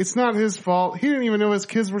it's not his fault. He didn't even know his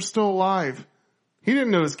kids were still alive. He didn't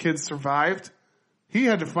know his kids survived. He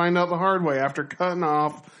had to find out the hard way after cutting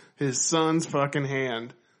off his son's fucking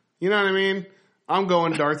hand. You know what I mean? I'm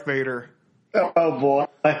going Darth Vader. Oh boy.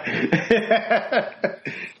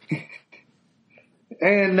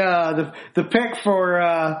 And the pick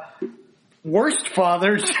for worst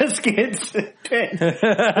father just gets picked.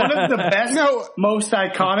 One of the best, most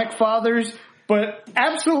iconic fathers, but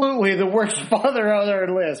absolutely the worst father on our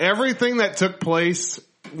list. Everything that took place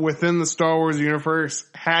within the Star Wars universe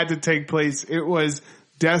had to take place. It was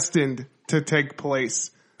destined to take place.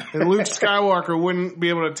 And Luke Skywalker wouldn't be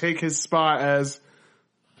able to take his spot as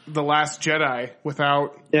the last Jedi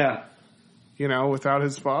without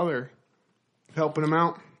his father helping him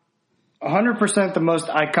out. 100% the most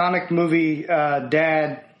iconic movie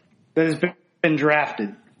dad that has been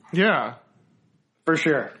drafted. Yeah. For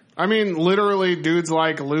sure. I mean, literally, dudes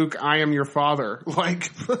like, Luke, I am your father. Like,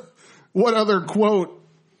 what other quote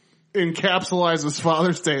encapsulates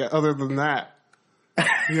Father's Day other than that?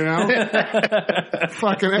 You know?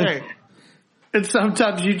 Fucking A. And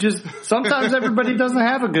sometimes everybody doesn't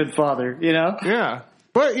have a good father, you know? Yeah.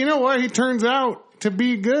 But you know what? He turns out to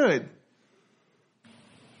be good.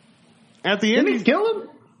 At the end. Didn't he kill him?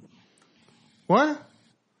 What?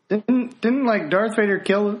 Didn't like Darth Vader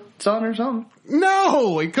kill his son or something?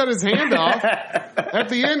 No! He cut his hand off. At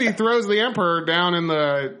the end, he throws the Emperor down in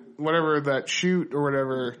the, whatever, that chute or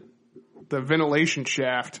whatever, the ventilation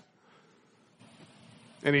shaft.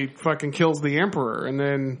 And he fucking kills the Emperor. And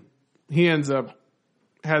then he ends up,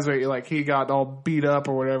 he got all beat up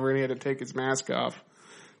or whatever, and he had to take his mask off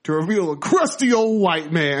to reveal a crusty old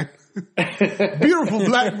white man. Beautiful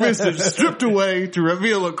black visage stripped away to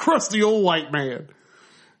reveal a crusty old white man.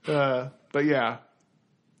 But yeah.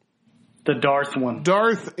 The Darth one.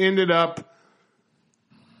 Darth ended up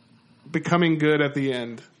becoming good at the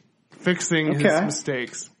end. Fixing his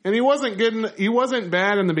mistakes. And he wasn't good, he wasn't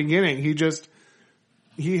bad in the beginning.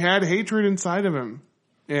 He had hatred inside of him.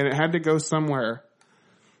 And it had to go somewhere.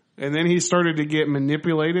 And then he started to get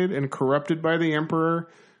manipulated and corrupted by the Emperor.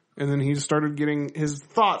 And then he started his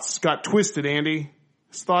thoughts got twisted, Andy.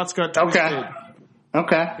 His thoughts got twisted.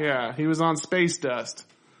 Okay. Yeah, he was on space dust.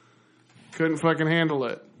 Couldn't fucking handle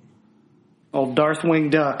it. Old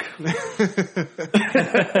Darthwing Duck.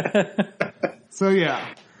 So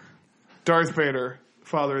yeah, Darth Vader,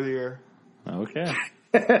 Father of the Year. Okay.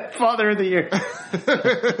 Father of the Year.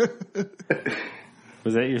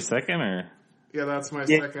 Was that your second or? Yeah, that's my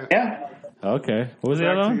second. Yeah. Okay. What was the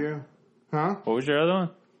Back other to one? you. Huh? What was your other one?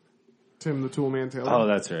 Tim the Toolman Taylor. Oh,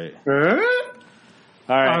 that's right. Huh?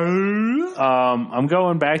 All right. I'm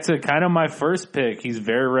going back to kind of my first pick. He's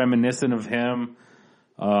very reminiscent of him.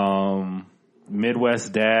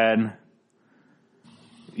 Midwest dad.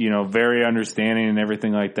 You know, very understanding and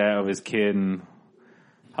everything like that of his kid and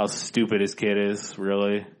how stupid his kid is,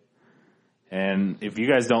 really. And if you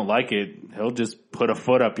guys don't like it, he'll just put a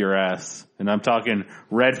foot up your ass. And I'm talking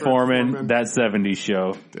Red Foreman, That 70s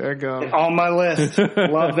Show. There you go. On my list.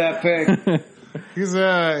 Love that pick.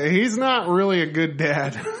 He's not really a good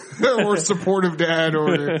dad or supportive dad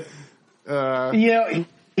or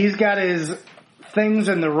He's got his things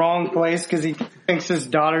in the wrong place because he thinks his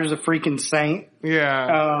daughter's a freaking saint.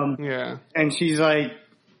 yeah. And she's like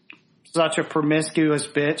such a promiscuous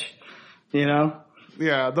bitch, you know?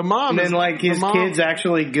 Yeah, the mom. And then like his kid's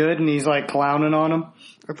actually good and he's like clowning on him.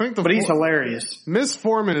 I think But he's hilarious. Miss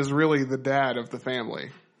Foreman is really the dad of the family.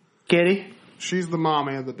 Kitty? She's the mom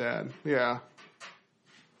and the dad. Yeah.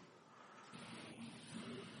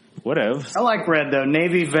 Whatevs. I like Red though.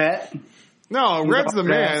 Navy vet. No, Red's the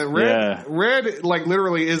man. Yeah. Red, like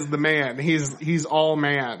literally is the man. He's all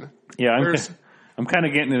man. Yeah, I'm kind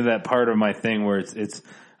of getting into that part of my thing where it's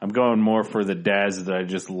I'm going more for the dads that I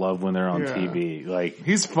just love when they're on TV. Like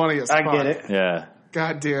He's funny as fuck. I get it. yeah.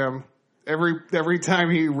 God damn. Every time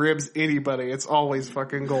he ribs anybody, it's always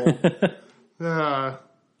fucking gold. I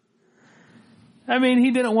mean,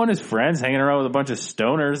 he didn't want his friends hanging around with a bunch of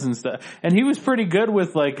stoners and stuff. And he was pretty good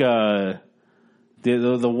with like the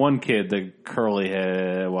one kid, the curly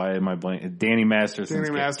head. Why am I blanking? Danny Masterson.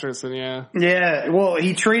 Danny Masterson, yeah. Yeah, well,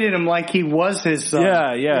 he treated him like he was his son.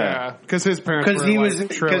 Yeah. Because his parents Because were he like was,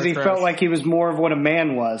 trailer because he trash. felt like he was more of what a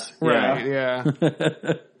man was. Right, yeah.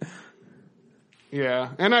 Yeah.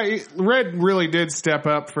 And Red really did step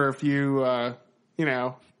up for a few,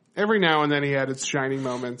 every now and then he had its shining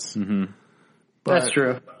moments. Mm-hmm. But That's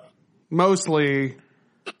true. Mostly,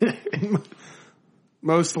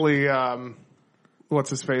 what's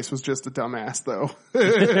his face was just a dumbass though.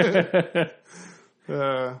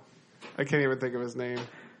 I can't even think of his name.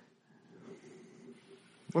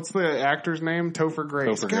 What's the actor's name? Topher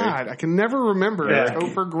Grace. God, I can never remember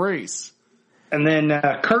Topher Grace. And then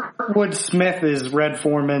Kurtwood Smith is Red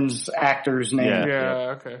Foreman's actor's name.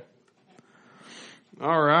 Yeah, okay.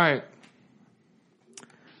 All right.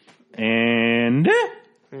 And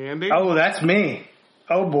Andy? Oh, that's me.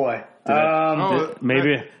 Oh boy.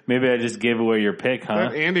 maybe I just gave away your pick, huh?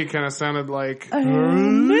 That Andy kind of sounded like... I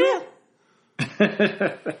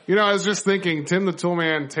was just thinking Tim the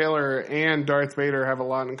Toolman Taylor and Darth Vader have a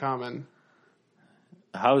lot in common.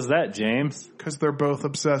 How's that, James? Because they're both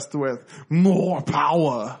obsessed with more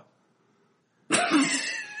power. More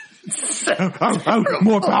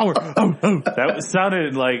power. That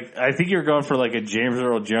sounded like, I think you're going for like a James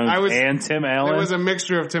Earl Jones and Tim Allen. It was a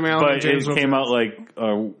mixture of Tim Allen but and James Earl came Jones. out like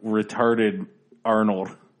a retarded Arnold.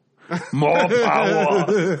 More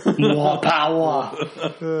power. More power.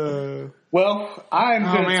 Well, I'm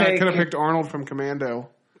going to take... I could have picked Arnold from Commando.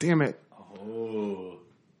 Damn it. Oh.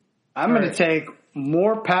 I'm going to take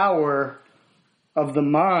more power of the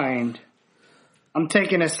mind. I'm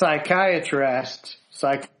taking a psychiatrist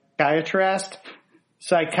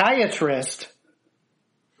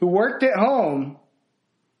who worked at home,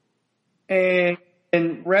 and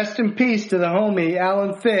rest in peace to the homie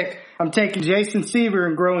Alan Thicke. I'm taking Jason Seaver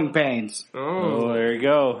in Growing Pains. Oh, there you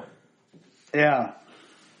go. Yeah.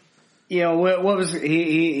 You know, what was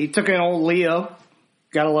he took an old Leo.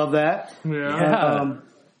 Gotta love that. Yeah.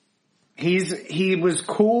 He was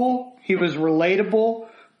cool, he was relatable,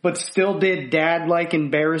 but still did dad-like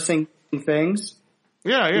embarrassing things.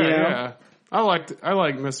 Yeah. I liked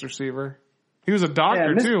Mr. Seaver. He was a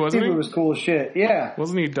doctor too, wasn't he? Seaver was cool as shit. Yeah.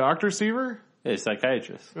 Wasn't he Dr. Seaver? Yeah,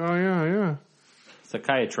 psychiatrist. Oh yeah.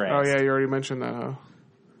 Psychiatrist. Oh yeah, you already mentioned that, huh?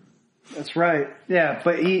 That's right. Yeah,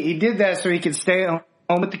 but he did that so he could stay at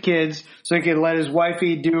home with the kids, so he could let his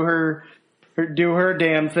wifey do her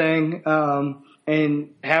damn thing, and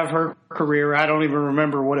have her career. I don't even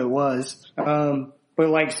remember what it was. But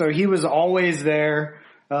like, so he was always there,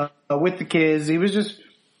 with the kids. He was just,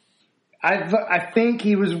 I think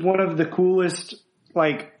he was one of the coolest,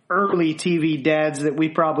 like, early TV dads that we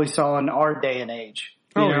probably saw in our day and age.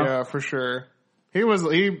 You know? Yeah, for sure. He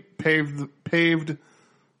paved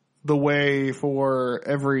the way for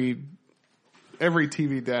every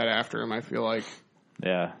TV dad after him, I feel like.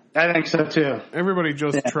 Yeah. I think so too. Everybody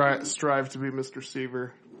just strive to be Mr.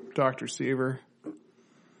 Seaver, Dr. Seaver.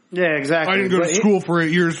 Yeah, exactly. I didn't go to But school for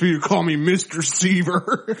 8 years for you to call me Mr.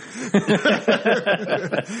 Seaver.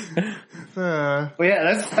 Well,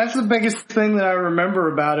 yeah, that's the biggest thing that I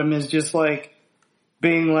remember about him is just like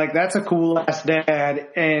being like, that's a cool ass dad,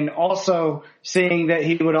 and also seeing that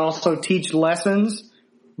he would also teach lessons,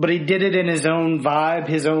 but he did it in his own vibe,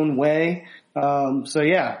 his own way. So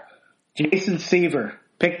yeah, Jason Seaver,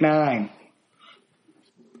 pick 9.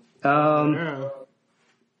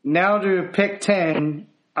 Now to pick 10,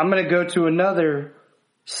 I'm going to go to another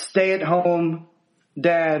stay-at-home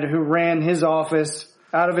dad who ran his office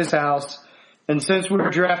out of his house. And since we're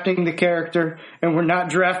drafting the character and we're not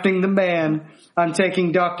drafting the man, I'm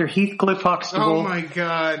taking Dr. Heathcliff Huxtable. Oh my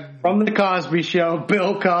God. From the Cosby Show,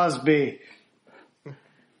 Bill Cosby.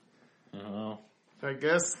 I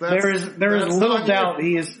guess There is little doubt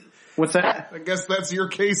he is. What's that? I guess that's your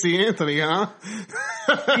Casey Anthony, huh?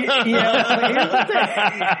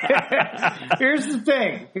 Here's the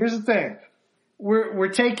thing.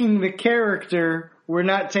 We're taking the character. We're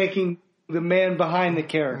not taking the man behind the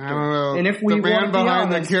character. I don't know. And if we the man want to be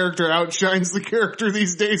behind honest, the character outshines the character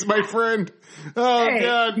these days, my friend. Oh hey,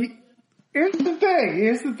 God. Here's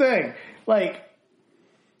the thing. Like,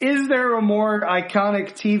 is there a more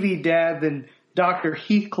iconic TV dad than Dr.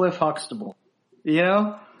 Heathcliff Huxtable? You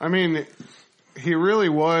know? I mean, he really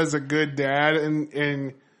was a good dad,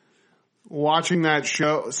 and watching that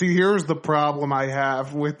show. See, here's the problem I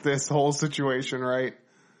have with this whole situation, right?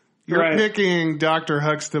 You're picking Dr.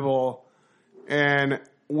 Huxtable, and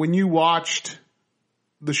when you watched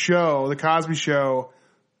the show, the Cosby Show,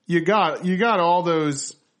 you got all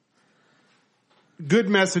those good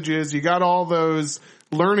messages, you got all those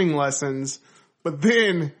learning lessons, but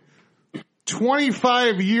then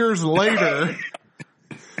 25 years later,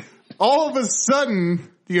 all of a sudden,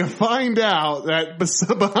 you find out that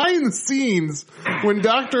behind the scenes, when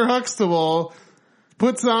Dr. Huxtable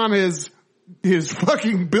puts on his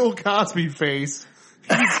fucking Bill Cosby face,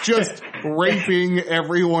 he's just raping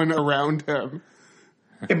everyone around him.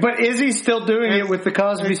 But is he still doing it with the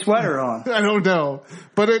Cosby sweater on? I don't know,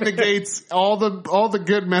 but it negates all the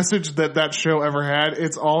good message that show ever had.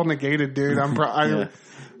 It's all negated, dude.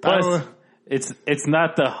 Plus, it's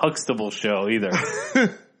not the Huxtable show either.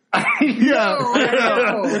 I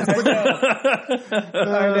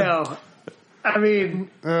know. I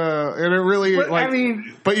mean, and it really,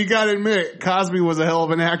 but you gotta admit, Cosby was a hell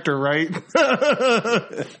of an actor, right?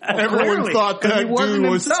 Everyone thought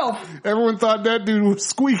that dude was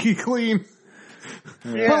squeaky clean.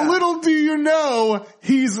 Yeah. But little do you know,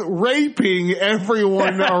 he's raping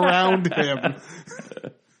everyone around him.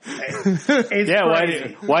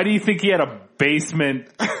 Why do you think he had a basement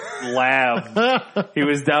lab? He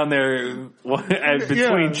was down there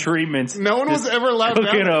between treatments. No one was ever allowed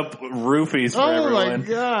cooking up roofies for everyone. Oh my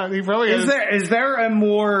God! He probably is there a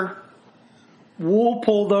more wool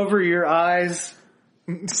pulled over your eyes,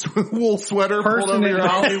 wool sweater person in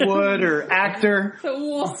Hollywood or actor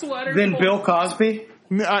wool sweater than Bill Cosby?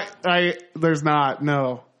 There's not,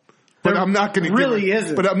 no. But I'm not going to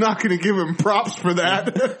isn't. But I'm not going to give him props for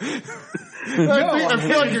that. I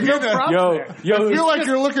feel like you're getting I feel like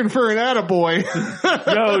you're looking for an attaboy.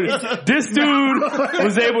 This dude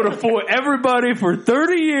was able to fool everybody for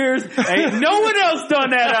 30 years. Ain't no one else done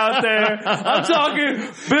that out there. I'm talking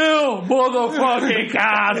Bill motherfucking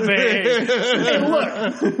Cosby. Hey,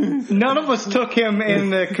 look, none of us took him in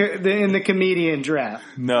the comedian draft.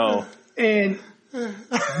 No. And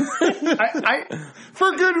I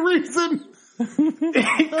for good reason.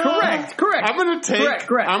 Correct.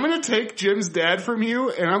 I'm gonna take Jim's dad from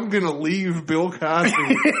you, and I'm gonna leave Bill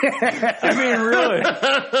Cosby. I mean, really,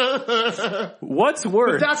 what's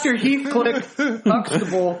worse? But Dr. Heathcliff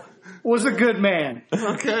Huxtable was a good man.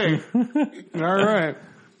 Okay, all right.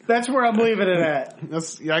 That's where I'm leaving it at.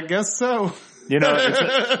 I guess so. You know,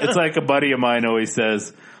 it's like a buddy of mine always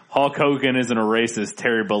says, Hulk Hogan isn't a racist,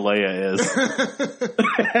 Terry Bollea is.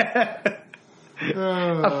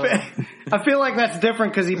 I feel like that's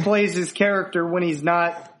different because he plays his character when he's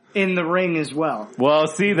not in the ring as well. Well,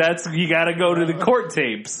 see, you gotta go to the court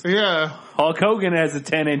tapes. Yeah. Hulk Hogan has a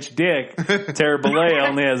 10-inch dick. Terry Bollea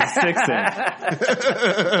only has a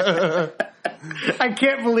 6-inch. I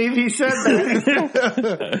can't believe he said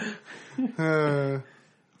that.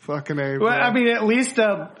 Fucking A. Well, I mean, at least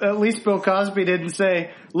Bill Cosby didn't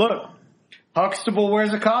say, look, Huxtable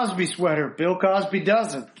wears a Cosby sweater. Bill Cosby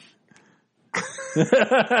doesn't.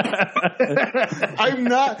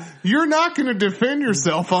 You're not going to defend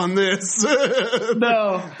yourself on this.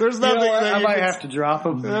 No. There's nothing that I might have to drop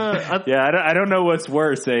him. I don't know what's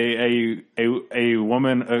worse, a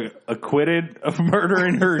woman acquitted of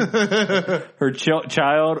murdering her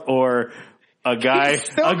child, or a guy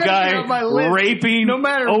still gonna be on my list, raping no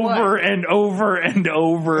matter over what. and over and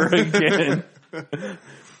over again.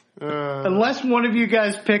 Unless one of you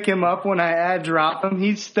guys pick him up when I ad drop him,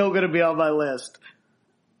 he's still going to be on my list.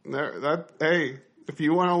 Hey, if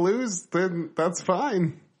you want to lose, then that's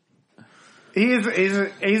fine. He's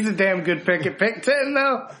a damn good pick at pick 10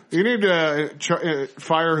 though. You need to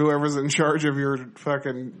fire whoever's in charge of your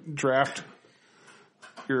fucking draft.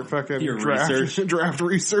 Your draft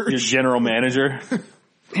research. Your general manager.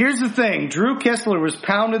 Here's the thing. Drew Kistler was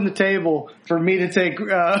pounding the table for me to take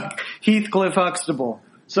Heathcliff Huxtable.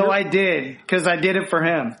 So I did, because I did it for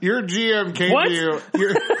him. Your GM came to you.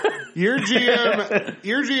 Your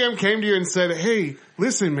GM came to you and said, "Hey,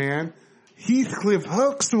 listen, man. Heathcliff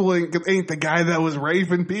Huxtable ain't the guy that was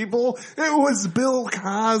raping people. It was Bill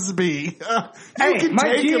Cosby." Hey,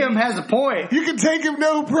 my GM has a point. You can take him,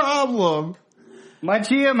 no problem. My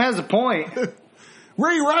GM has a point.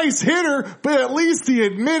 Ray Rice hit her, but at least he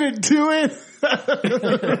admitted to it.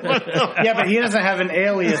 Yeah, but he doesn't have an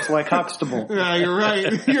alias like Huxtable. Yeah, you're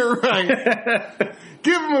right. You're right.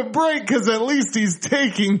 Give him a break, because at least he's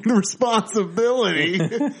taking the responsibility.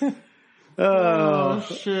 Oh,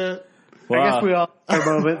 shit. Wow. I guess we all have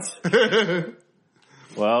moments.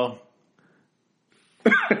 Well,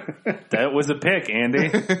 that was a pick,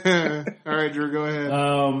 Andy. All right, Drew, go ahead.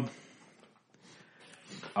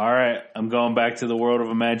 All right, I'm going back to the world of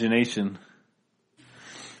imagination.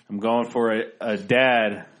 I'm going for a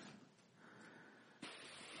dad.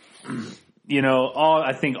 You know,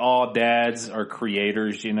 I think all dads are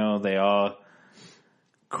creators, you know, they all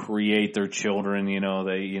create their children,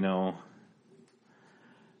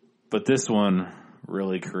 but this one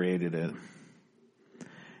really created it.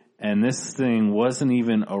 And this thing wasn't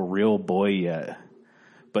even a real boy yet,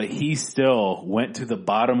 but he still went to the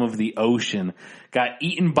bottom of the ocean, got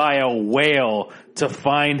eaten by a whale to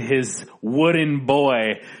find his wooden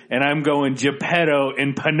boy, and I'm going Geppetto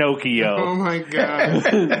in Pinocchio. Oh my God.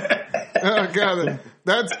 Oh God.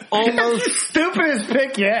 That's almost the stupidest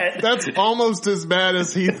pick yet. That's almost as bad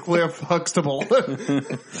as Heathcliff Huxtable.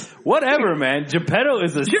 Whatever, man. Geppetto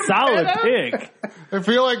is a solid pick. I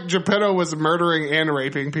feel like Geppetto was murdering and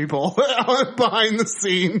raping people behind the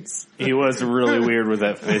scenes. He was really weird with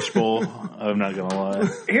that fishbowl. I'm not gonna lie.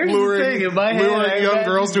 Here's the thing. In my head, luring young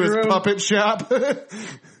girls to his puppet shop.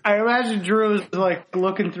 I imagine Drew is like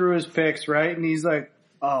looking through his picks, right? And he's like,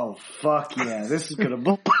 "Oh fuck yeah, this is gonna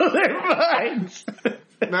blow their minds."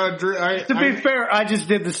 No, Drew. To be fair, I just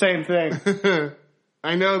did the same thing.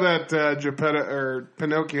 I know that Geppetto or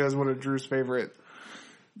Pinocchio is one of Drew's favorite.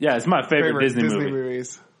 Yeah, it's my favorite Disney movie.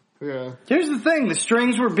 movies. Yeah. Here's the thing: the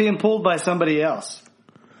strings were being pulled by somebody else.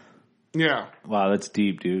 Yeah. Wow, that's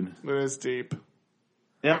deep, dude. That is deep.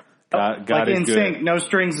 Yep. God like is in good. sync, no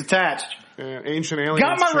strings attached. Yeah, ancient aliens.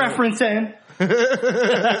 Got my reference in.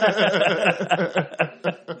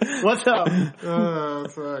 What's up? Oh,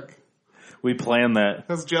 fuck. We planned that.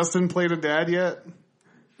 Has Justin played a dad yet?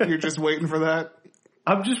 You're just waiting for that?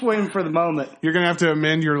 I'm just waiting for the moment. You're going to have to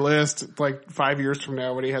amend your list like 5 years from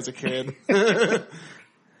now when he has a kid.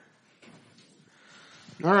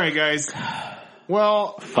 All right, guys.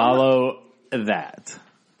 Well, follow that.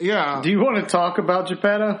 Yeah. Do you want to talk about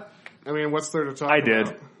Geppetto? I mean, what's there to talk I about?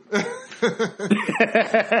 did.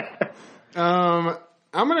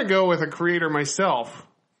 I'm going to go with a creator myself.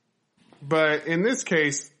 But in this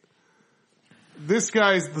case, this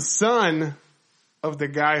guy's the son of the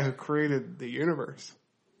guy who created the universe.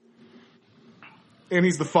 And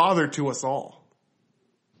he's the father to us all.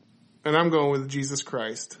 And I'm going with Jesus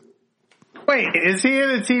Christ. Wait, is he in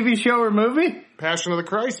a TV show or movie? Passion of the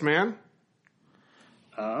Christ, man.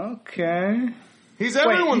 Okay. He's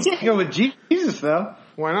everyone's... Wait, you can't go with Jesus, though.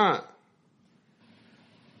 Why not?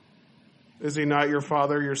 Is he not your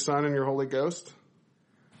Father, your Son, and your Holy Ghost?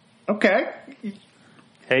 Okay.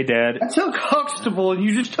 Hey, Dad. I took Huxtable and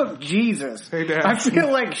you just took Jesus. Hey, Dad. I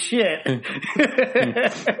feel like shit.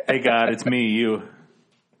 Hey, God, it's me, you.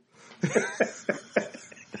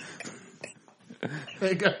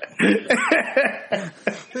 Hey, God.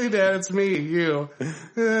 Hey, Dad, it's me, you.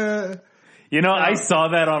 You know, I saw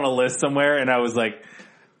that on a list somewhere, and I was like,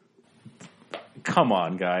 come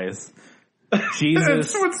on, guys. Jesus.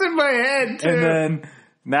 That's what's in my head, too. And then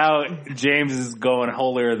now James is going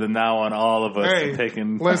holier than thou on all of us. Hey,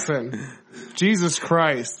 taking... listen. Jesus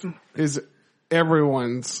Christ is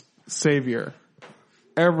everyone's Savior.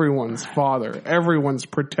 Everyone's Father. Everyone's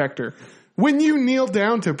Protector. When you kneel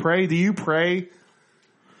down to pray, do you pray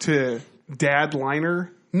to Dad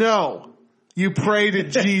Liner? No. You pray to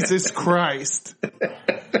Jesus Christ.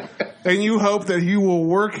 And you hope that he will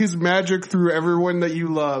work his magic through everyone that you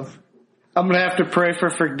love. I'm going to have to pray for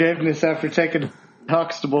forgiveness after taking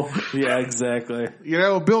Huxtable. Yeah, exactly. You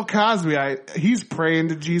know, Bill Cosby, he's praying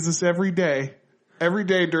to Jesus every day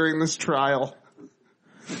during this trial.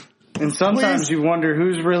 And sometimes you wonder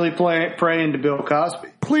who's really praying to Bill Cosby.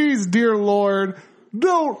 Please, dear Lord,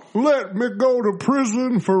 don't let me go to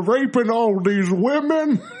prison for raping all these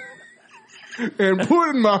women and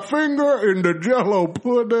putting my finger in the Jell-O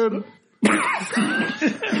pudding.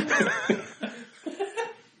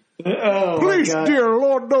 Please, dear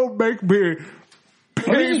Lord, don't make me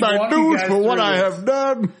pay my dues for what I have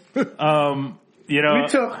done. You know, we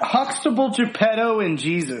took Huxtable, Geppetto, and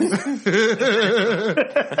Jesus.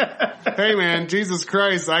 Hey, man, Jesus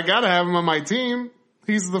Christ, I gotta have him on my team.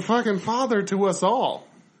 He's the fucking father to us all.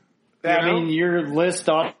 I mean, your list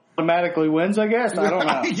automatically wins, I guess. I don't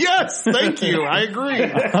know. Yes, thank you. I agree.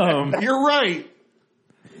 You're right.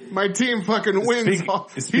 My team fucking wins.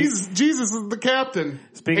 Jesus is the captain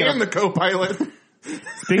and the co-pilot.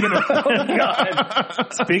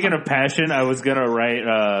 Speaking of passion, I was gonna write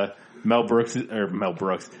Mel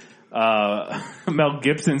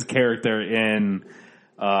Gibson's character in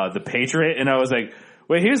The Patriot, and I was like,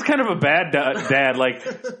 wait, he was kind of a bad dad. Like,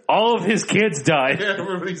 all of his kids died. Yeah,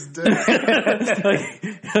 everybody's dead.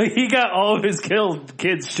 like, he got all of his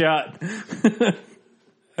kids shot.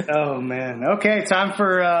 Oh, man. Okay, time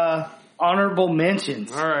for honorable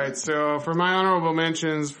mentions. All right, so for my honorable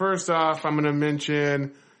mentions, first off, I'm going to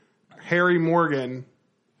mention Harry Morgan,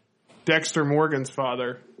 Dexter Morgan's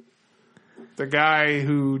father. The guy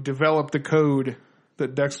who developed the code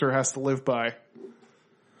that Dexter has to live by.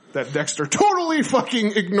 That Dexter totally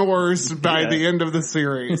fucking ignores by the end of the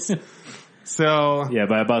series. So yeah,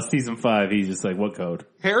 by about season 5, he's just like, what code?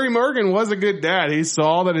 Harry Morgan was a good dad. He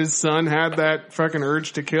saw that his son had that fucking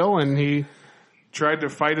urge to kill, and he tried to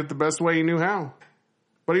fight it the best way he knew how.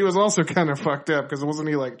 But he was also kind of fucked up, because wasn't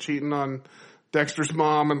he like cheating on Dexter's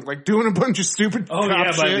mom and like doing a bunch of stupid by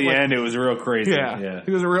the end it was real crazy. Yeah,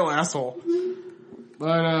 he was a real asshole.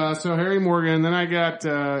 But so Harry Morgan, then I got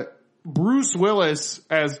Bruce Willis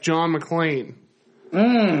as John McClane.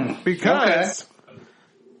 Because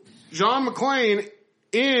John McClane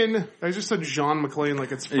I just said Jean McClane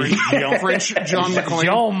like it's French. French John McClane.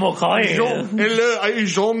 John McClane. Hello,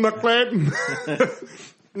 Jean McClane.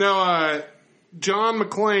 No, John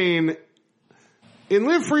McClane in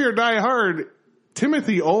Live Free or Die Hard,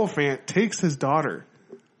 Timothy Olyphant takes his daughter.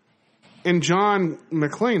 And John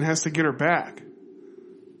McClane has to get her back.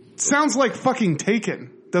 Sounds like fucking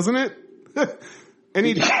Taken, doesn't it? and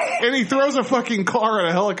he throws a fucking car at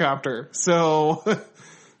a helicopter. So,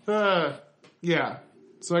 yeah.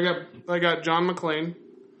 So I got John McClane.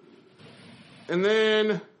 And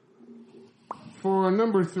then for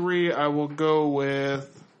number 3, I will go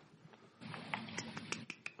with.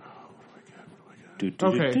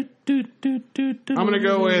 Okay. I'm gonna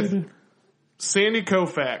go with Sandy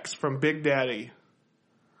Koufax from Big Daddy.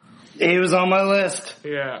 He was on my list.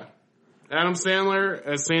 Yeah. Adam Sandler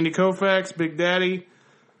as Sandy Koufax, Big Daddy.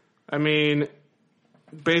 I mean,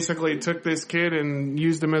 basically took this kid and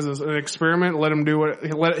used him as an experiment, let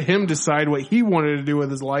him decide what he wanted to do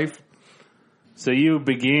with his life. So you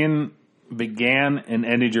began and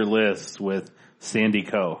ended your list with Sandy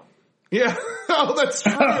Co. Yeah. Oh, that's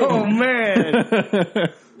true. Oh, man.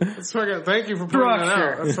 That's fucking, thank you for pointing that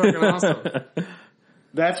out. That's fucking awesome.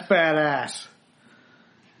 That's badass.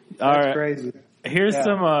 That's crazy. Here's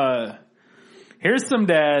some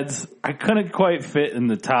dads I couldn't quite fit in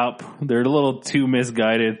the top. They're a little too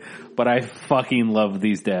misguided, but I fucking love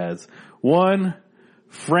these dads. One,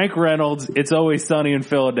 Frank Reynolds, It's Always Sunny in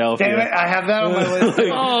Philadelphia. Damn it, I have that on my list.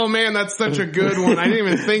 Oh man, that's such a good one. I didn't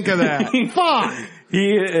even think of that. Fuck! He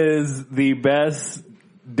is the best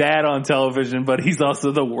dad on television, but he's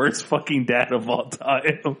also the worst fucking dad of all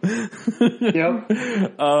time. Yep.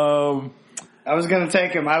 I was going to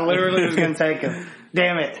take him. I literally was going to take him.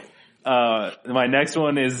 Damn it. My next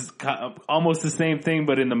one is almost the same thing,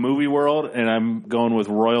 but in the movie world, and I'm going with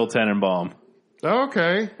Royal Tenenbaum.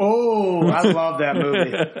 Okay. Oh, I love that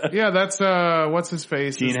movie. Yeah, that's, what's his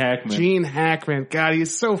face? Gene Hackman. Gene Hackman. God,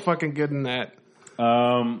 he's so fucking good in that.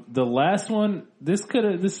 The last one, this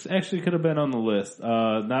actually could have been on the list.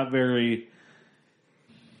 Not very,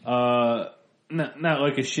 not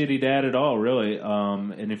like a shitty dad at all, really.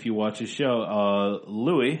 And if you watch his show,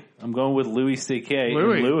 Louis, I'm going with Louis C.K.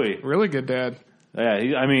 Louis. Really good dad.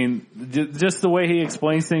 Yeah, I mean, just the way he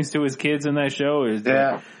explains things to his kids in that show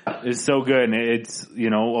is so good. And it's,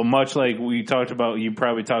 much like we talked about, you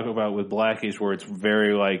probably talked about with Blackish, where it's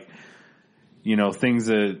very like, things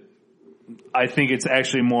that I think it's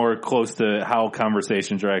actually more close to how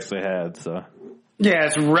conversations are actually had. So, Yeah,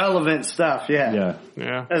 it's relevant stuff. Yeah.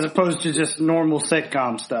 Yeah. As opposed to just normal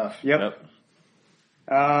sitcom stuff. Yep.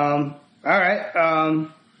 All right.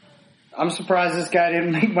 I'm surprised this guy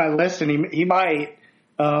didn't make my list, and he might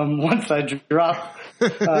once I drop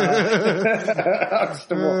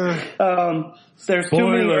Huxtable. There's too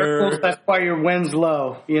many Urkels, that's why your win's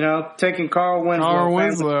low. You know, taking Carl Winslow. Carl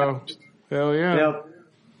Winslow. Hell yeah.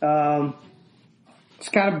 Yep. It's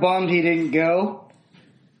kind of bummed he didn't go,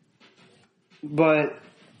 but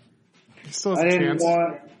He still has I a didn't chance.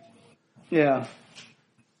 want. Yeah.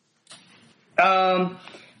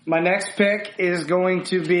 My next pick is going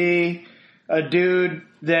to be a dude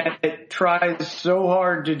that tries so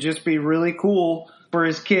hard to just be really cool for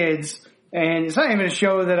his kids, and it's not even a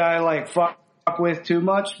show that I like fuck with too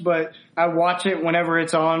much, but I watch it whenever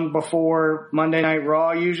it's on before Monday Night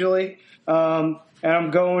Raw usually. And I'm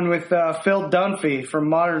going with Phil Dunphy from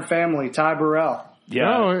Modern Family, Ty Burrell.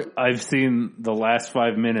 Yeah, I've seen the last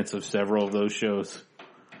 5 minutes of several of those shows.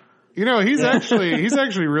 You know, he's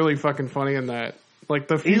actually really fucking funny in that. Like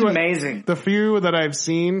He's amazing. The few that I've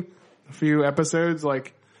seen, a few episodes,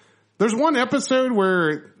 like there's one episode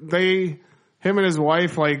where him and his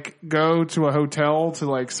wife like go to a hotel to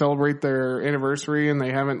like celebrate their anniversary, and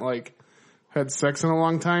they haven't like had sex in a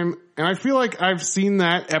long time. And I feel like I've seen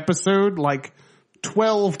that episode like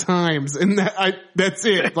 12 times, and that's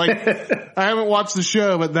it. Like I haven't watched the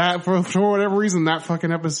show, but that for whatever reason, that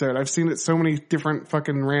fucking episode, I've seen it so many different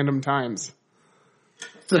fucking random times.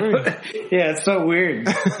 Yeah, it's so weird.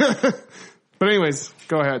 But anyways,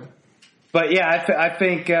 go ahead. But yeah, I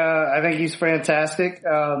think he's fantastic.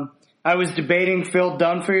 I was debating Phil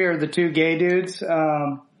Dunphy or the two gay dudes,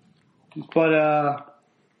 but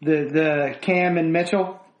the Cam and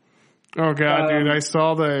Mitchell. Oh god, dude! I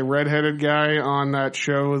saw the redheaded guy on that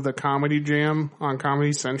show, The Comedy Jam, on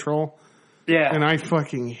Comedy Central. Yeah, and I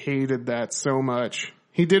fucking hated that so much.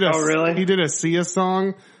 He did a He did a Sia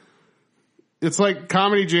song. It's like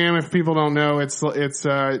Comedy Jam. If people don't know, it's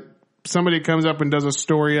somebody comes up and does a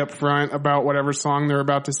story up front about whatever song they're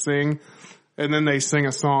about to sing, and then they sing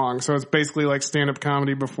a song. So it's basically like stand-up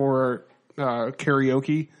comedy before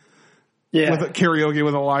karaoke. Yeah. With karaoke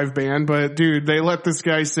with a live band. But dude, they let this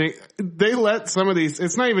guy sing. They let some of these,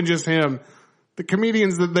 it's not even just him. The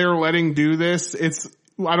comedians that they're letting do this,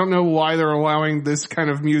 I don't know why they're allowing this kind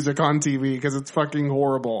of music on TV, because it's fucking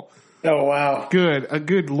horrible. Oh wow.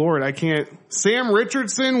 Good lord, I can't. Sam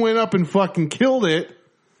Richardson went up and fucking killed it.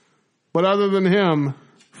 But other than him,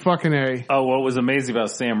 fucking A. Oh, what was amazing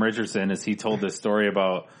about Sam Richardson is he told this story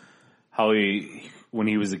about how when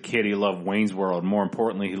he was a kid, he loved Wayne's World. More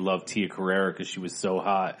importantly, he loved Tia Carrere because she was so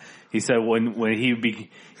hot. He said when he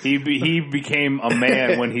became a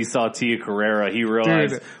man when he saw Tia Carrere, he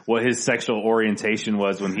realized what his sexual orientation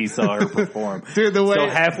was when he saw her perform. Dude, so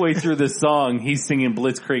halfway through the song, he's singing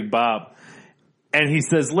Blitzkrieg Bop, and he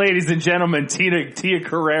says, "Ladies and gentlemen, Tia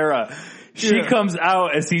Carrere." She comes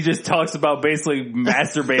out as he just talks about basically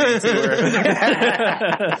masturbating to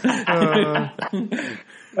her.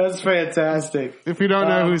 That's fantastic. If you don't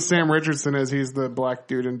know who Sam Richardson is, he's the black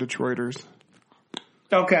dude in Detroiters.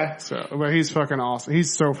 Okay. But he's fucking awesome.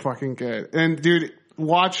 He's so fucking good. And dude,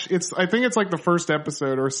 I think it's like the first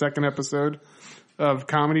episode or second episode of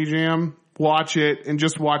Comedy Jam. Watch it and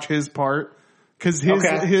just watch his part. Cause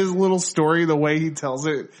his little story, the way he tells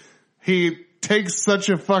it, he takes such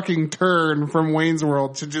a fucking turn from Wayne's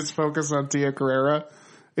World to just focus on Tia Carrere.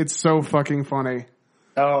 It's so fucking funny.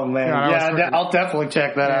 Oh man. Yeah, I'll definitely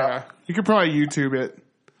check that out. You could probably YouTube it.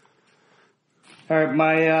 All right.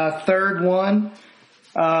 My, third one,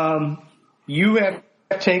 you have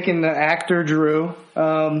taken the actor Drew,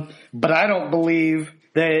 but I don't believe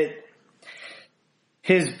that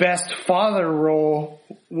his best father role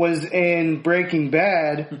was in Breaking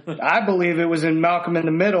Bad. I believe it was in Malcolm in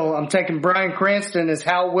the Middle. I'm taking Bryan Cranston as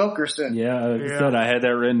Hal Wilkerson. Yeah, like I said, I had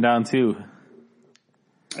that written down too.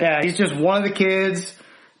 Yeah, he's just one of the kids,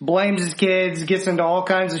 blames his kids, gets into all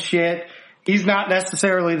kinds of shit. He's not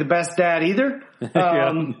necessarily the best dad either.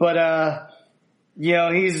 But, you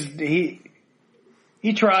know, he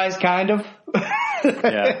tries kind of.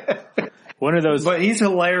 Yeah. One of those, but he's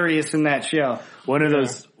hilarious in that show. One of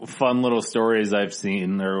those fun little stories I've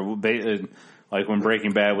seen, like when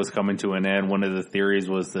Breaking Bad was coming to an end, one of the theories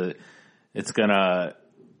was that it's gonna,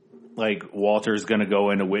 like, Walter's gonna go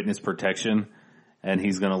into witness protection and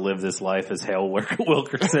he's gonna live this life as Hal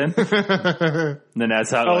Wilkerson. Then that's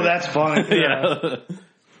how. Oh, that's funny. Yeah.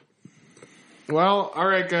 Well, all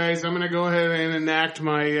right, guys, I'm gonna go ahead and enact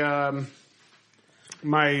my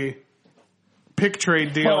my pick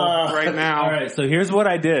trade deal right now. All right, so here's what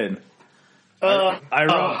I did.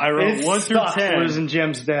 I wrote it 1 through sucks 10. losing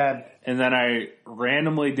Jim's dad. And then I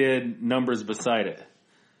randomly did numbers beside it.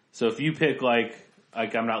 So if you pick like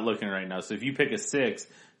I'm not looking right now. So if you pick a 6,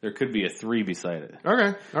 there could be a 3 beside it.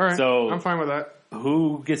 Okay. All right. So I'm fine with that.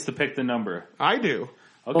 who gets to pick the number? I do. Okay.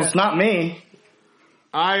 Well, it's not me.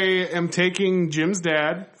 I am taking Jim's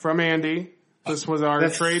dad from Andy. This was our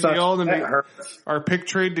trade deal. That hurts. Our pick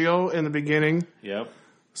trade deal in the beginning. Yep.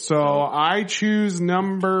 So I choose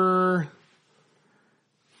number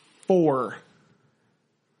 4.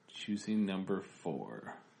 Choosing number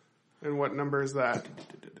 4. And what number is that?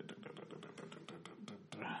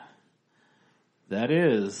 That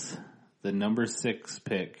is the number 6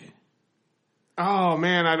 pick. Oh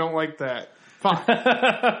man, I don't like that. Fuck.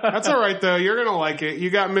 That's all right though. You're gonna like it. You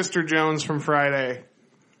got Mr. Jones from Friday.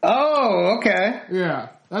 Oh, okay. Yeah,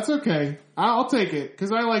 that's okay. I'll take it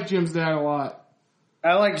because I like Jim's dad a lot.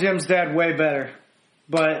 I like Jim's dad way better,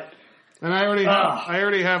 but And I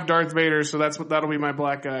already have Darth Vader, so that'll be my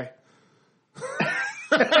black guy.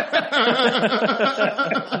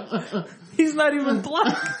 He's not even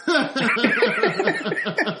black.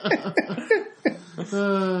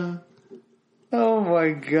 oh my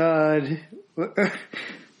god.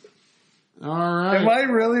 All right. Am I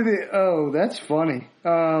really that's funny.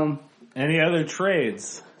 Any other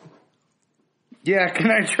trades? Yeah, can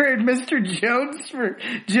I trade Mr. Jones for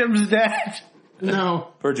Jim's dad? No.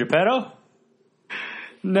 For Geppetto?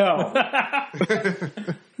 No.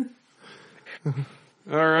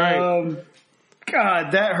 All right.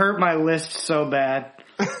 God, that hurt my list so bad.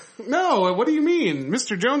 No, what do you mean?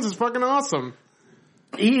 Mr. Jones is fucking awesome.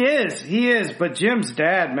 He is, but Jim's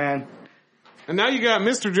dad, man. And now you got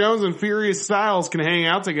Mr. Jones and Furious Styles can hang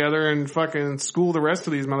out together and fucking school the rest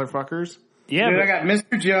of these motherfuckers. Yeah, Dude, I got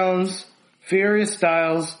Mr. Jones, Furious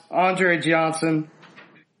Styles, Andre Johnson,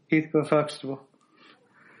 Heathcliff Huxtable.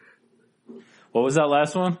 What was that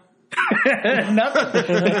last one?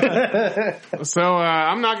 Nothing. So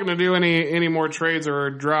I'm not going to do any more trades or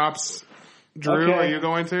drops. Drew, Okay. are you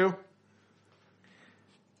going to?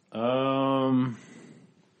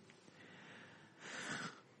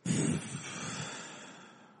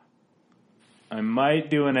 I might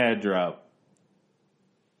do an ad drop.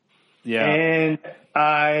 Yeah. And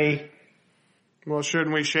Well,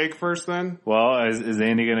 shouldn't we shake first then? Well, is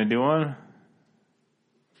Andy going to do one?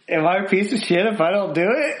 am I a piece of shit if I don't do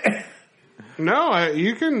it? No,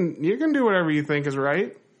 you can do whatever you think is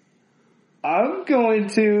right. I'm going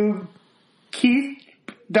to keep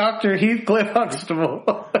Dr. Heathcliff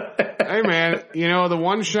Huxtable. Hey man, you know, the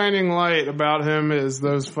one shining light about him is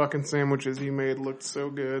those fucking sandwiches he made looked so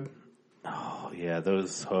good Oh, yeah,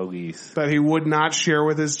 those hoagies. that he would not share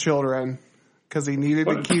with his children because he needed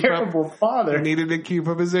What to a keep terrible up. father. He needed to keep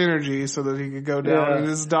up his energy so that he could go down Yeah. in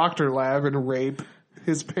his doctor lab and rape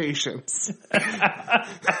his patients. I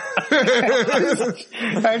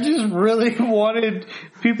just really wanted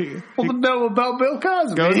people to know about Bill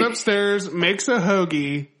Cosby. Goes upstairs, makes a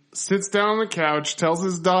hoagie, sits down on the couch, tells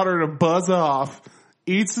his daughter to buzz off,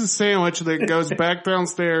 eats the sandwich, then goes back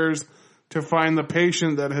downstairs to find the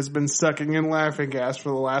patient that has been sucking in laughing gas for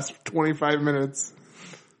the last 25 minutes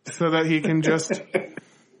so that he can just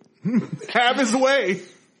have his way.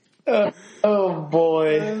 Oh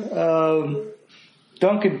boy.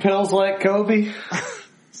 Dunkin' pills like Kobe.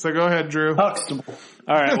 So go ahead, Drew. Huxtable.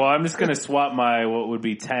 All right, well, I'm just going to swap my what would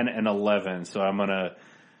be 10 and 11. So I'm going to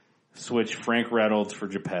switch Frank Reynolds for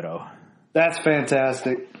Geppetto. That's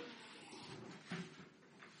fantastic.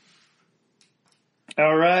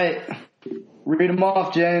 All right. Read them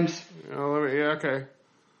off, James. Okay.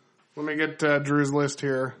 Let me get Drew's list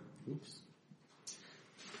here.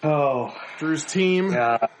 Oh, Drew's team.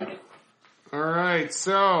 God. All right,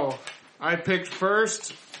 so I picked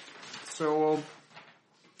first, so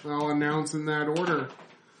I'll announce in that order.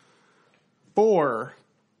 4,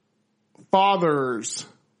 fathers,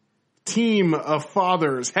 team of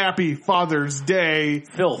fathers, happy Father's Day.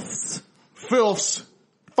 Filths. Filths,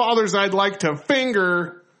 fathers I'd like to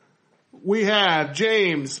finger. We have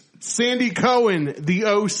James, Sandy Cohen, the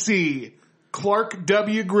OC, Clark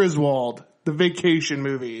W. Griswold, the Vacation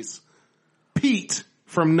movies, Pete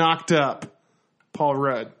from Knocked Up, Paul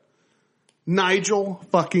Rudd, Nigel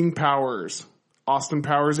fucking Powers, Austin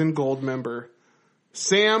Powers and Goldmember,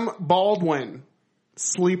 Sam Baldwin,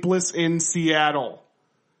 Sleepless in Seattle,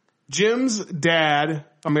 Jim's dad,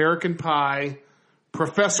 American Pie,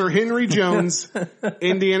 Professor Henry Jones,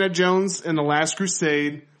 Indiana Jones and the Last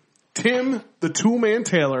Crusade, Tim the Toolman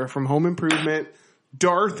Taylor from Home Improvement,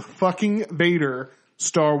 Darth fucking Vader,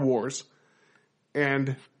 Star Wars,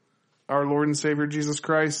 and our Lord and Savior Jesus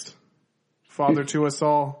Christ, Father to us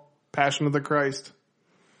all, Passion of the Christ.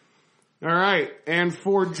 All right. And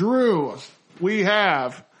for Drew, we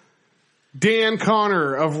have Dan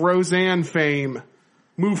Connor of Roseanne fame,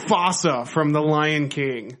 Mufasa from The Lion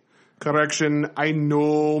King. Correction, I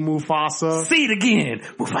know Mufasa. Say it again.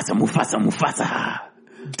 Mufasa, Mufasa, Mufasa.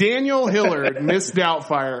 Daniel Hillard, Miss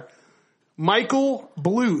Doubtfire. Michael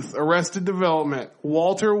Bluth, Arrested Development.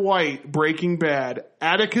 Walter White, Breaking Bad.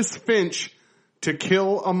 Atticus Finch, To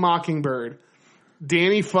Kill a Mockingbird.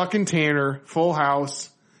 Danny fucking Tanner, Full House.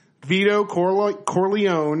 Vito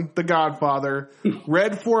Corleone, The Godfather.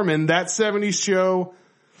 Red Foreman, That 70s Show.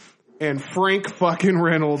 And Frank fucking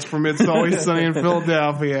Reynolds from It's Always Sunny in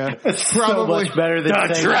Philadelphia. So much better than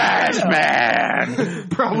The Trash Man.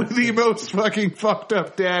 Probably the most fucking fucked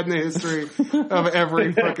up dad in the history of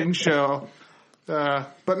every fucking show.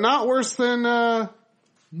 But not worse than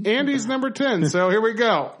Andy's number 10. So here we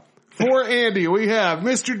go. For Andy, we have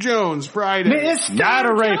Mr. Jones, Friday. Mr. Not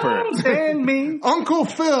a raper. Jones and me. Uncle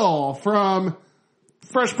Phil from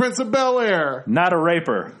Fresh Prince of Bel-Air. Not a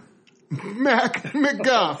raper. Mac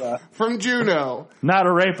McGuff from Juno. Not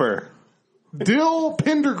a raper. Dill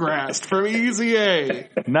Pendergrast from Easy A.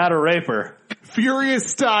 Not a raper.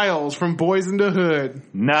 Furious Styles from Boys in the Hood.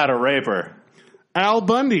 Not a raper. Al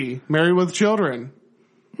Bundy, Married with Children.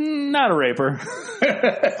 Not a raper.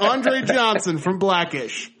 Andre Johnson from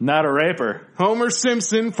Blackish. Not a raper. Homer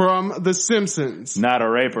Simpson from The Simpsons. Not a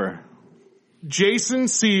raper. Jason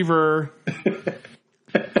Seaver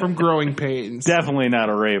from Growing Pains. Definitely not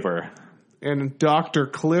a raper. And Dr.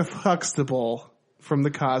 Cliff Huxtable from The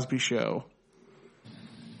Cosby Show.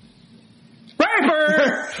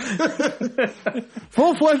 Raper!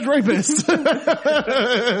 Full-fledged rapist.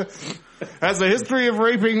 Has a history of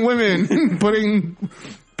raping women, putting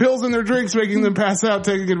pills in their drinks, making them pass out,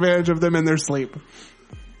 taking advantage of them in their sleep.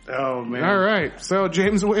 Oh, man. All right. So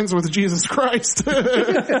James wins with Jesus Christ.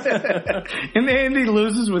 And Andy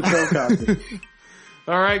loses with Bill Cosby.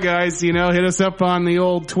 All right, guys. Hit us up on the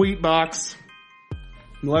old tweet box.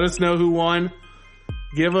 Let us know who won.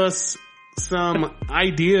 Give us some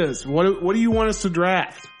ideas. What do you want us to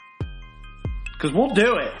draft? Because we'll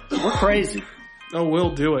do it. We're crazy. Oh,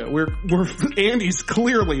 we'll do it. We're Andy's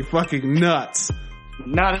clearly fucking nuts.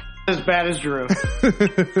 Not as bad as Drew.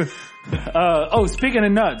 Speaking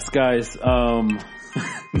of nuts, guys,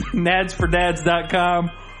 nadsfordads.com.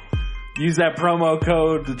 Use that promo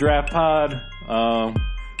code, the draft pod.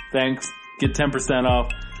 Thanks. Get 10%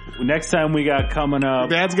 off. Next time we got coming up.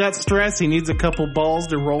 Dad's got stress. He needs a couple balls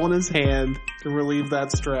to roll in his hand to relieve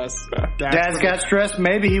that stress. Dad's got stress.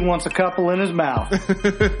 Maybe he wants a couple in his mouth.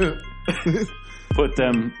 Put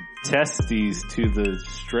them testes to the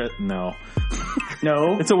stress. No.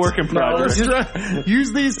 No. It's a work in progress.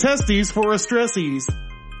 Use these testes for a stressies.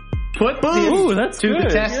 Put Ooh, this that's to good. the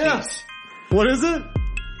testes. Yeah. What is it?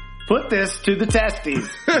 Put this to the testes.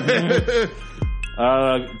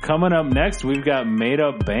 Coming up next, we've got made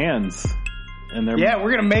up bands. And they're Yeah,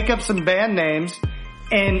 we're going to make up some band names.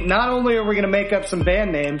 And not only are we going to make up some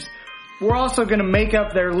band names, we're also going to make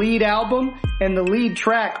up their lead album and the lead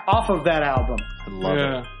track off of that album. I love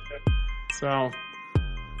it. So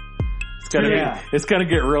It's gonna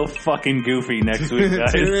get real fucking goofy next week,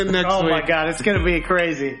 guys. tune in next Oh week. my god, it's going to be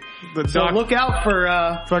crazy. So doc- look out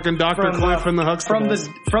for fucking Dr. Cliff and the Huxtables.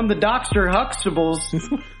 from the Dr. Huxtables.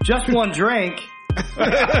 Just one drink.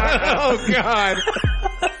 Oh god.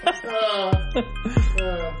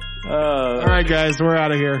 All right, guys, we're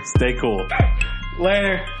out of here. Stay cool.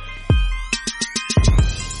 Later.